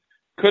playing,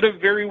 could have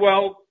very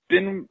well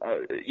been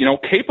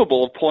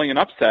capable of pulling an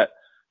upset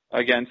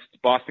against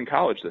Boston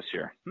College this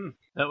year.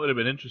 That would have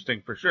been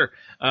interesting for sure.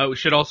 We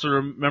should also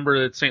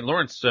remember that St.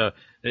 Lawrence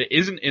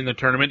isn't in the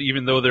tournament,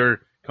 even though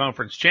they're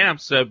conference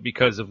champs,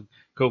 because of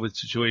COVID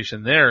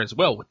situation there as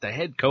well with the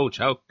head coach.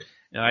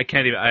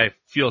 I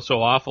feel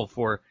so awful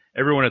for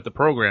everyone at the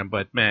program,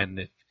 but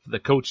man, the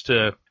coach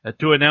to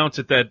announce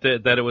it that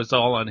it was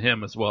all on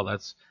him as well,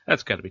 that's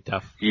got to be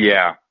tough.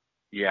 Yeah,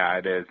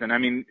 it is. And I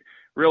mean,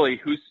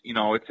 really,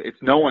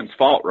 it's no one's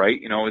fault, right?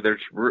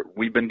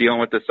 We've been dealing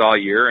with this all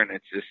year, and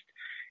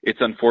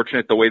it's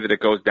unfortunate the way that it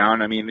goes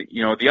down. I mean,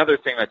 the other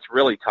thing that's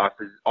really tough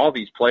is all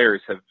these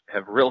players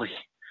have really,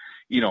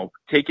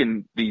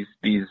 taken these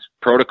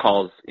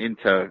protocols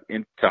into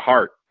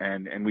heart.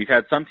 And we've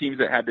had some teams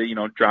that had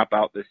to, drop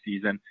out this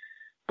season.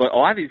 But a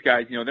lot of these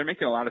guys, they're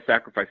making a lot of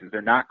sacrifices.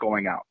 They're not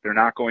going out. They're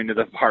not going to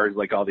the bars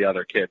like all the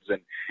other kids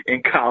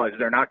in college.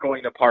 They're not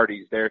going to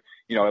parties. They're,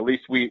 at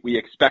least we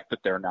expect that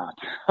they're not.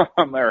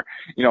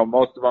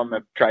 Most of them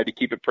have tried to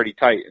keep it pretty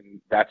tight,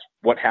 and that's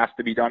what has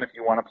to be done if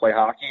you want to play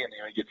hockey and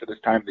you get to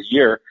this time of the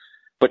year.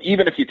 But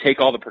even if you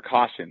take all the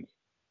precautions,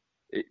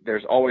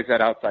 there's always that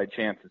outside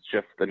chance. It's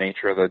just the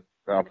nature of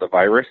the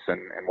virus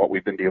and what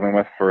we've been dealing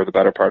with for the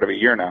better part of a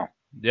year now.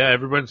 Yeah,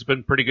 everyone's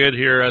been pretty good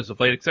here as of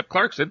late, except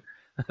Clarkson.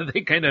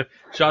 They kind of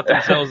shot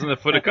themselves in the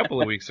foot a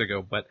couple of weeks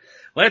ago. But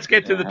let's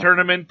get to the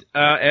tournament.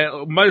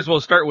 Might as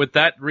well start with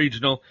that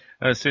regional,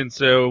 since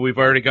we've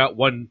already got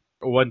one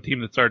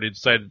team that's already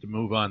decided to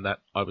move on, that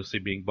obviously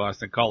being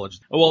Boston College.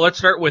 Well, let's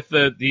start with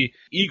the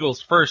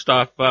Eagles first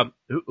off.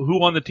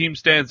 Who on the team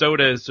stands out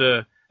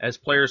as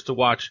players to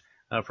watch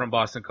from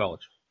Boston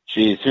College?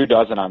 Geez, who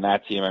doesn't on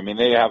that team? I mean,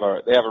 they have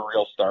a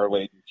real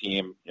star-laden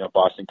team,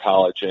 Boston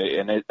College,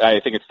 and I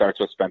think it starts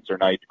with Spencer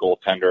Knight,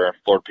 goaltender,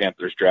 Florida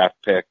Panthers draft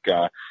pick,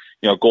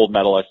 gold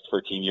medalist for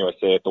Team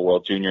USA at the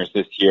World Juniors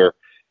this year.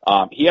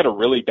 He had a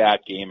really bad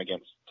game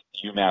against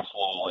UMass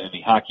Lowell in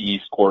the Hockey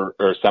East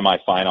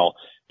semifinal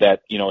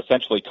that,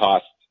 essentially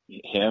cost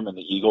him and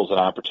the Eagles an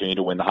opportunity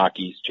to win the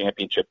Hockey East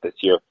championship this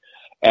year.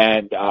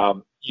 And,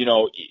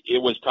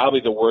 it was probably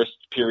the worst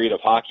period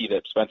of hockey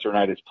that Spencer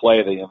Knight has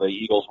played. The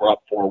Eagles were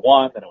up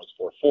 4-1, then it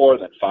was 4-4,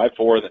 then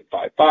 5-4, then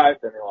 5-5,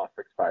 then they lost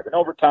 6-5 in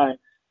overtime.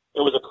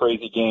 It was a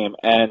crazy game.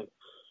 And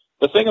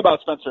the thing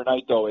about Spencer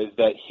Knight, though, is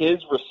that his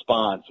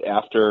response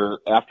after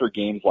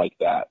games like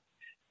that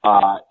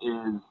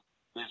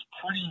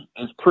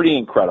is pretty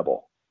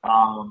incredible.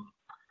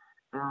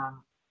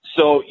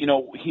 So,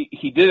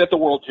 he did it at the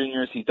World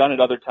Juniors. He's done it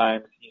other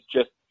times.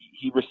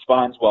 He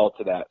responds well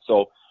to that.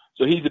 So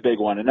he's a big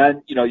one. And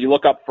then, you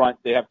look up front,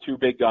 they have 2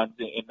 big guns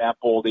in Matt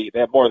Boldy. They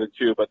have more than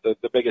 2, but the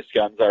biggest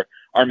guns are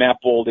Matt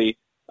Boldy,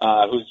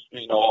 who's,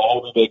 a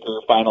Hobie Baker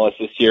finalist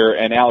this year,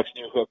 and Alex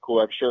Newhook, who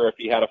I'm sure if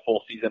he had a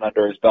full season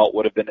under his belt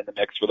would have been in the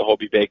mix for the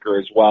Hobie Baker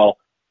as well.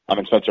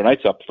 And Spencer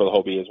Knight's up for the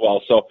Hobie as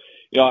well. So,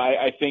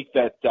 I think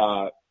that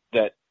Alex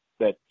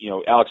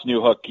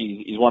Newhook,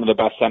 he's one of the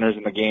best centers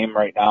in the game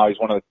right now. He's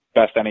one of the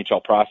best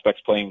NHL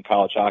prospects playing in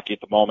college hockey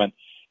at the moment.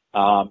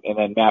 And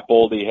then Matt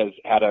Boldy has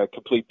had a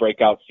complete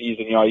breakout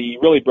season. He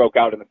really broke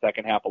out in the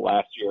second half of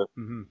last year.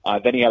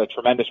 Then he had a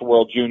tremendous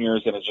World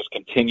Juniors and has just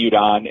continued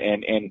on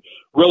and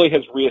really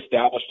has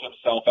reestablished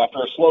himself after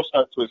a slow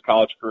start to his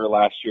college career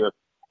last year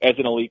as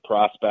an elite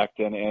prospect.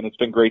 And it's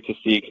been great to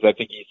see because I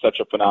think he's such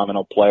a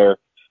phenomenal player.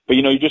 But,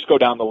 you just go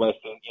down the list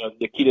and,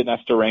 Nikita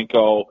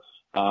Nestorenko,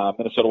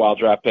 Minnesota Wild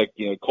draft pick,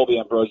 Colby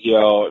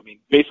Ambrosio. I mean,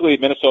 basically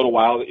Minnesota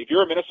Wild. If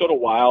you're a Minnesota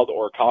Wild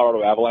or a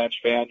Colorado Avalanche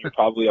fan, you're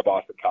probably a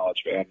Boston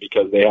College fan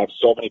because they have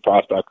so many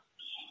prospects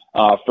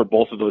for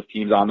both of those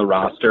teams on the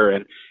roster.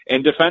 And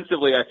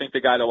defensively, I think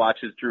the guy to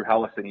watch is Drew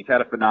Hellison. He's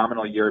had a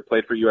phenomenal year. He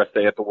played for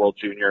USA at the World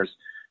Juniors.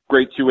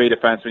 Great two-way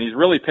defenseman. He's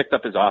really picked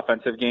up his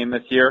offensive game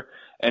this year,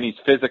 and he's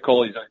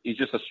physical. He's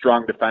just a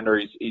strong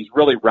defender. He's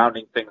really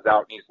rounding things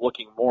out, and he's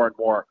looking more and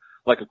more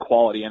like a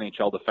quality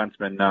NHL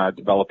defenseman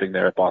developing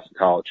there at Boston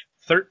College.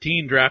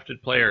 13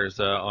 drafted players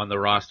on the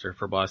roster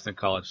for Boston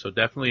College, so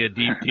definitely a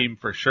deep team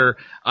for sure.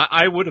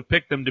 I would have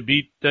picked them to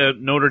beat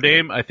Notre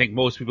Dame. I think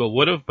most people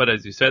would have, but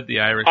as you said, the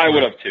Irish... I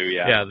would have too,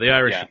 yeah. Yeah, the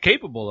Irish are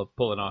capable of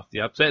pulling off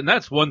the upset, and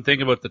that's one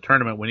thing about the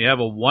tournament. When you have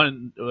a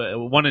one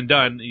and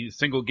done,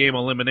 single game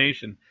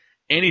elimination,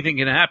 anything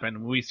can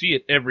happen. We see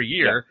it every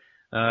year.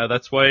 Yeah.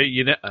 That's why,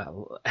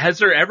 has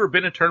there ever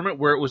been a tournament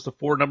where it was the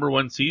 4 number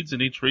 1 seeds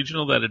in each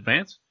regional that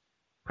advanced?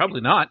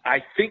 Probably not.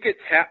 I think it's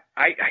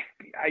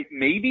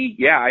maybe,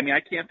 yeah. I mean,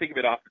 I can't think of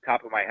it off the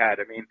top of my head.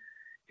 I mean,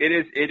 it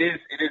is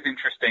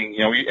interesting,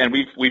 and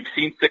we've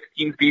seen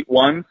 16s beat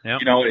 1s.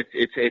 Yep.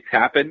 It's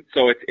happened.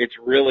 So it's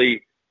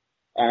really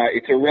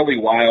a really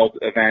wild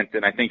event,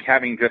 and I think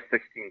having just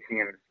 16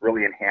 teams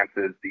really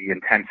enhances the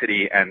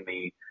intensity and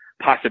the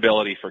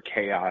possibility for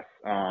chaos.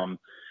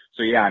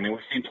 So yeah, I mean,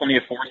 we've seen plenty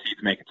of 4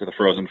 seeds make it to the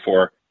Frozen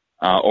Four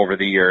over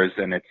the years,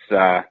 and it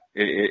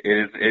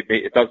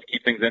does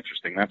keep things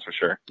interesting, that's for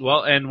sure.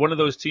 Well, and one of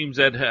those teams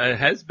that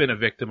has been a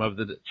victim of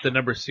the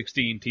number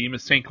 16 team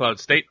is St. Cloud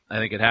State. I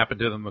think it happened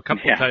to them a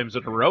couple of times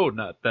in a row,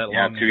 not that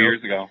long ago. 2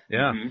 years ago.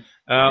 Yeah.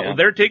 Well,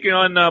 they're taking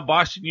on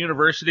Boston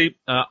University.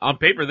 On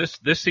paper,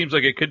 this seems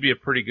like it could be a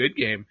pretty good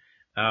game.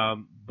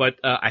 But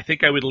I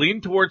think I would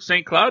lean towards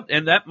St. Cloud,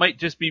 and that might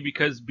just be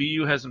because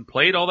BU hasn't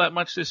played all that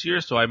much this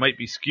year, so I might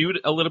be skewed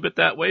a little bit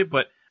that way.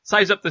 But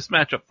size up this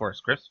matchup for us,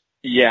 Chris.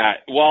 Yeah,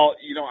 well,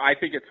 I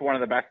think it's one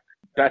of the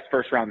best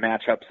first-round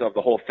matchups of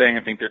the whole thing.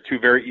 I think they're 2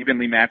 very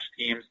evenly matched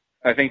teams.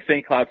 I think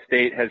St. Cloud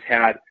State has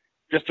had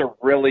just a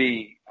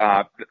really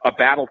a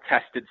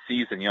battle-tested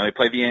season. They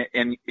play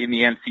in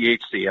the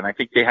NCHC, and I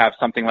think they have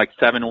something like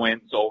 7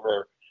 wins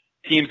over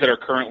teams that are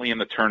currently in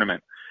the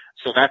tournament.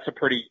 So that's a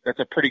pretty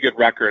good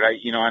record.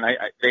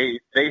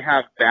 They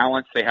have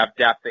balance, they have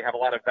depth, they have a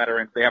lot of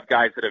veterans, they have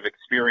guys that have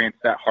experienced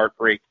that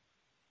heartbreak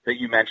that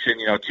you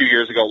mentioned. 2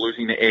 years ago,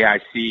 losing to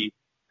AIC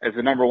as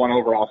the number 1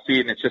 overall seed,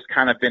 and it's just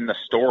kind of been the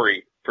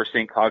story for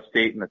St. Cloud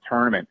State in the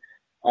tournament.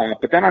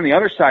 But then on the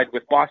other side,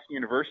 with Boston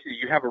University,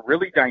 you have a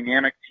really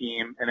dynamic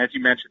team, and as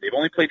you mentioned, they've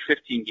only played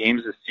 15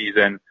 games this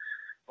season,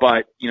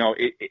 but,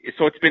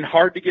 so it's been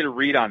hard to get a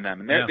read on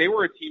them. And they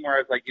were a team where I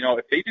was like,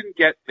 if they didn't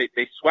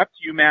they swept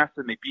UMass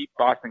and they beat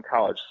Boston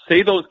College.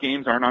 Say those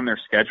games aren't on their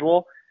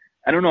schedule,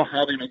 I don't know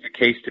how they make a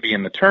case to be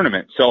in the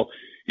tournament. So,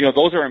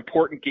 those are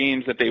important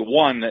games that they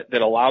won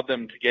that allowed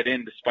them to get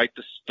in despite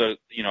the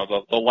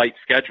light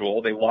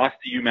schedule. They lost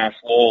to UMass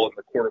Lowell in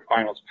the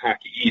quarterfinals of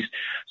Hockey East.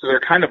 So they're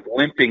kind of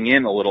limping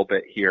in a little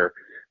bit here,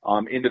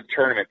 into the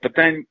tournament. But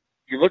then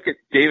you look at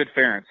David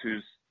Ferentz,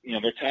 who's,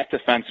 their top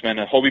defenseman,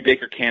 a Hobie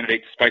Baker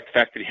candidate, despite the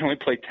fact that he only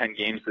played 10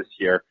 games this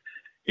year.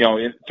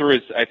 Through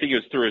his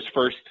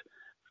first,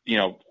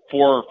 4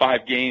 or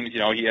 5 games,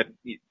 he had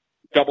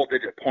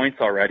double-digit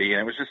points already,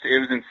 and it was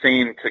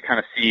insane to kind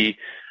of see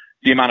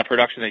the amount of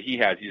production that he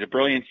has. He's a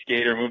brilliant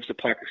skater, moves the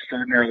puck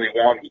extraordinarily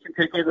well, and he can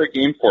take over a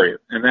game for you.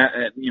 And that,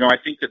 I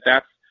think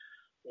that's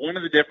one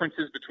of the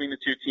differences between the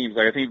two teams.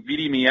 Like, I think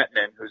Vidi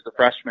Miettinen, who's the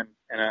freshman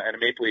and a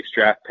Maple Leafs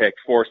draft pick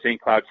for St.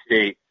 Cloud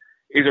State,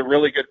 is a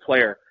really good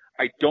player.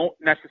 I don't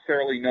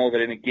necessarily know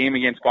that in a game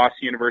against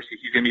Boston University,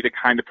 he's going to be the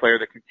kind of player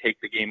that can take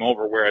the game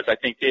over, whereas I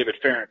think David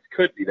Ferentz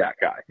could be that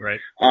guy.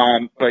 Right.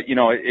 But,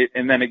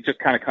 and then it just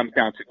kind of comes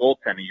down to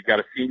goaltending. You've got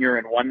a senior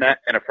in one net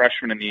and a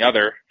freshman in the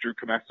other, Drew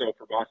Comesso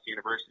for Boston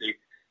University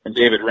and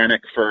David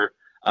Rennick for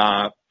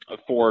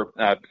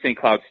St.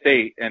 Cloud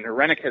State. And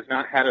Rennick has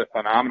not had a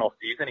phenomenal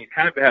season. He's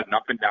kind of had an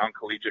up-and-down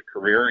collegiate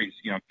career. He's,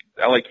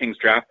 LA Kings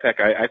draft pick.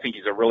 I think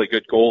he's a really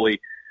good goalie,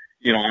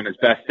 on his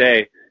best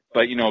day.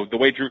 But, the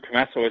way Drew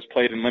Comesso has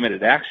played in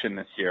limited action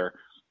this year,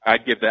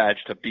 I'd give the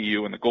edge to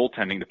BU in the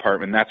goaltending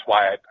department. That's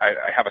why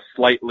I have a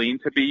slight lean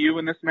to BU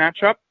in this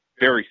matchup,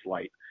 very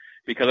slight,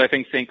 because I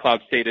think St.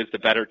 Cloud State is the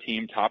better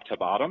team top to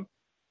bottom.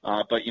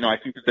 But, I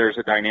think that there's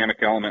a dynamic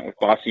element with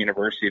Boston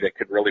University that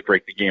could really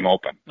break the game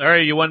open. All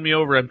right, you won me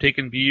over. I'm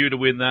taking BU to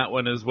win that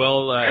one as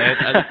well.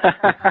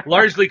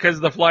 Largely because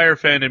the Flyer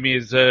fan in me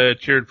is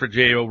cheered for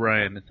Jay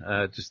O'Brien.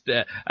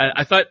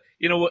 I thought,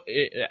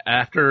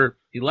 after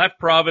he left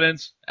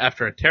Providence,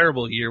 after a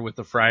terrible year with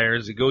the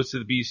Friars, he goes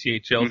to the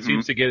BCHL,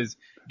 seems to get his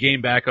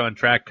game back on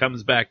track,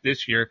 comes back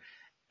this year,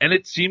 and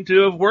it seemed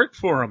to have worked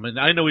for him. And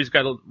I know he's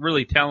got a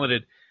really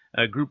talented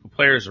group of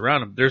players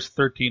around him. There's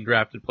 13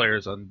 drafted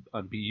players on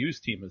BU's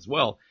team as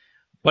well.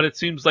 But it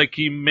seems like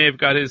he may have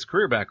got his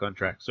career back on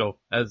track. So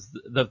as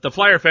the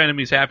Flyer fan in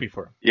me is happy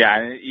for him.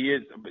 Yeah, he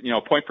is,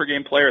 point per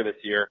game player this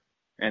year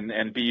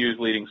and BU's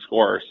leading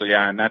scorer. So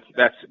yeah, and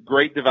that's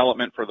great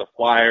development for the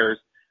Flyers.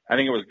 I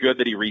think it was good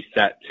that he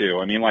reset too.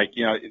 I mean,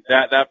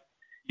 that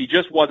he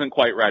just wasn't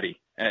quite ready,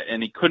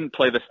 and he couldn't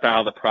play the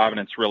style that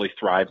Providence really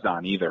thrives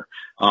on either.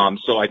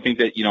 So I think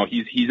that,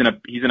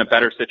 he's in a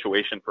better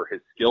situation for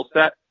his skill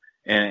set.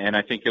 And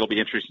I think it'll be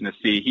interesting to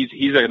see.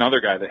 He's another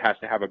guy that has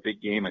to have a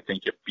big game, I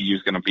think, if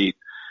BU's going to beat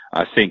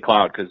St.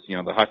 Cloud, because,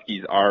 the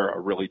Huskies are a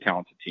really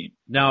talented team.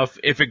 Now,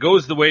 if it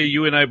goes the way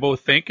you and I both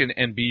think,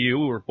 and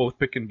BU, we're both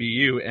picking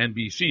BU and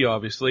BC,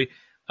 obviously,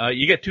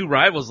 you get two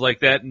rivals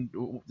like that, and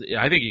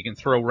I think you can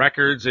throw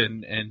records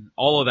and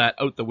all of that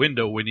out the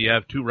window when you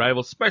have two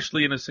rivals,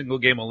 especially in a single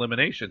game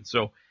elimination.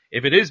 So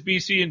if it is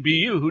BC and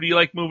BU, who do you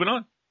like moving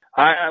on?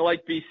 I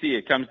like BC.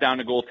 It comes down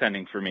to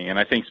goaltending for me, and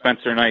I think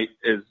Spencer Knight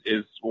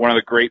is one of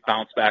the great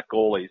bounce back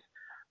goalies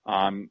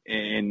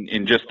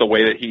in just the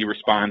way that he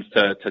responds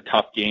to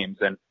tough games,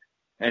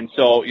 and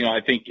so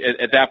I think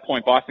at that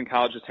point Boston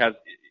College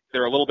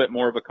they're a little bit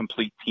more of a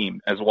complete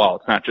team as well.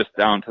 It's not just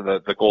down to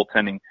the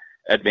goaltending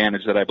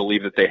advantage that I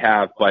believe that they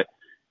have, but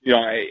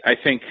I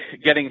think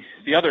getting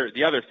the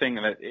other thing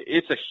that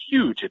it's a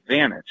huge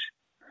advantage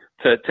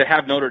to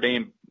have Notre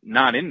Dame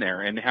not in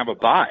there and have a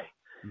bye.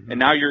 And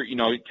now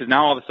because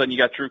now all of a sudden you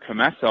got Drew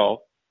Comesso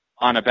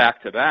on a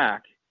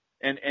back-to-back,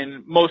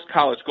 and most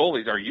college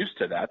goalies are used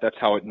to that. That's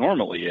how it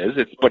normally is.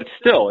 But it's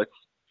still, if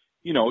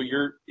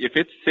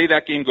say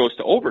that game goes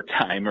to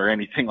overtime or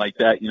anything like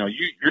that,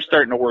 you're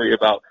starting to worry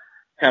about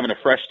having a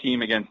fresh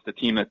team against a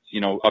team that's,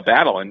 a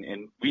battle.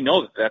 And we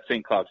know that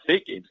St. Cloud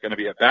State game is going to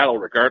be a battle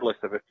regardless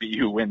of if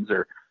BU wins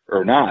or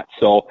not.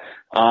 So,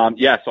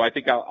 so I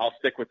think I'll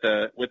stick with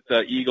the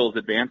Eagles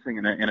advancing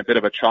in a bit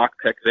of a chalk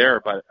pick there.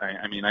 But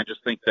I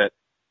just think that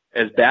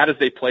as bad as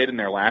they played in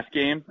their last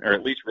game, or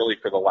at least really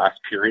for the last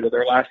period of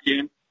their last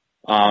game,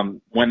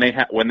 when they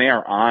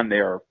are on, they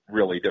are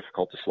really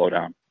difficult to slow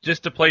down.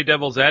 Just to play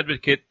devil's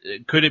advocate,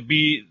 could it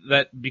be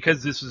that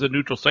because this is a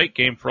neutral site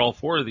game for all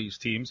four of these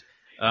teams,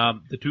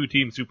 the two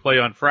teams who play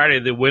on Friday,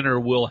 the winner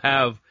will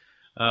have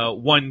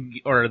one,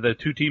 or the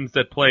two teams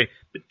that play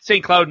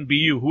St. Cloud and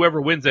BU, whoever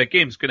wins that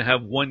game is going to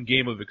have one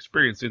game of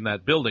experience in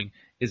that building.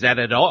 Is that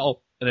at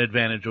all an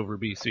advantage over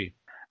BC?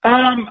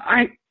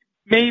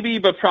 Maybe,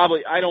 but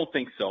probably I don't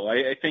think so.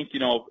 I think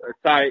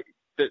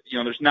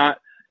there's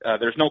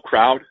no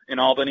crowd in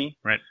Albany,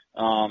 right?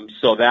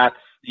 So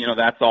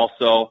that's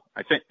also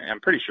I'm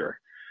pretty sure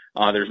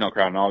there's no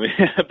crowd in Albany,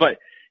 but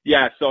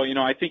yeah. So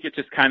I think it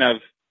just kind of.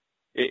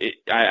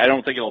 I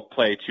don't think it'll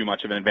play too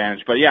much of an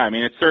advantage, but yeah,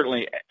 it's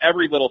certainly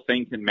every little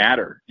thing can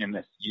matter in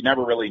this. You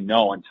never really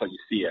know until you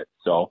see it.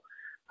 So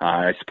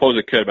I suppose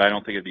it could, but I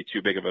don't think it'd be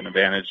too big of an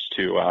advantage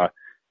to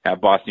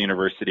have Boston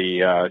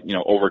University,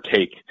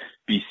 overtake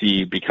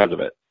BC because of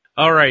it.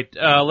 All right,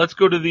 let's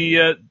go to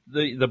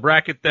the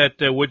bracket that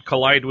would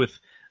collide with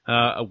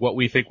what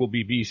we think will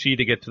be BC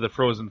to get to the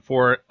Frozen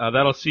Four.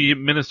 That'll see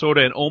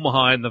Minnesota and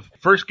Omaha in the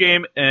first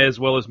game, as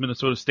well as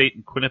Minnesota State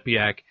and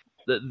Quinnipiac.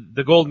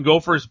 The Golden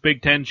Gophers,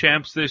 Big Ten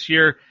champs this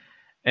year,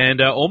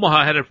 and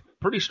Omaha had a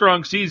pretty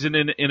strong season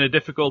in a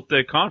difficult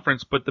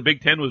conference, but the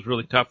Big Ten was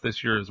really tough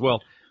this year as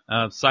well.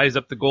 Size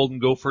up the Golden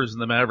Gophers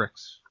and the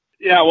Mavericks.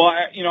 Yeah, well,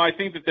 I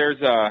think that there's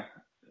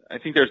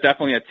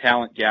definitely a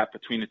talent gap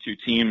between the two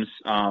teams.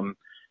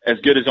 As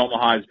good as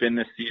Omaha has been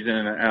this season,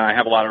 and I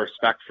have a lot of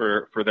respect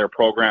for their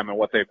program and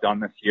what they've done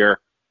this year.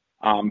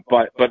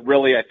 But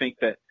really, I think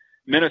that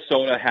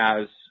Minnesota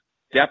has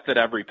depth at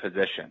every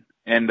position.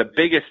 And the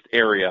biggest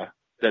area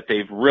that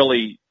they've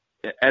really,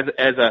 as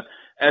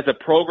a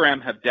program,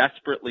 have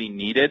desperately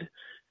needed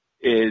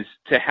is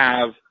to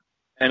have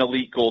an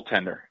elite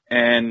goaltender.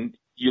 And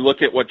you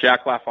look at what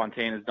Jack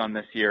LaFontaine has done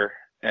this year,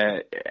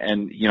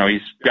 and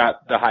he's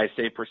got the highest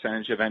save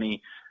percentage of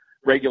any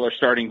regular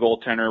starting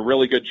goaltender.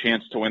 Really good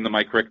chance to win the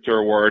Mike Richter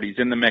Award. He's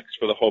in the mix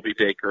for the Hobey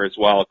Baker as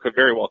well. Could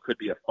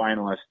be a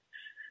finalist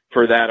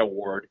for that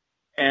award.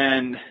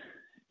 And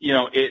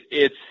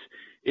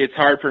it's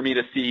hard for me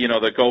to see,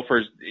 the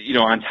Gophers,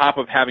 on top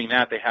of having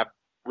that, they have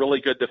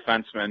really good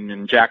defensemen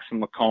and Jackson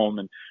Lacombe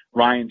and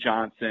Ryan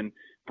Johnson,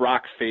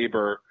 Brock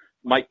Faber,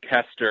 Mike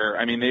Kester.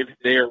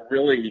 They are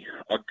really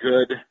a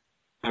good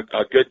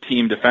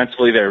team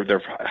defensively.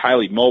 They're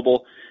highly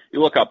mobile.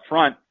 You look up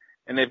front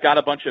and they've got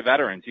a bunch of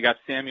veterans. You got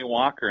Sammy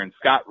Walker and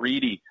Scott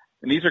Reedy.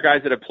 And these are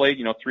guys that have played,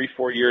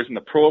 3-4 years in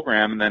the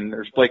program. And then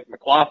there's Blake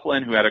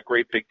McLaughlin, who had a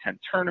great Big Ten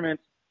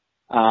tournament.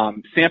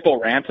 Sampo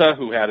Ranta,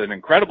 who had an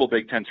incredible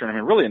Big Ten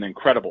tournament, really an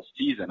incredible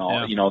season.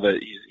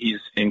 He's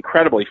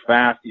incredibly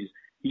fast.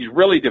 He's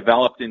really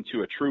developed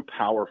into a true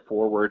power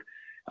forward,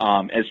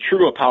 as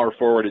true a power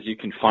forward as you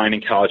can find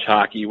in college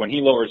hockey. When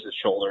he lowers his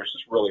shoulders,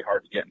 it's really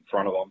hard to get in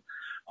front of him.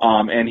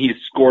 And he's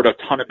scored a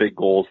ton of big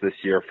goals this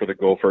year for the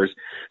Gophers.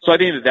 So I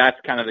think that's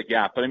kind of the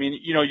gap. But I mean,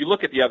 you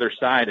look at the other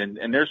side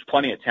and there's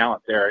plenty of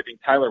talent there. I think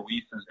Tyler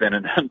Weiss has been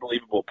an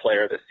unbelievable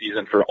player this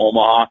season for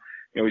Omaha.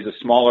 He's a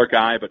smaller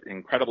guy, but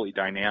incredibly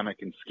dynamic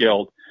and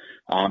skilled.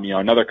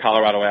 Another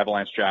Colorado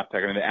Avalanche draft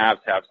pick. I mean, the Avs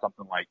have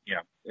something like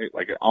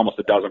almost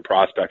a dozen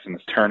prospects in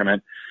this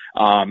tournament.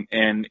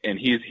 And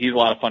he's a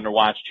lot of fun to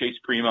watch. Chase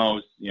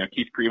Primo's,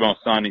 Keith Primo's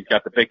son. He's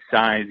got the big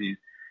size.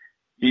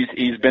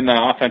 He's been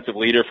the offensive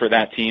leader for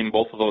that team.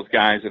 Both of those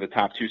guys are the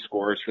top 2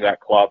 scorers for that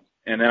club.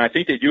 And then I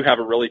think they do have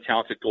a really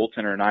talented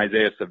goaltender in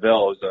Isaiah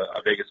Seville, who's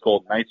a Vegas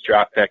Golden Knights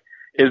draft pick.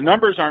 His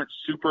numbers aren't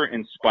super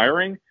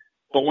inspiring,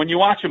 but when you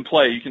watch him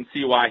play, you can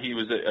see why he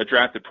was a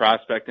drafted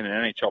prospect and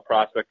an NHL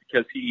prospect,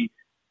 because he's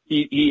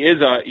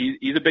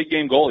a big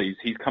game goalie.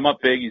 He's come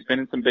up big. He's been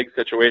in some big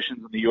situations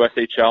in the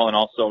USHL and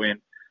also in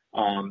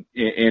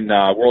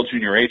World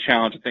Junior A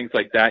Challenge and things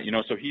like that.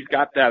 So he's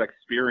got that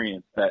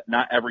experience that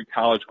not every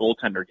college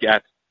goaltender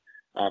gets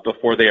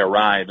before they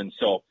arrive. And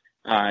so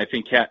I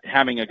think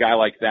having a guy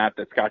like that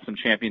that's got some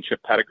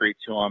championship pedigree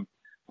to him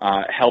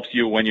helps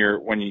you when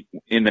you're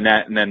in the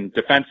net. And then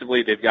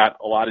defensively, they've got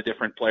a lot of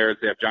different players.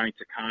 They have Johnny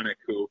Taconic,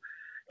 who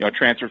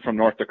transferred from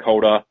North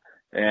Dakota,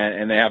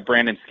 and they have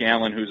Brandon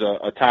Scanlon, who's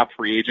a top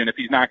free agent. If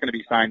he's not going to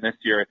be signed this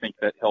year, I think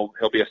that he'll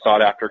be a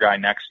sought after guy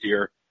next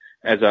year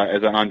as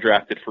an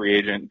undrafted free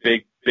agent.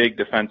 Big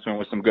defenseman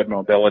with some good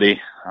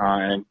mobility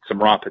and some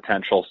raw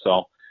potential.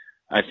 So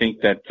I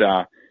think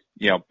that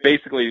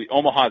basically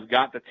Omaha's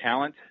got the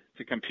talent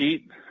to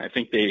compete. I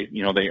think they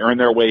earned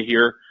their way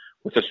here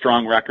with a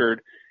strong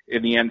record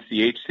in the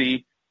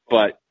NCHC,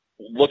 but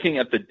looking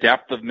at the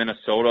depth of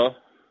Minnesota,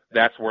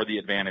 that's where the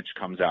advantage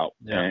comes out.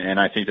 Yeah. And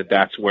I think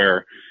that's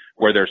where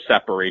there's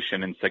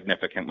separation, and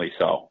significantly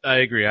so. I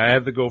agree. I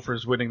have the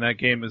Gophers winning that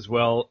game as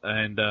well.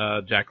 And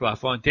Jack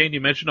LaFontaine, you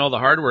mentioned all the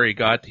hardware he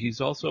got.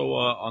 He's also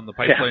on the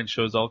Pipeline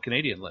Show's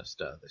All-Canadian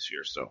list this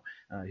year. So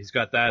he's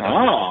got that.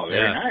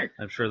 Very nice.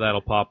 I'm sure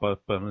that'll pop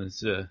up on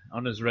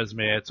his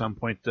resume at some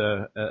point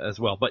as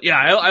well. But yeah,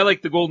 I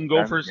like the Golden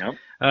Gophers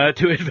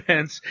to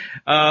advance.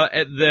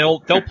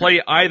 They'll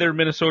play either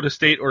Minnesota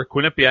State or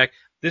Quinnipiac.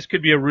 This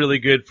could be a really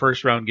good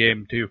first-round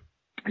game, too.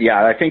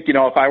 Yeah, I think,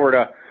 if I were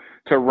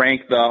to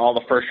rank all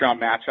the first-round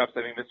matchups,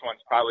 I think this one's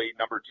probably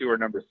number 2 or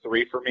number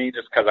 3 for me,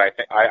 just because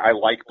I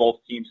like both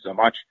teams so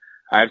much.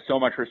 I have so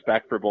much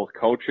respect for both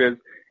coaches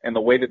and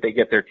the way that they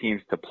get their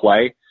teams to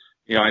play.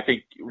 I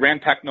think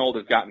Rand Pecknold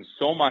has gotten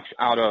so much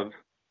out of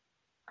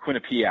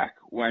Quinnipiac.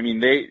 I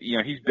mean,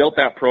 he's built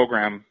that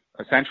program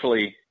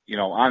essentially,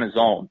 on his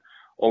own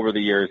over the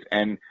years,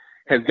 and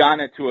has gotten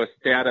it to a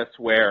status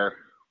where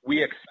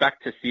we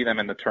expect to see them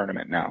in the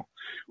tournament now.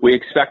 We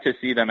expect to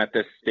see them at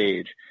this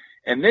stage.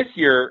 And this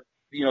year,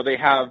 they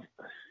have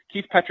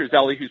Keith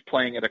Petruzzelli, who's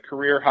playing at a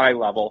career high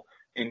level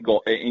in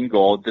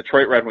goal,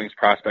 Detroit Red Wings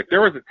prospect.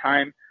 There was a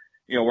time,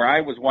 where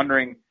I was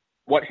wondering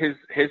what his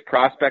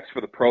prospects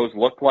for the pros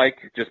looked like,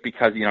 just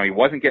because, he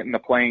wasn't getting the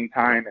playing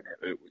time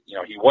and,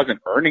 he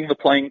wasn't earning the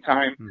playing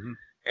time. Mm-hmm.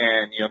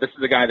 And, this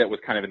is a guy that was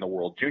kind of in the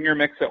World Junior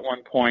mix at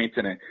one point,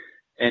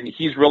 and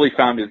he's really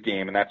found his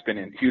game, and that's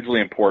been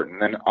hugely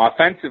important. And then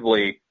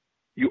offensively,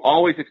 you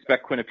always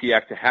expect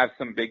Quinnipiac to have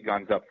some big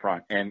guns up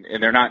front, and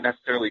they're not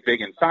necessarily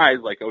big in size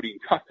like Odin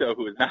Cutto,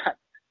 who is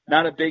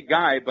not a big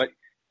guy, but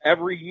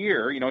every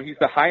year, he's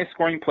the highest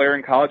scoring player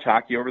in college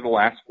hockey over the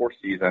last 4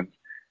 seasons.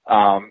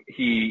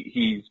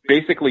 He's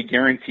basically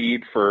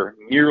guaranteed for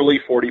nearly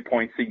 40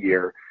 points a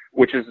year,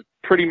 which is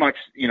pretty much,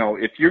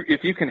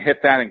 if you can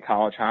hit that in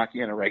college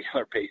hockey on a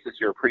regular basis,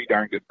 you're a pretty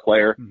darn good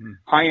player. Mm-hmm.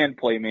 High-end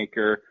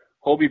playmaker,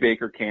 Hobie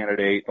Baker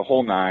candidate, the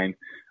whole nine.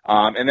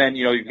 And then,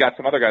 you've got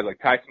some other guys like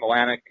Ty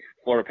Smilanic,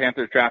 Florida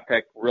Panthers draft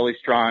pick, really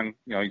strong.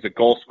 He's a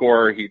goal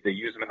scorer. They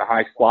use him in the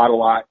high slot a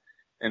lot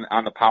and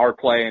on the power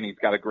play, and he's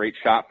got a great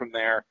shot from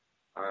there.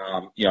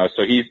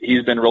 So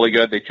he's been really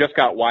good. They just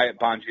got Wyatt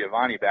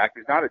Bongiovanni back.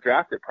 He's not a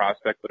drafted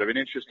prospect, but an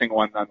interesting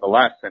one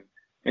nonetheless. And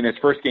in his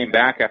first game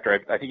back after,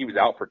 I think he was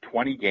out for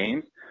 20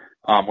 games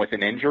with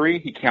an injury,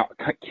 he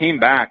came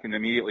back and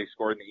immediately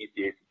scored in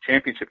the ECAC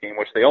championship game,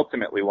 which they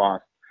ultimately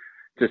lost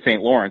to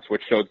St. Lawrence,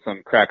 which showed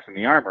some cracks in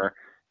the armor.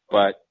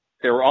 But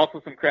there were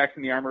also some cracks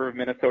in the armor of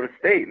Minnesota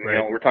State. And,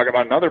 we're talking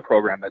about another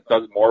program that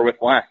does more with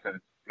less. And,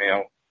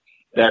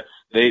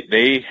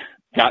 they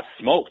got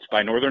smoked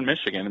by Northern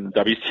Michigan in the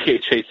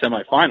WCHA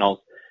semifinals.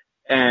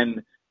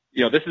 And,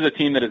 this is a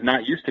team that is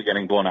not used to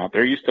getting blown out.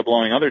 They're used to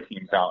blowing other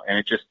teams out.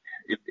 And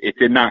it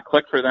did not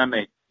click for them.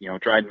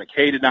 Dryden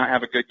McKay did not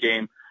have a good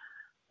game.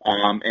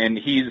 And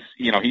he's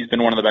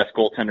been one of the best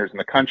goaltenders in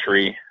the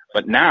country.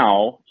 But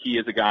now he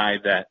is a guy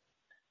that,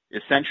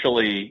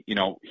 essentially,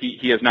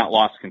 he has not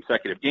lost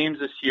consecutive games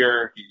this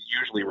year. He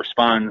usually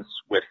responds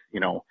with,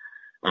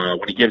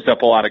 When he gives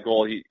up a lot of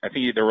goals, I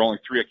think there were only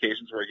 3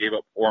 occasions where he gave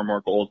up 4 or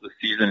more goals this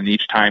season, and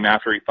each time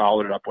after he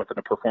followed it up with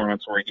a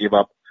performance where he gave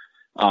up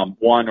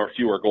 1 or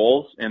fewer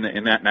goals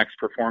in that next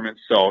performance.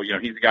 So,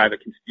 he's a guy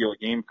that can steal a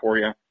game for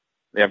you.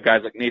 They have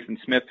guys like Nathan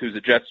Smith, who's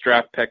a Jets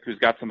draft pick, who's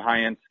got some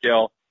high-end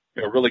skill.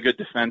 A really good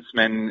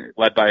defenseman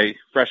led by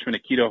freshman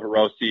Akito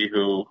Hiroshi,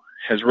 who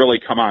has really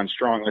come on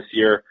strong this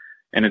year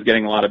and is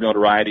getting a lot of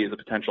notoriety as a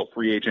potential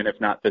free agent, if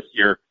not this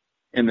year,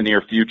 in the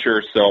near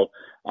future. So,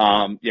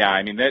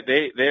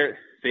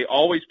 they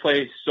always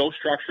play so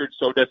structured,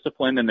 so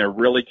disciplined, and they're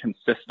really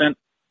consistent.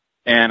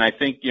 And I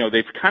think,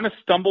 they've kind of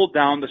stumbled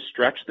down the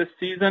stretch this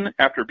season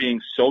after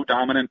being so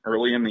dominant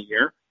early in the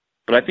year.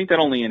 But I think that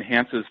only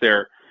enhances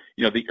their,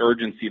 the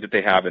urgency that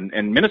they have.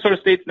 And Minnesota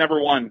State's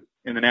never won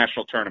in the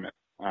national tournament.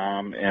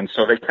 And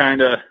so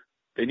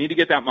they need to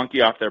get that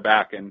monkey off their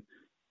back. And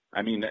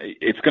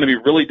it's going to be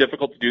really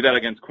difficult to do that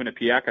against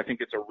Quinnipiac. I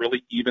think it's a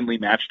really evenly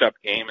matched up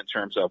game in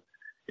terms of,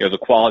 the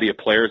quality of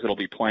players that'll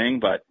be playing.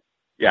 But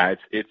yeah,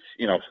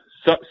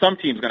 some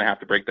team's going to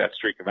have to break that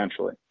streak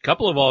eventually. A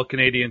couple of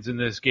All-Canadians in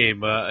this game.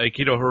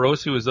 Akito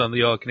Hiroshi was on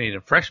the All-Canadian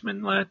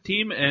freshman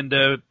team, and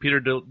Peter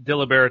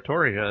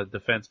Diliberatore,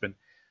 defenseman,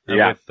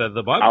 with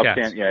the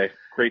Bobcats.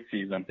 Great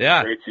season.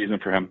 Yeah. Great season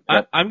for him.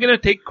 I'm going to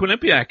take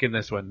Quinnipiac in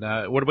this one.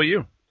 What about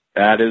you?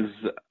 I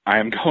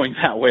am going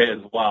that way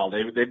as well.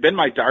 They've been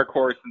my dark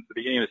horse since the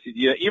beginning of the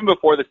season. Even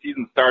before the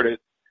season started,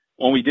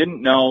 when we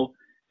didn't know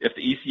if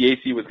the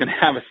ECAC was going to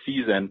have a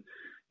season,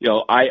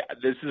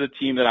 this is a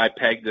team that I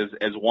pegged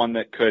as one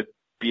that could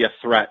be a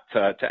threat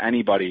to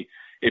anybody.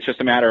 It's just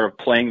a matter of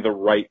playing the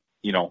right,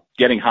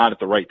 getting hot at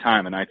the right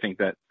time. And I think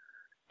that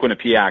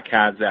Quinnipiac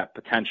has that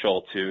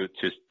potential to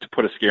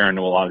put a scare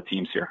into a lot of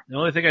teams here. The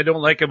only thing I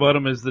don't like about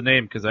them is the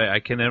name, because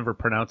I can never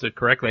pronounce it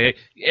correctly.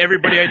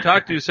 Everybody I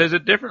talk to says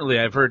it differently.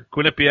 I've heard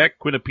Quinnipiac,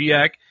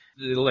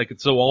 like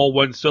it's so all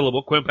one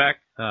syllable, Quimpak.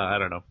 I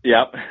don't know.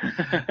 Yep.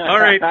 All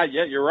right.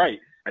 Yeah, you're right.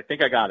 I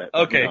think I got it.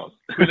 Okay.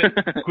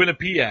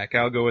 Quinnipiac.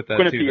 I'll go with that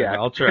too. Then.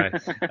 I'll try.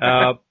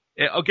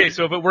 Okay,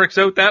 so if it works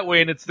out that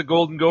way and it's the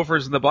Golden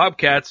Gophers and the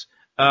Bobcats,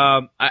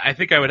 I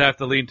think I would have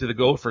to lean to the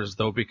Gophers,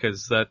 though,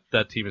 because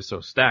that team is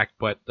so stacked.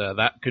 But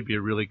that could be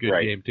a really good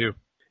game, too.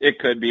 It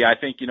could be. I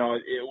think, it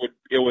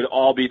would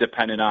all be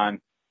dependent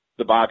on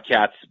the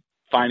Bobcats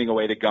finding a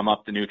way to gum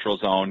up the neutral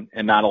zone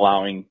and not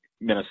allowing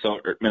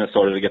Minnesota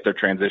to get their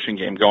transition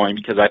game going,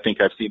 because I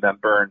think I've seen them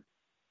burn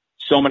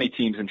so many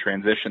teams in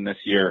transition this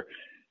year.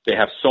 They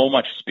have so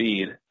much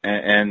speed,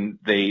 and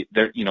their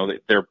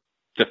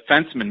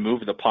defensemen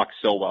move the puck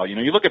so well. You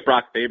look at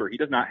Brock Faber, he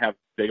does not have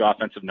big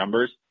offensive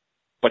numbers,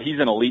 but he's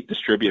an elite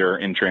distributor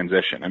in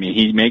transition.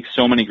 He makes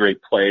so many great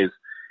plays,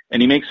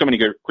 and he makes so many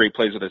great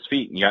plays with his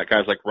feet. And you got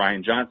guys like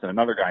Ryan Johnson,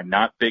 another guy,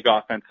 not big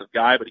offensive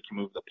guy, but he can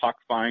move the puck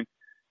fine.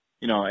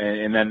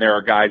 And then there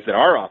are guys that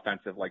are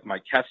offensive, like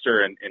Mike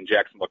Kester and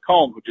Jackson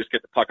Lacombe, who just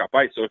get the puck up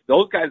ice. So if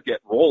those guys get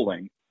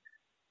rolling,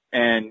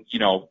 and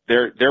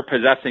they're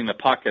possessing the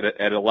puck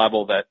at a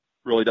level that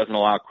really doesn't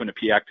allow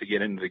Quinnipiac to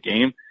get into the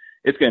game,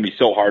 it's going to be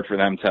so hard for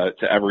them to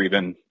ever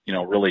even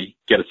really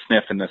get a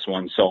sniff in this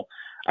one. So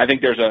I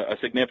think there's a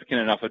significant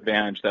enough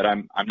advantage that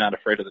I'm not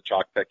afraid of the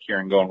chalk pick here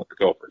and going with the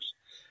Gophers.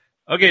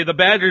 Okay, the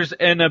Badgers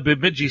and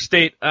Bemidji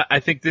State. I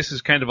think this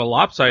is kind of a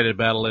lopsided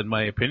battle in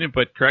my opinion,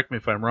 but correct me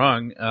if I'm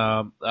wrong.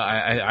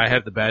 I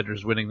have the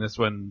Badgers winning this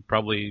one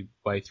probably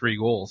by 3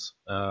 goals.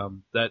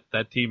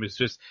 That team is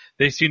just,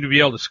 they seem to be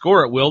able to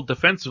score at will.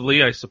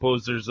 Defensively, I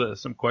suppose there's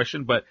some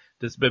question, but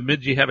does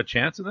Bemidji have a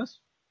chance in this?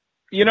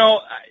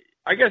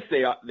 I guess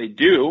they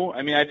do.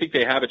 I think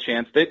they have a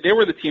chance. They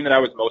were the team that I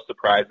was most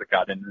surprised that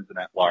got into the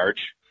net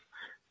large.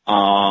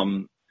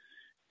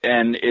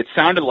 And it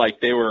sounded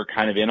like they were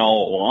kind of in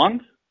all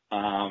along.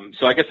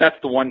 So I guess that's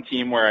the one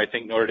team where I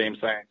think Notre Dame's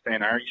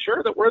saying, are you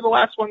sure that we're the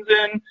last ones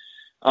in?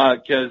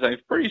 Because I'm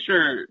pretty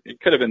sure it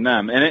could have been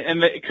them.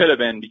 And it could have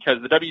been, because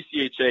the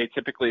WCHA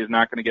typically is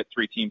not going to get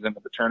 3 teams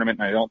into the tournament,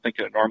 and I don't think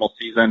in a normal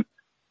season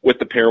with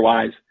the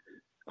pairwise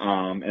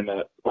and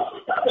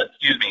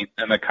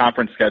the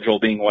conference schedule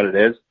being what it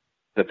is,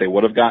 that they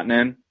would have gotten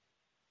in.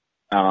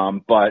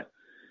 But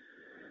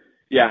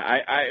yeah,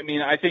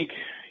 I think,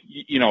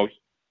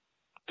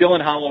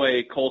 Dylan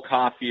Holloway, Cole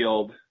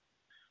Caulfield,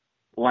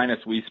 Linus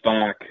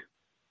Weisbach,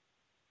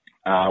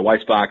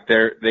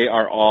 they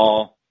are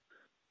all,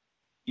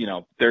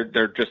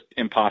 they're just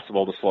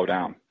impossible to slow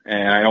down.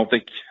 And I don't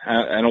think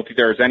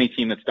there is any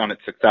team that's done it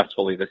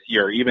successfully this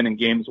year. Even in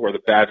games where the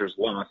Badgers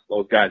lost,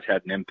 those guys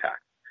had an impact.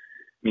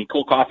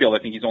 Cole Caulfield, I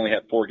think he's only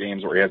had 4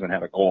 games where he hasn't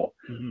had a goal.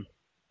 Mm-hmm.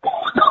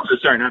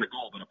 Sorry, not a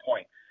goal, but a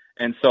point.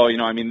 And so,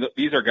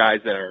 these are guys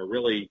that are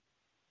really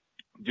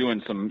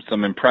doing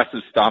some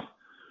impressive stuff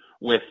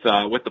with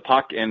the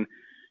puck. And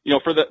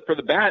for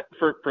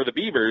the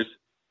Beavers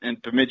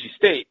and Bemidji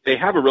State, they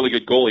have a really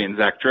good goalie in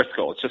Zach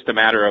Driscoll. It's just a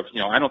matter of,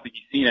 I don't think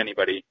he's seen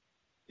anybody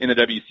in the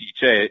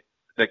WCHA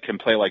that can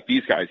play like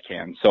these guys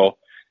can. So,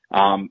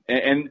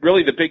 and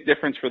really the big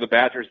difference for the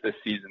Badgers this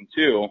season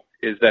too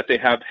is that they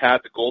have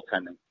had the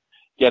goaltending,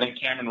 getting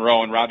Cameron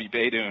Rowe and Robbie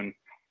Baydoun,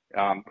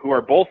 who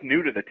are both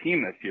new to the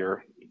team this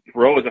year.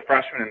 Rowe is a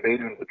freshman and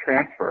Baden's a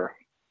transfer.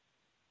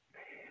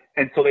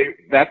 And so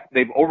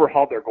they've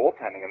overhauled their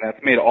goaltending, and that's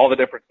made all the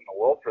difference in the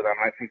world for them.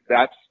 I think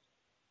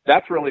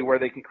that's really where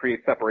they can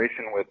create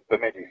separation with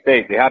Bemidji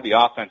State. They have the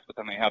offense, but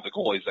then they have the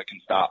goalies that can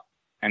stop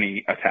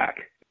any attack.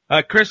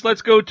 Chris,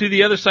 let's go to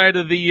the other side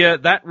of the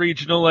that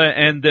regional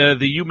and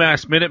the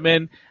UMass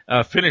Minutemen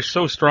finished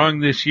so strong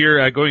this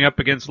year, going up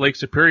against Lake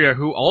Superior,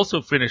 who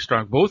also finished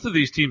strong. Both of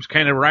these teams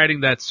kind of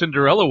riding that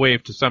Cinderella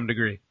wave to some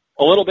degree.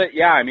 A little bit,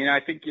 yeah. I mean, I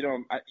think,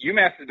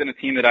 UMass has been a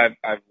team that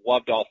I've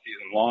loved all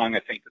season long. I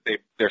think that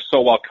they're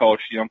so well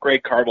coached.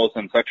 Greg Carvel's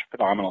done such a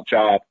phenomenal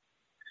job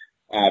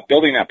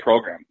building that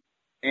program.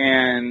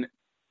 And,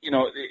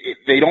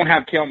 they don't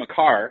have Cale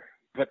McCarr,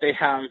 but they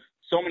have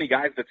so many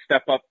guys that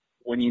step up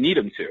when you need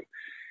them to.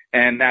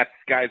 And that's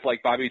guys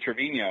like Bobby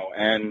Trevino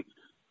and,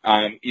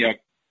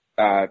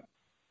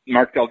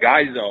 Mark Del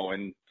Gaizo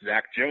and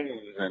Zach Jones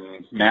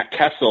and Matt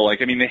Kessel.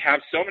 They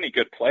have so many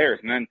good players.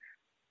 And then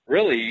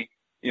really,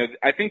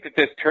 I think that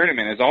this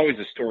tournament is always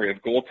a story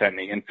of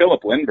goaltending, and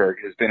Philip Lindbergh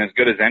has been as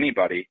good as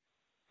anybody.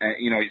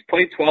 He's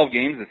played 12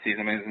 games this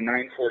season, and he's a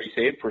 .940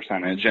 save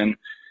percentage, and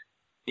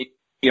he's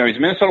a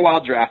Minnesota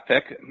Wild draft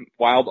pick.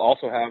 Wild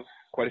also have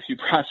quite a few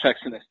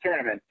prospects in this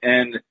tournament,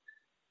 and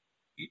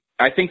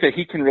I think that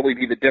he can really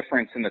be the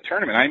difference in the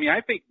tournament. I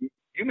think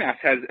UMass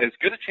has as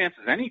good a chance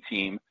as any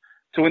team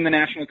to win the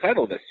national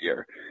title this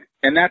year,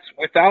 and that's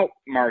without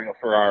Mario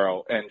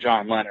Ferraro and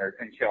John Leonard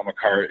and Cale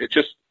McCarr.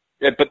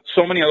 But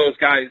so many of those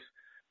guys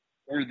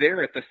were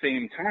there at the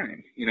same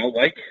time,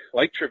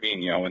 like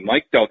Trevino and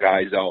like Del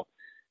Gaizo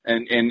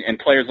and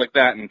players like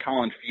that, and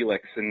Colin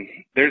Felix. And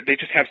they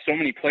just have so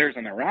many players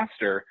on their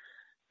roster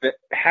that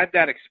had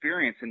that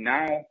experience, and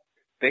now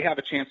they have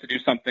a chance to do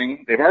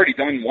something. They've already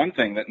done one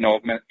thing that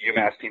no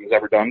UMass team has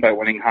ever done by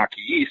winning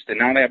Hockey East, and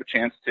now they have a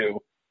chance to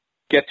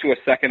get to a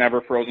second ever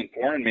Frozen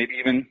Four and maybe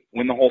even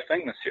win the whole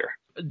thing this year.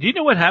 Do you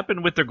know what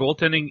happened with their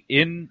goaltending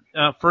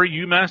for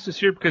UMass this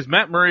year? Because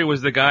Matt Murray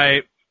was the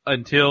guy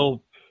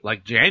until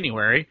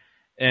January,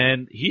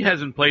 and he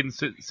hasn't played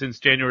since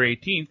January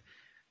 18th.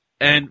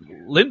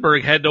 And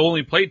Lindbergh had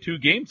only played 2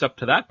 games up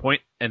to that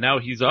point, and now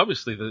he's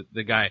obviously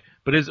the guy.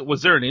 But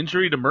was there an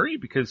injury to Murray?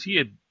 Because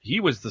he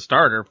was the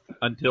starter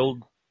until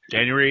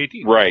January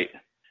 18th. Right.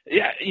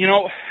 Yeah,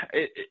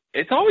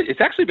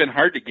 it's actually been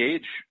hard to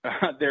gauge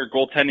their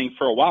goaltending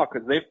for a while,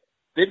 because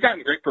they've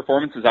gotten great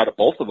performances out of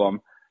both of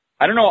them.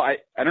 I don't know. I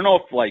don't know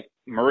if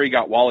Murray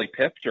got Wally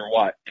pipped or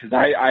what, because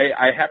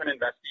I haven't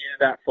investigated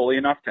that fully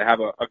enough to have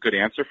a good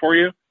answer for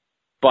you.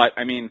 But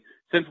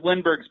since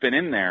Lindbergh's been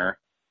in there,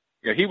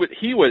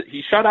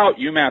 he shut out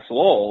UMass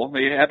Lowell.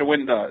 They had to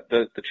win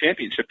the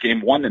championship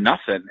game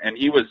 1-0, and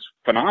he was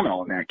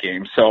phenomenal in that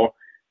game. So,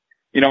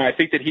 I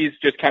think that he's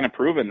just kind of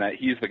proven that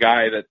he's the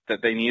guy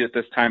that they need at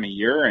this time of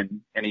year,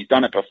 and he's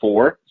done it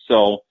before.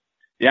 So,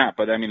 yeah,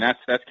 but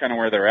that's kind of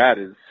where they're at.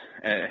 Is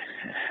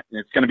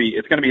it's going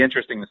to be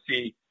interesting to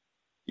see.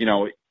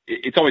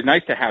 It's always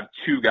nice to have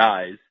 2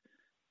 guys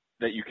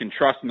that you can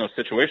trust in those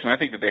situations. I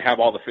think that they have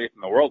all the faith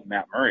in the world in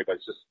Matt Murray, but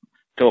it's just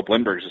Philip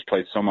Lindbergh just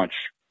played so much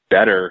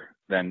better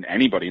than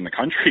anybody in the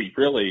country,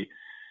 really,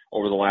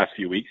 over the last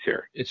few weeks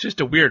here. It's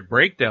just a weird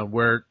breakdown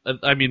where,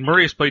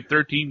 Murray's played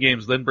 13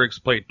 games, Lindbergh's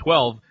played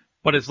 12,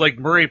 but it's like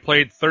Murray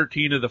played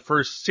 13 of the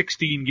first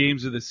 16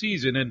 games of the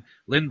season, and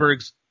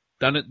Lindbergh's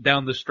done it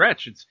down the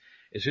stretch. It's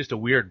just a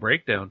weird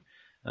breakdown.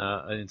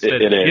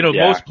 Instead,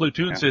 most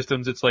platoon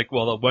systems, it's like,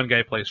 well, one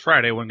guy plays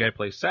Friday, one guy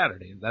plays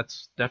Saturday.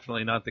 That's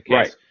definitely not the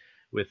case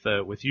with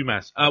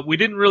UMass. We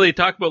didn't really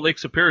talk about Lake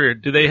Superior.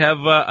 Do they have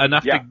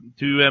enough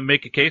to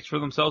make a case for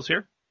themselves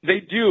here? They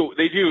do.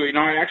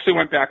 I actually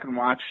went back and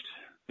watched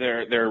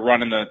their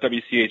run in the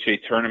WCHA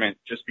tournament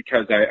just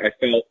because I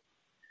felt,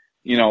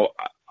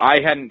 I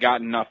hadn't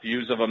gotten enough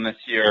views of them this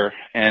year,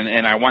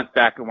 and I went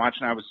back and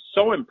watched, and I was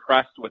so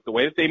impressed with the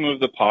way that they move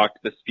the puck,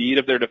 the speed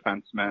of their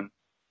defensemen.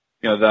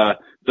 The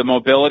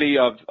mobility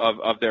of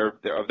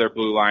their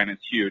blue line is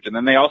huge, and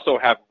then they also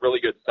have really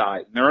good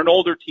size. And they're an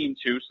older team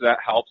too, so that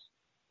helps.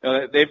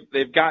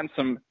 They've gotten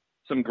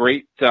some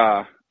great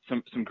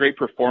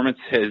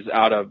performances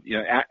out of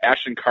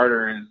Ashton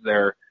Carter is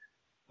their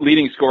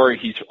leading scorer.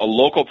 He's a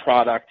local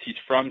product. He's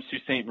from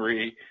Sault Ste.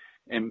 Marie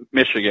in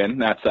Michigan.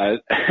 That's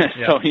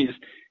so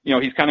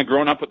he's kind of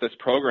grown up with this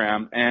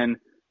program. And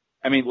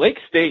Lake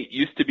State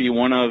used to be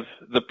one of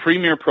the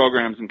premier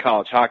programs in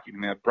college hockey.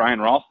 Brian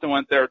Ralston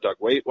went there, Doug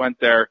Waite went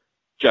there,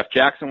 Jeff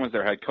Jackson was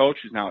their head coach,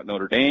 who's now at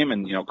Notre Dame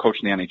and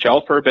coaching the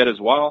NHL for a bit as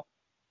well.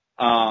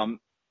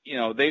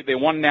 They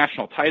won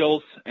national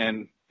titles,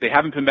 and they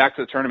haven't been back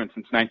to the tournament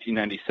since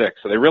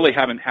 1996. So they really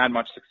haven't had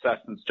much success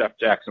since Jeff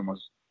Jackson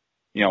was,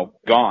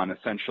 gone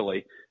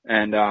essentially.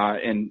 And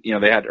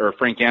they had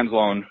Frank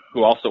Anzalone,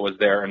 who also was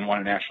there and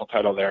won a national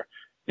title there.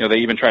 They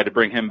even tried to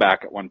bring him back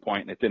at one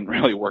point, and it didn't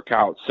really work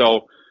out.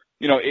 So,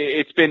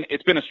 it's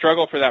been a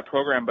struggle for that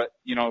program. But,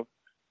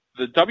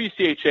 the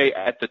WCHA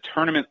at the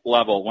tournament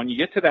level, when you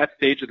get to that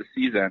stage of the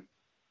season,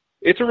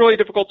 it's a really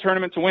difficult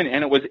tournament to win.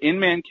 And it was in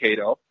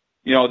Mankato.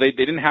 They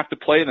didn't have to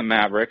play the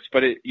Mavericks,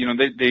 but they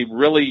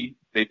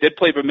did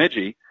play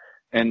Bemidji.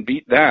 and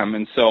beat them.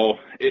 And so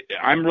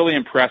I'm really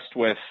impressed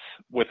with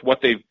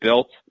what they've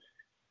built.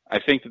 I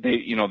think that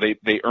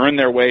they earn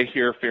their way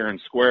here fair and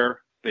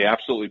square. They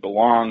absolutely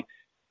belong.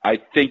 I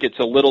think it's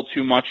a little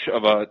too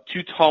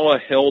tall a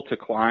hill to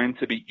climb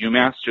to beat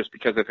UMass, just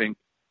because I think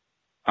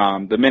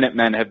the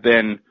Minutemen have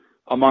been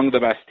among the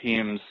best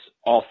teams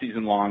all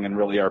season long and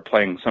really are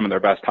playing some of their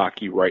best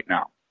hockey right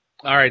now.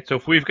 All right, so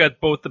if we've got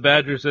both the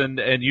Badgers and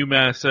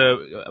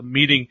UMass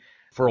meeting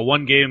for a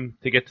one game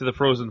to get to the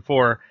Frozen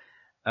Four,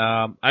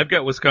 I've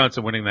got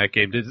Wisconsin winning that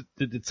game. Did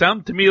it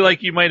sound to me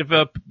like you might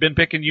have been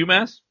picking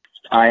UMass?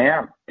 I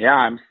am. Yeah,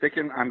 I'm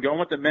going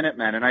with the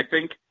Minutemen, and I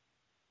think,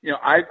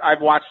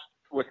 I've watched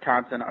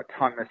Wisconsin a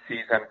ton this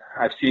season.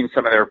 I've seen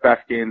some of their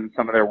best games,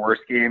 some of their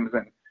worst games,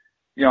 and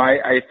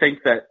I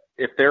think that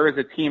if there is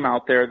a team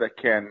out there that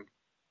can,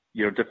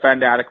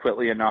 defend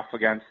adequately enough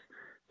against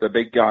the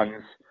big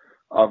guns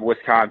of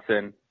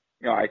Wisconsin,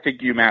 I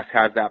think UMass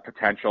has that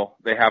potential.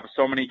 They have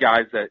so many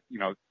guys that,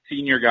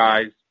 senior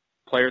guys,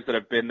 players that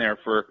have been there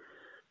for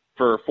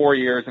 4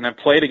 years and have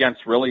played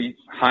against really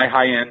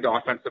high-end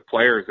offensive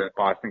players at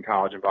Boston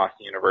College and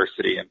Boston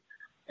University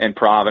and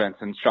Providence,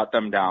 and shut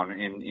them down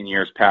in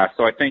years past.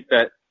 So I think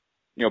that,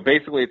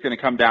 basically it's going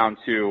to come down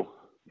to,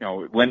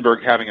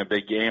 Lindbergh having a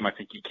big game. I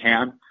think he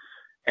can.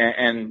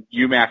 And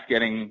UMass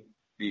getting,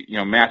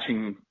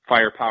 matching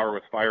firepower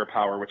with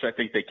firepower, which I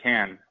think they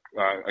can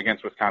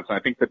against Wisconsin. I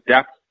think the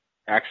depth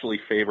actually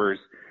favors,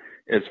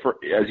 as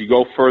you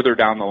go further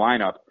down the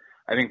lineup,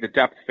 I think the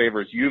depth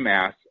favors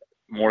UMass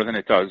more than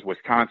it does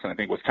Wisconsin. I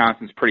think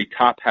Wisconsin's pretty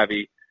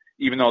top-heavy,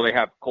 even though they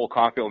have Cole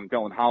Caulfield and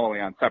Dylan Holloway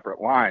on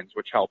separate lines,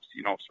 which helps,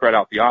 spread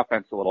out the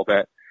offense a little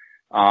bit.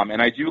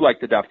 And I do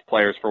like the depth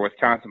players for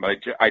Wisconsin, but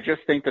I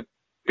just think that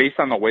based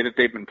on the way that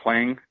they've been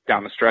playing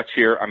down the stretch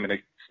here, I'm going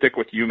to stick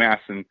with UMass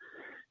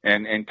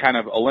and kind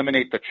of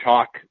eliminate the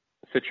chalk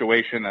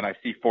situation that I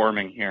see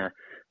forming here.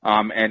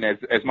 And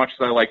as much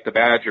as I like the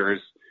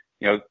Badgers,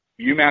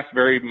 UMass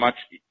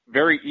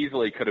very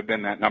easily could have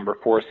been that number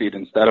 4 seed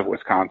instead of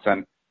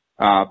Wisconsin.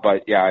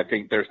 But yeah, I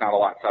think there's not a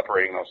lot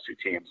separating those two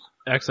teams.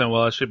 Excellent.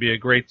 Well, it should be a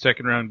great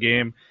second round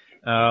game.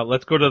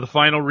 Let's go to the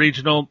final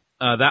regional.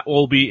 That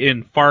will be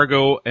in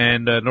Fargo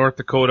and North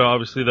Dakota.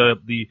 Obviously,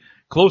 the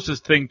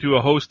closest thing to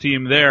a host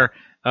team there.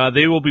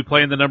 They will be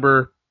playing the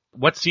number.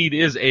 What seed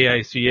is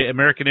AIC?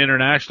 American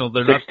International.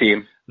 They're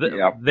 16.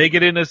 They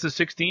get in as the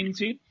 16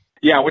 seed.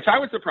 Yeah, which I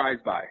was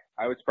surprised by.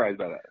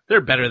 That.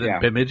 They're better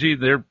than Bemidji.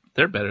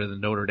 They're better than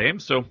Notre Dame.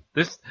 So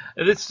this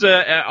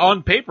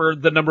on paper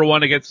the number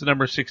 1 against the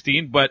number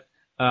 16, but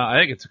I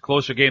think it's a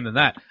closer game than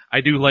that.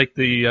 I do like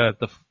the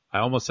I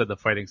almost said the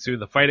Fighting Sioux,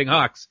 the Fighting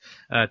Hawks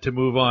to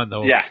move on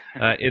though. Yeah.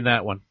 In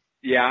that one.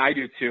 Yeah, I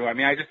do too. I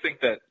mean, I just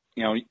think that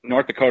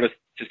North Dakota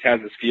just has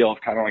this feel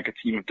of kind of like a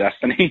team of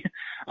destiny.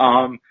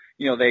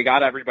 They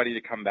got everybody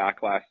to come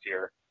back last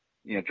year.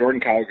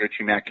 Jordan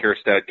Kawiguchi, Matt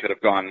Kierstead could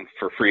have gone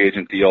for free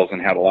agent deals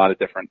and had a lot of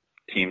different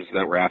teams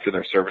that were after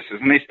their services,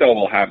 and they still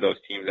will have those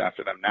teams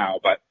after them now,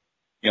 but,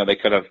 they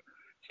could have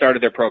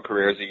started their pro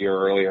careers a year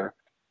earlier.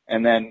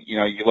 And then,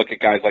 you look at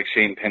guys like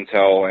Shane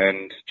Pinto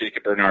and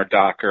Jacob Bernard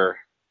Docker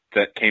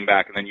that came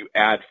back, and then you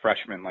add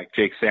freshmen like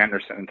Jake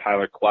Sanderson and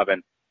Tyler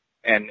Klebin,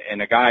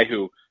 and a guy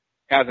who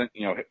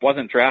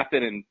wasn't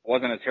drafted and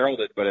wasn't as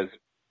heralded, but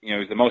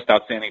he's the most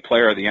outstanding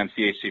player of the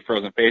NCHC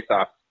Frozen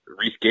Faceoff,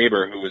 Reese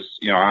Gaber, who was,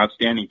 an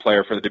outstanding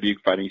player for the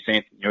Dubuque Fighting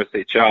Saints in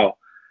USHL.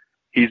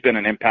 He's been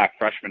an impact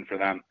freshman for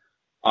them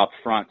up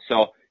front.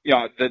 So,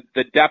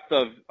 the depth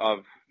of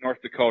North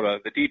Dakota,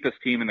 the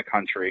deepest team in the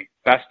country,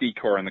 best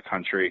D-core in the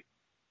country,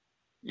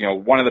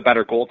 one of the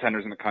better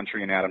goaltenders in the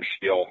country in Adam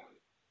Scheel.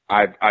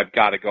 I've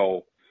got to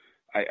go.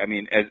 I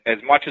mean, as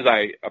much as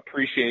I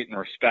appreciate and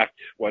respect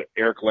what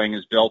Eric Lang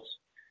has built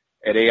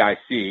at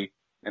AIC,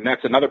 and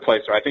that's another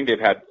place where I think they've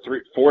had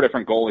 4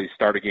 different goalies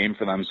start a game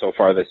for them so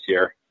far this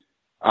year.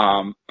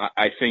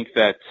 I think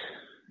that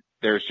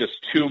there's just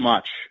too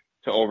much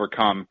to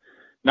overcome,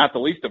 not the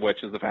least of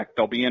which is the fact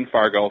they'll be in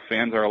Fargo,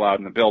 fans are allowed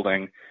in the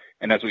building,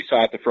 and as we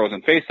saw at the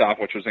Frozen Face-Off,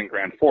 which was in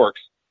Grand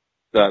Forks,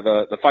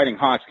 the Fighting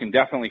Hawks can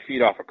definitely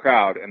feed off a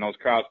crowd, and those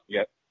crowds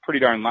get pretty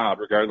darn loud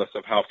regardless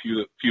of how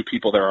few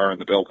people there are in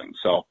the building.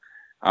 So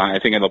I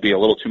think it'll be a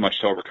little too much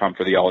to overcome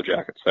for the Yellow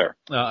Jackets there.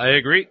 I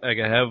agree. I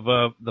have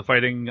the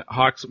Fighting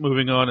Hawks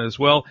moving on as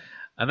well.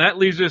 And that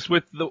leaves us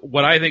with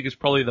what I think is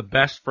probably the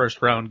best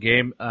first-round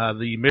game,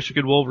 the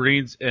Michigan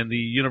Wolverines and the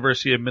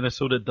University of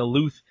Minnesota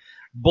Duluth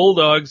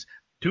Bulldogs,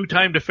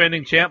 2-time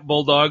defending champ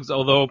Bulldogs,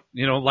 although,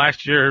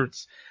 last year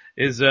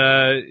is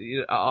a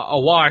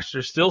wash.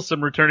 There's still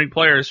some returning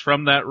players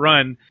from that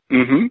run.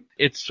 Mm-hmm.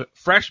 It's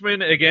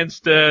freshmen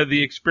against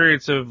the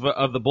experience of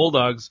the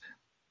Bulldogs.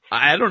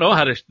 I don't know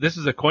this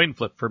is a coin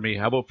flip for me.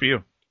 How about for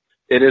you?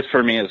 It is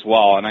for me as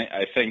well. And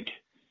I think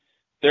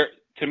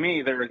to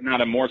me, there is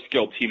not a more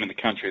skilled team in the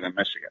country than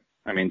Michigan.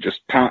 I mean,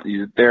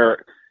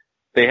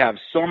 they have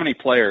so many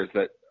players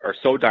that are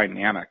so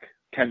dynamic.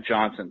 Kent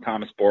Johnson,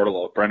 Thomas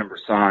Bordelot, Brendan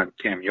Brisson,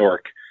 Cam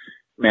York,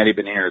 Matty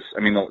Beniers.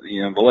 I mean,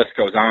 the list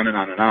goes on and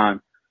on and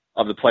on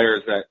of the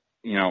players that,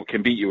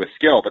 can beat you with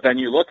skill. But then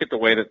you look at the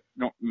way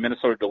that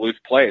Minnesota Duluth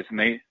plays, and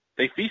they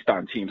feast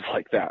on teams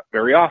like that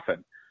very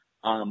often.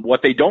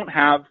 What they don't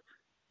have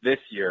this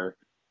year,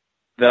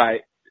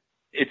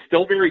 it's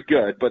still very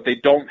good, but they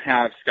don't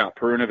have Scott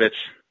Perunovich,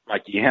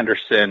 Mikey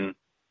Anderson,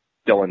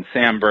 Dylan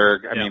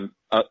Sandberg. I mean,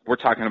 we're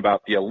talking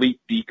about the elite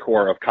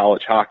D-core of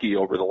college hockey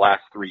over the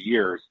last 3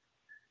 years.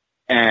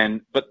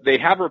 But they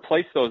have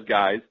replaced those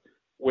guys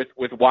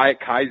with Wyatt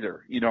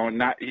Kaiser, he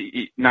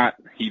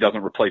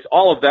doesn't replace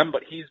all of them,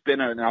 but he's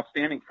been an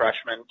outstanding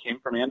freshman, came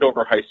from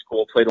Andover High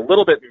School, played a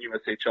little bit in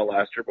USHL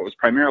last year, but was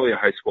primarily a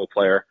high school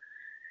player.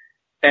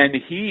 And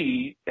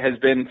he has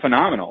been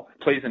phenomenal.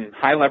 Plays in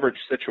high leverage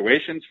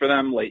situations for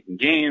them late in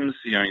games.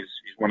 He's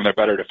one of their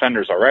better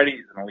defenders already.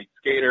 He's an elite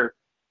skater.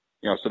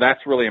 So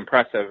that's really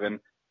impressive. And,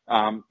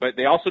 but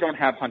they also don't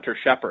have Hunter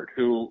Shepard,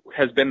 who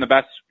has been the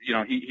best,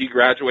 he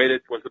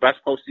graduated, was the best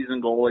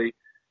postseason goalie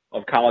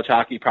of college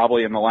hockey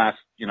probably in the last,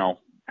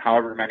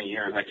 however many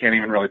years. I can't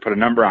even really put a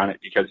number on it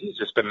because he's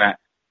just been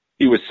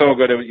he was so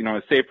good at,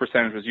 his save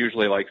percentage was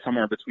usually like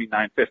somewhere between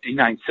 950,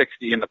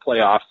 960 in the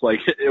playoffs.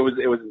 Like it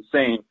was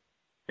insane.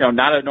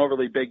 Not an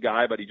overly big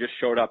guy, but he just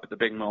showed up at the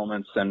big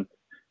moments and,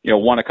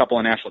 won a couple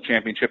of national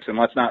championships. And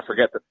let's not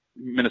forget that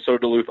Minnesota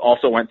Duluth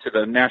also went to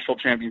the national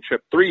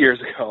championship 4 years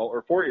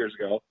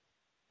ago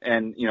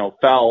and,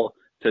 fell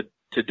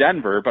to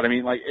Denver. But I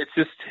mean, like, it's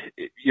just,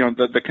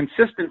 the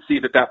consistency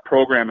that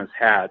program has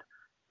had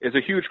is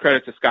a huge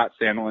credit to Scott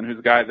Sandelin, who's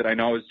a guy that I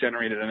know has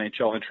generated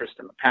NHL interest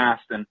in the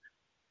past and,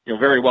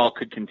 very well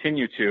could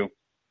continue to.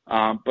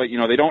 But,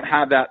 they don't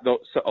have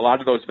a lot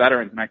of those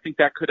veterans. And I think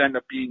that could end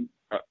up being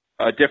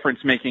a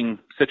difference-making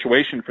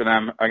situation for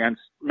them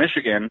against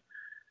Michigan,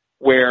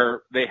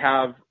 where they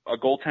have a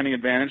goaltending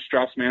advantage.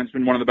 Strauss-Mann's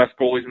been one of the best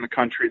goalies in the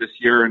country this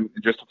year and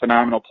just a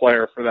phenomenal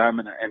player for them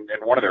and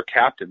one of their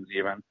captains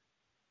even.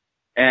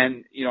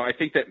 And, I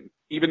think that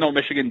even though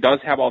Michigan does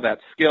have all that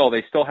skill,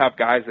 they still have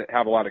guys that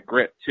have a lot of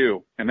grit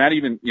too. And that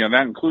even,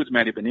 that includes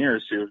Matty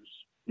Beniers, who's,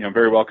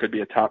 very well could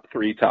be a top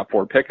 3, top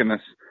 4 pick in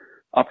this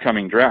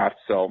upcoming draft.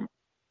 So,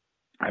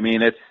 I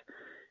mean,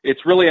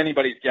 it's really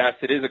anybody's guess.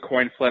 It is a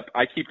coin flip.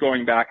 I keep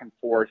going back and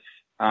forth.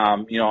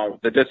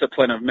 The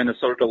discipline of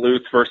Minnesota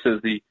Duluth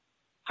versus the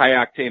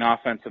high-octane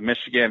offense of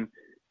Michigan.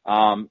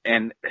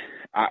 And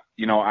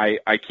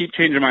I keep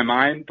changing my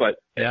mind, but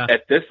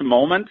at this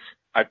moment,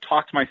 I've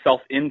talked myself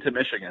into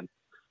Michigan.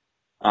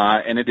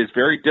 And it is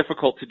very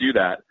difficult to do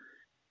that.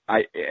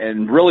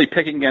 And really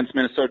picking against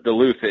Minnesota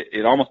Duluth,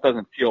 it almost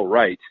doesn't feel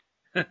right,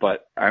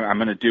 but I'm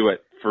going to do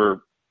it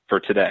for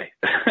today.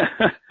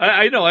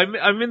 I know.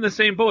 I'm in the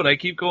same boat. I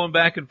keep going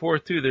back and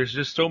forth too. There's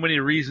just so many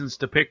reasons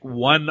to pick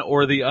one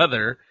or the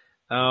other.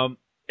 And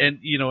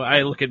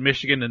I look at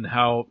Michigan and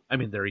how,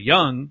 they're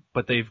young,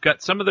 but they've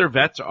got some of their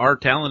vets are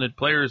talented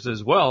players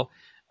as well,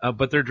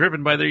 but they're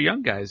driven by their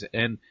young guys.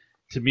 And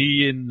to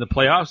me, in the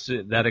playoffs,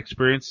 that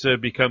experience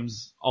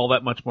becomes all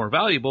that much more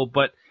valuable,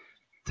 but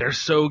they're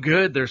so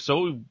good. They're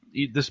so,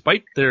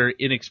 despite their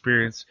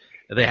inexperience,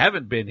 they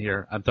haven't been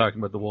here. I'm talking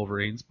about the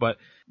Wolverines, but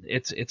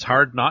it's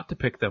hard not to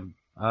pick them.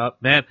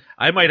 Man,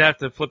 I might have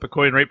to flip a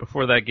coin right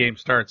before that game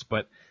starts,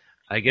 but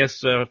I guess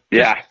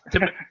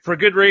for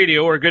good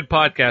radio or a good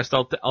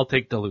podcast, I'll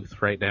take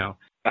Duluth right now.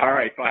 All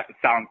right,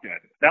 sounds good.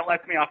 That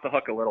lets me off the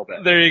hook a little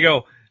bit. There you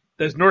go.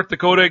 Does North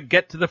Dakota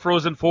get to the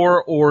Frozen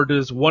Four, or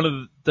does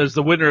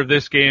the winner of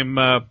this game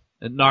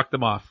knock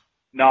them off?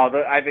 No,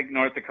 I think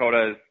North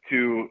Dakota is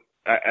too.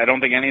 I don't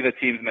think any of the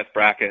teams in this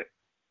bracket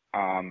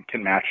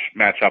can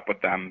match up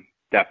with them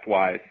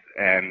depth-wise,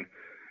 and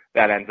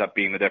that ends up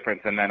being the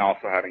difference. And then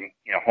also having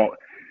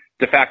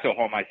de facto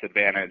home ice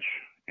advantage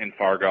in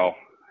Fargo,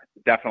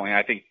 definitely.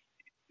 I think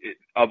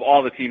of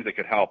all the teams that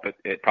could help,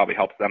 it probably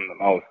helps them the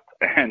most.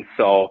 And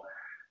so,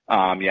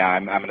 I'm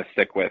going to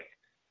stick with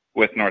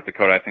North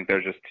Dakota. I think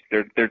they're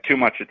too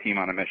much a team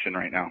on a mission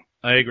right now.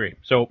 I agree.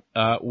 So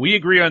we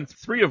agree on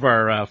 3 of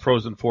our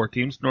Frozen Four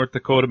teams: North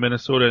Dakota,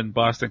 Minnesota, and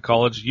Boston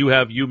College. You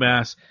have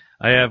UMass.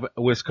 I have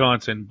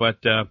Wisconsin.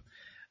 But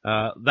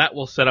that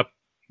will set up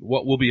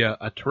what will be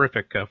a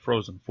terrific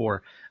Frozen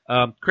Four.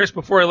 Chris,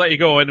 before I let you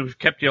go, and we've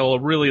kept you a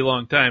really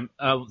long time,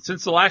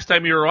 since the last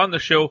time you were on the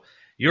show,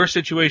 your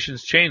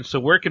situation's changed. So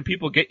where can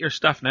people get your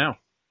stuff now?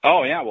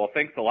 Oh, yeah. Well,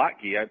 thanks a lot,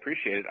 Guy. I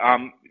appreciate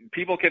it.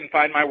 People can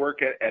find my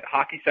work at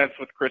Hockey Sense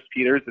with Chris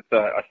Peters. It's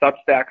a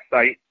Substack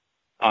site.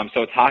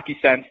 So it's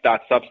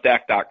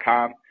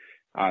hockeysense.substack.com.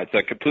 It's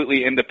a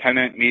completely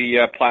independent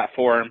media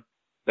platform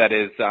that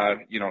is,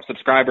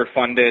 subscriber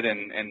funded,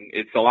 and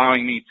it's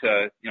allowing me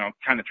to,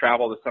 kind of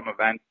travel to some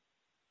events,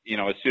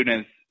 as soon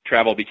as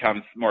travel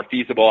becomes more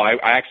feasible. I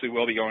actually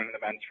will be going to the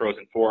men's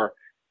Frozen Four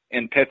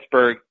in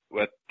Pittsburgh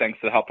thanks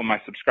to the help of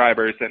my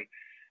subscribers. And,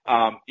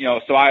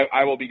 so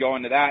I will be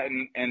going to that,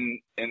 and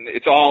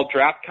it's all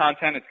draft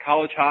content. It's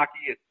college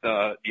hockey. It's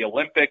the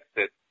Olympics.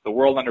 It's the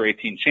World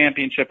Under-18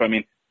 Championship.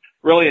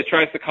 Really it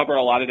tries to cover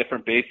a lot of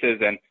different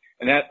bases, and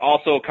that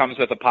also comes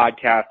with a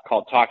podcast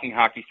called Talking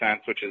Hockey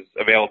Sense, which is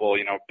available,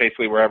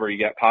 basically wherever you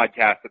get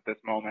podcasts at this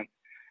moment.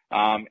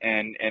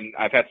 And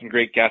I've had some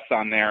great guests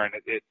on there, and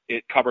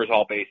it covers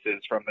all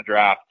bases from the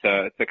draft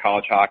to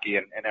college hockey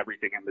and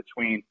everything in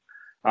between,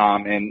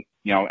 and,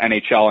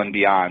 NHL and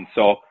beyond.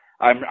 So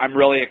I'm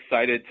really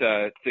excited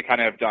to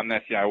kind of have done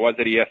this. I was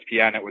at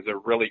ESPN. It was a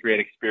really great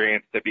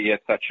experience to be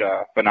at such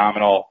a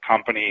phenomenal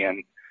company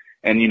and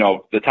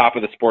the top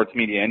of the sports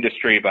media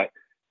industry, but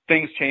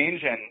things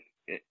change, and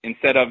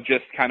instead of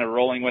just kind of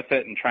rolling with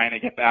it and trying to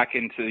get back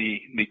into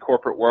the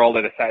corporate world,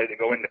 I decided to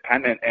go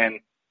independent, and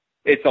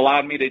it's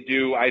allowed me to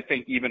do, I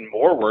think, even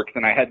more work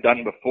than I had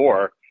done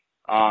before,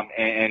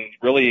 and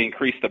really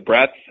increase the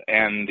breadth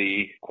and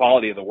the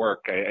quality of the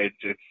work.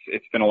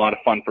 It's been a lot of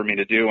fun for me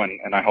to do,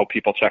 and I hope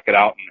people check it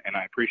out, and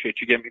I appreciate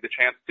you giving me the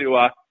chance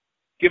to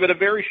give it a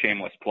very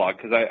shameless plug,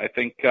 because I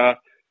think our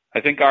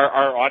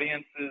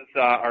audiences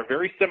are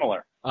very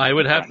similar. I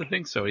would have to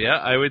think so. Yeah,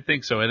 I would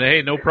think so. And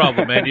hey, no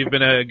problem, man. You've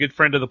been a good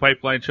friend of the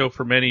Pipeline Show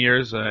for many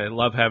years. I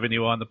love having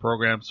you on the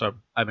program, so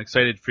I'm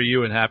excited for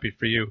you and happy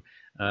for you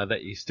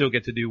that you still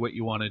get to do what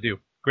you want to do.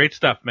 Great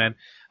stuff, man.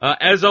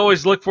 As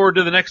always, look forward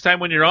to the next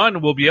time when you're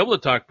on. We'll be able to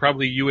talk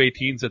probably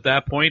U18s at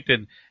that point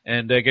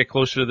and get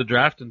closer to the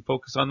draft and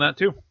focus on that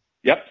too.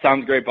 Yep,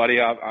 sounds great, buddy.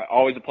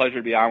 Always a pleasure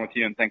to be on with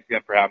you, and thanks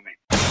again for having me.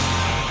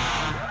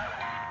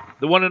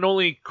 The one and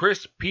only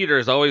Chris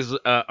Peters. Always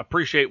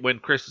appreciate when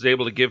Chris is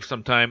able to give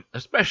some time,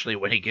 especially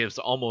when he gives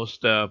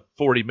almost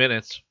 40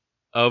 minutes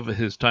of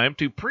his time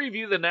to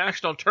preview the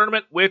national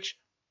tournament, which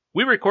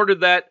we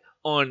recorded that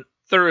on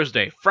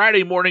Thursday.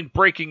 Friday morning,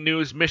 breaking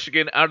news,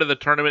 Michigan out of the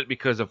tournament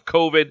because of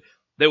COVID.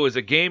 There was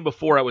a game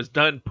before I was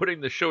done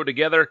putting the show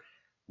together.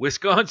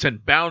 Wisconsin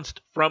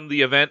bounced from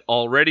the event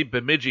already.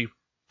 Bemidji,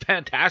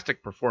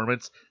 fantastic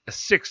performance. A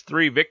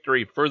 6-3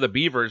 victory for the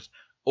Beavers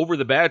over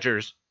the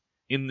Badgers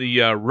in the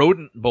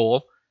Rodent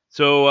Bowl.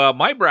 So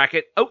my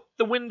bracket out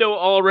the window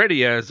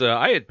already, as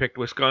I had picked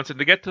Wisconsin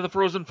to get to the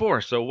Frozen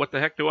Four. So what the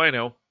heck do I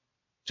know?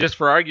 Just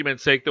for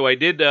argument's sake, though, I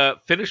did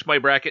finish my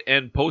bracket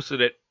and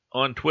posted it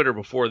on Twitter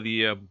before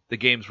the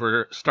games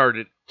were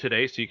started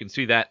today. So you can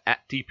see that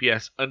at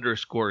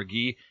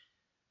TPS_Gee.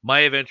 My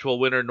eventual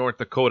winner, North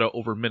Dakota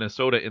over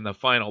Minnesota in the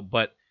final.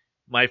 But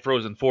my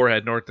Frozen Four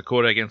had North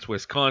Dakota against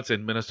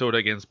Wisconsin, Minnesota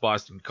against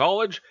Boston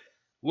College.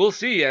 We'll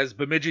see, as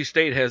Bemidji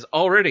State has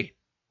already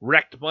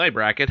wrecked my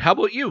bracket. How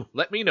about you?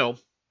 Let me know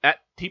at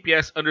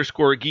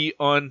TPS_Gee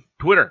on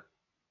Twitter.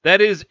 That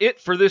is it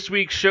for this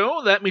week's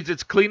show. That means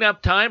it's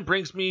cleanup time.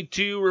 Brings me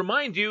to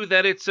remind you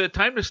that it's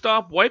time to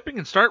stop wiping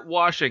and start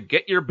washing.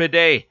 Get your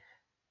bidet.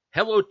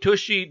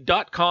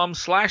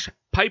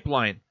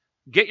 HelloTushy.com/pipeline.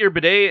 Get your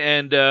bidet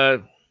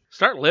and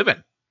start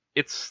living.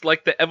 It's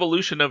like the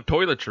evolution of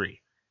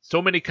toiletry.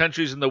 So many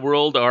countries in the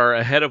world are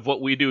ahead of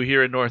what we do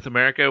here in North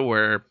America,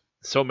 where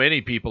so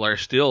many people are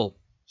still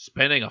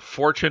spending a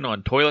fortune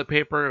on toilet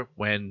paper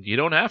when you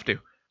don't have to.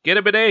 Get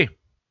a bidet.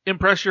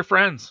 Impress your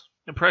friends.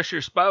 Impress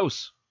your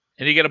spouse.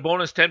 And you get a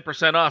bonus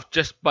 10% off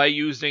just by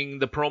using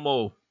the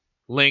promo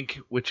link,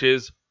 which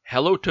is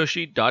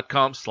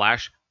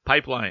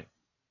HelloTushy.com/pipeline.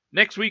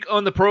 Next week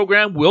on the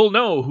program, we'll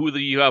know who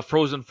the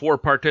Frozen Four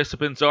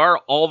participants are.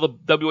 All the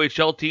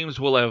WHL teams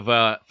will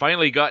have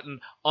finally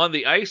gotten on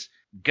the ice.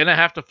 Gonna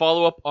have to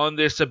follow up on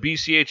this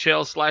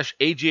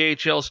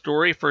BCHL/AJHL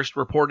story, first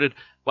reported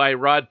by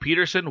Rod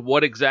Peterson.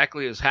 What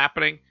exactly is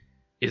happening?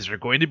 Is there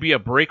going to be a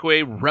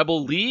breakaway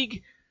Rebel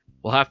League?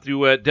 We'll have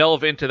to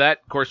delve into that.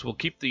 Of course, we'll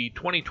keep the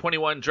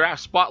 2021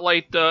 draft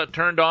spotlight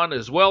turned on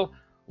as well.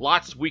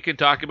 Lots we can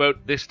talk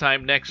about this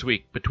time next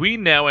week.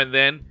 Between now and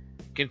then,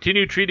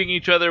 continue treating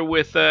each other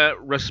with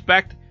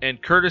respect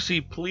and courtesy,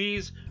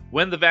 please.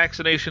 When the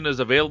vaccination is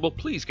available,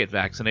 please get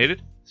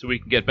vaccinated so we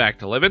can get back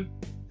to living.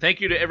 Thank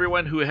you to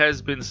everyone who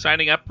has been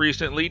signing up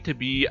recently to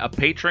be a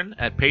patron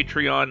at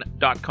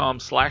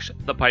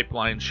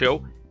patreon.com/thepipelineshow.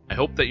 Show. I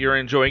hope that you're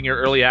enjoying your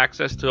early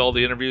access to all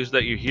the interviews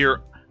that you hear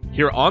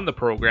here on the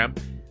program.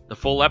 The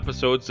full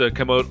episodes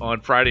come out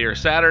on Friday or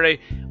Saturday,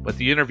 but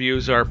the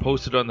interviews are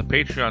posted on the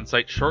Patreon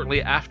site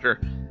shortly after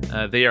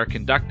they are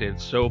conducted.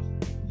 So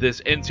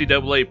this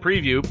NCAA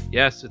preview,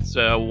 yes, it's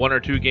 1 or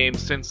 2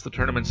 games since the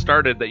tournament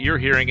started that you're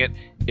hearing it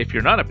if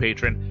you're not a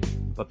patron,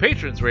 but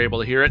patrons were able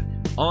to hear it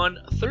on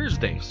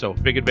Thursday. So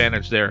big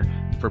advantage there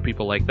for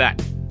people like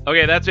that.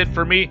 Okay, that's it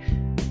for me.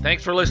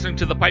 Thanks for listening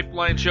to The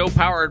Pipeline Show,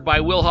 powered by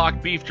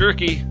Wilhauk Beef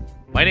Jerky.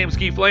 My name's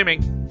Keith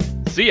Flaming.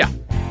 See ya.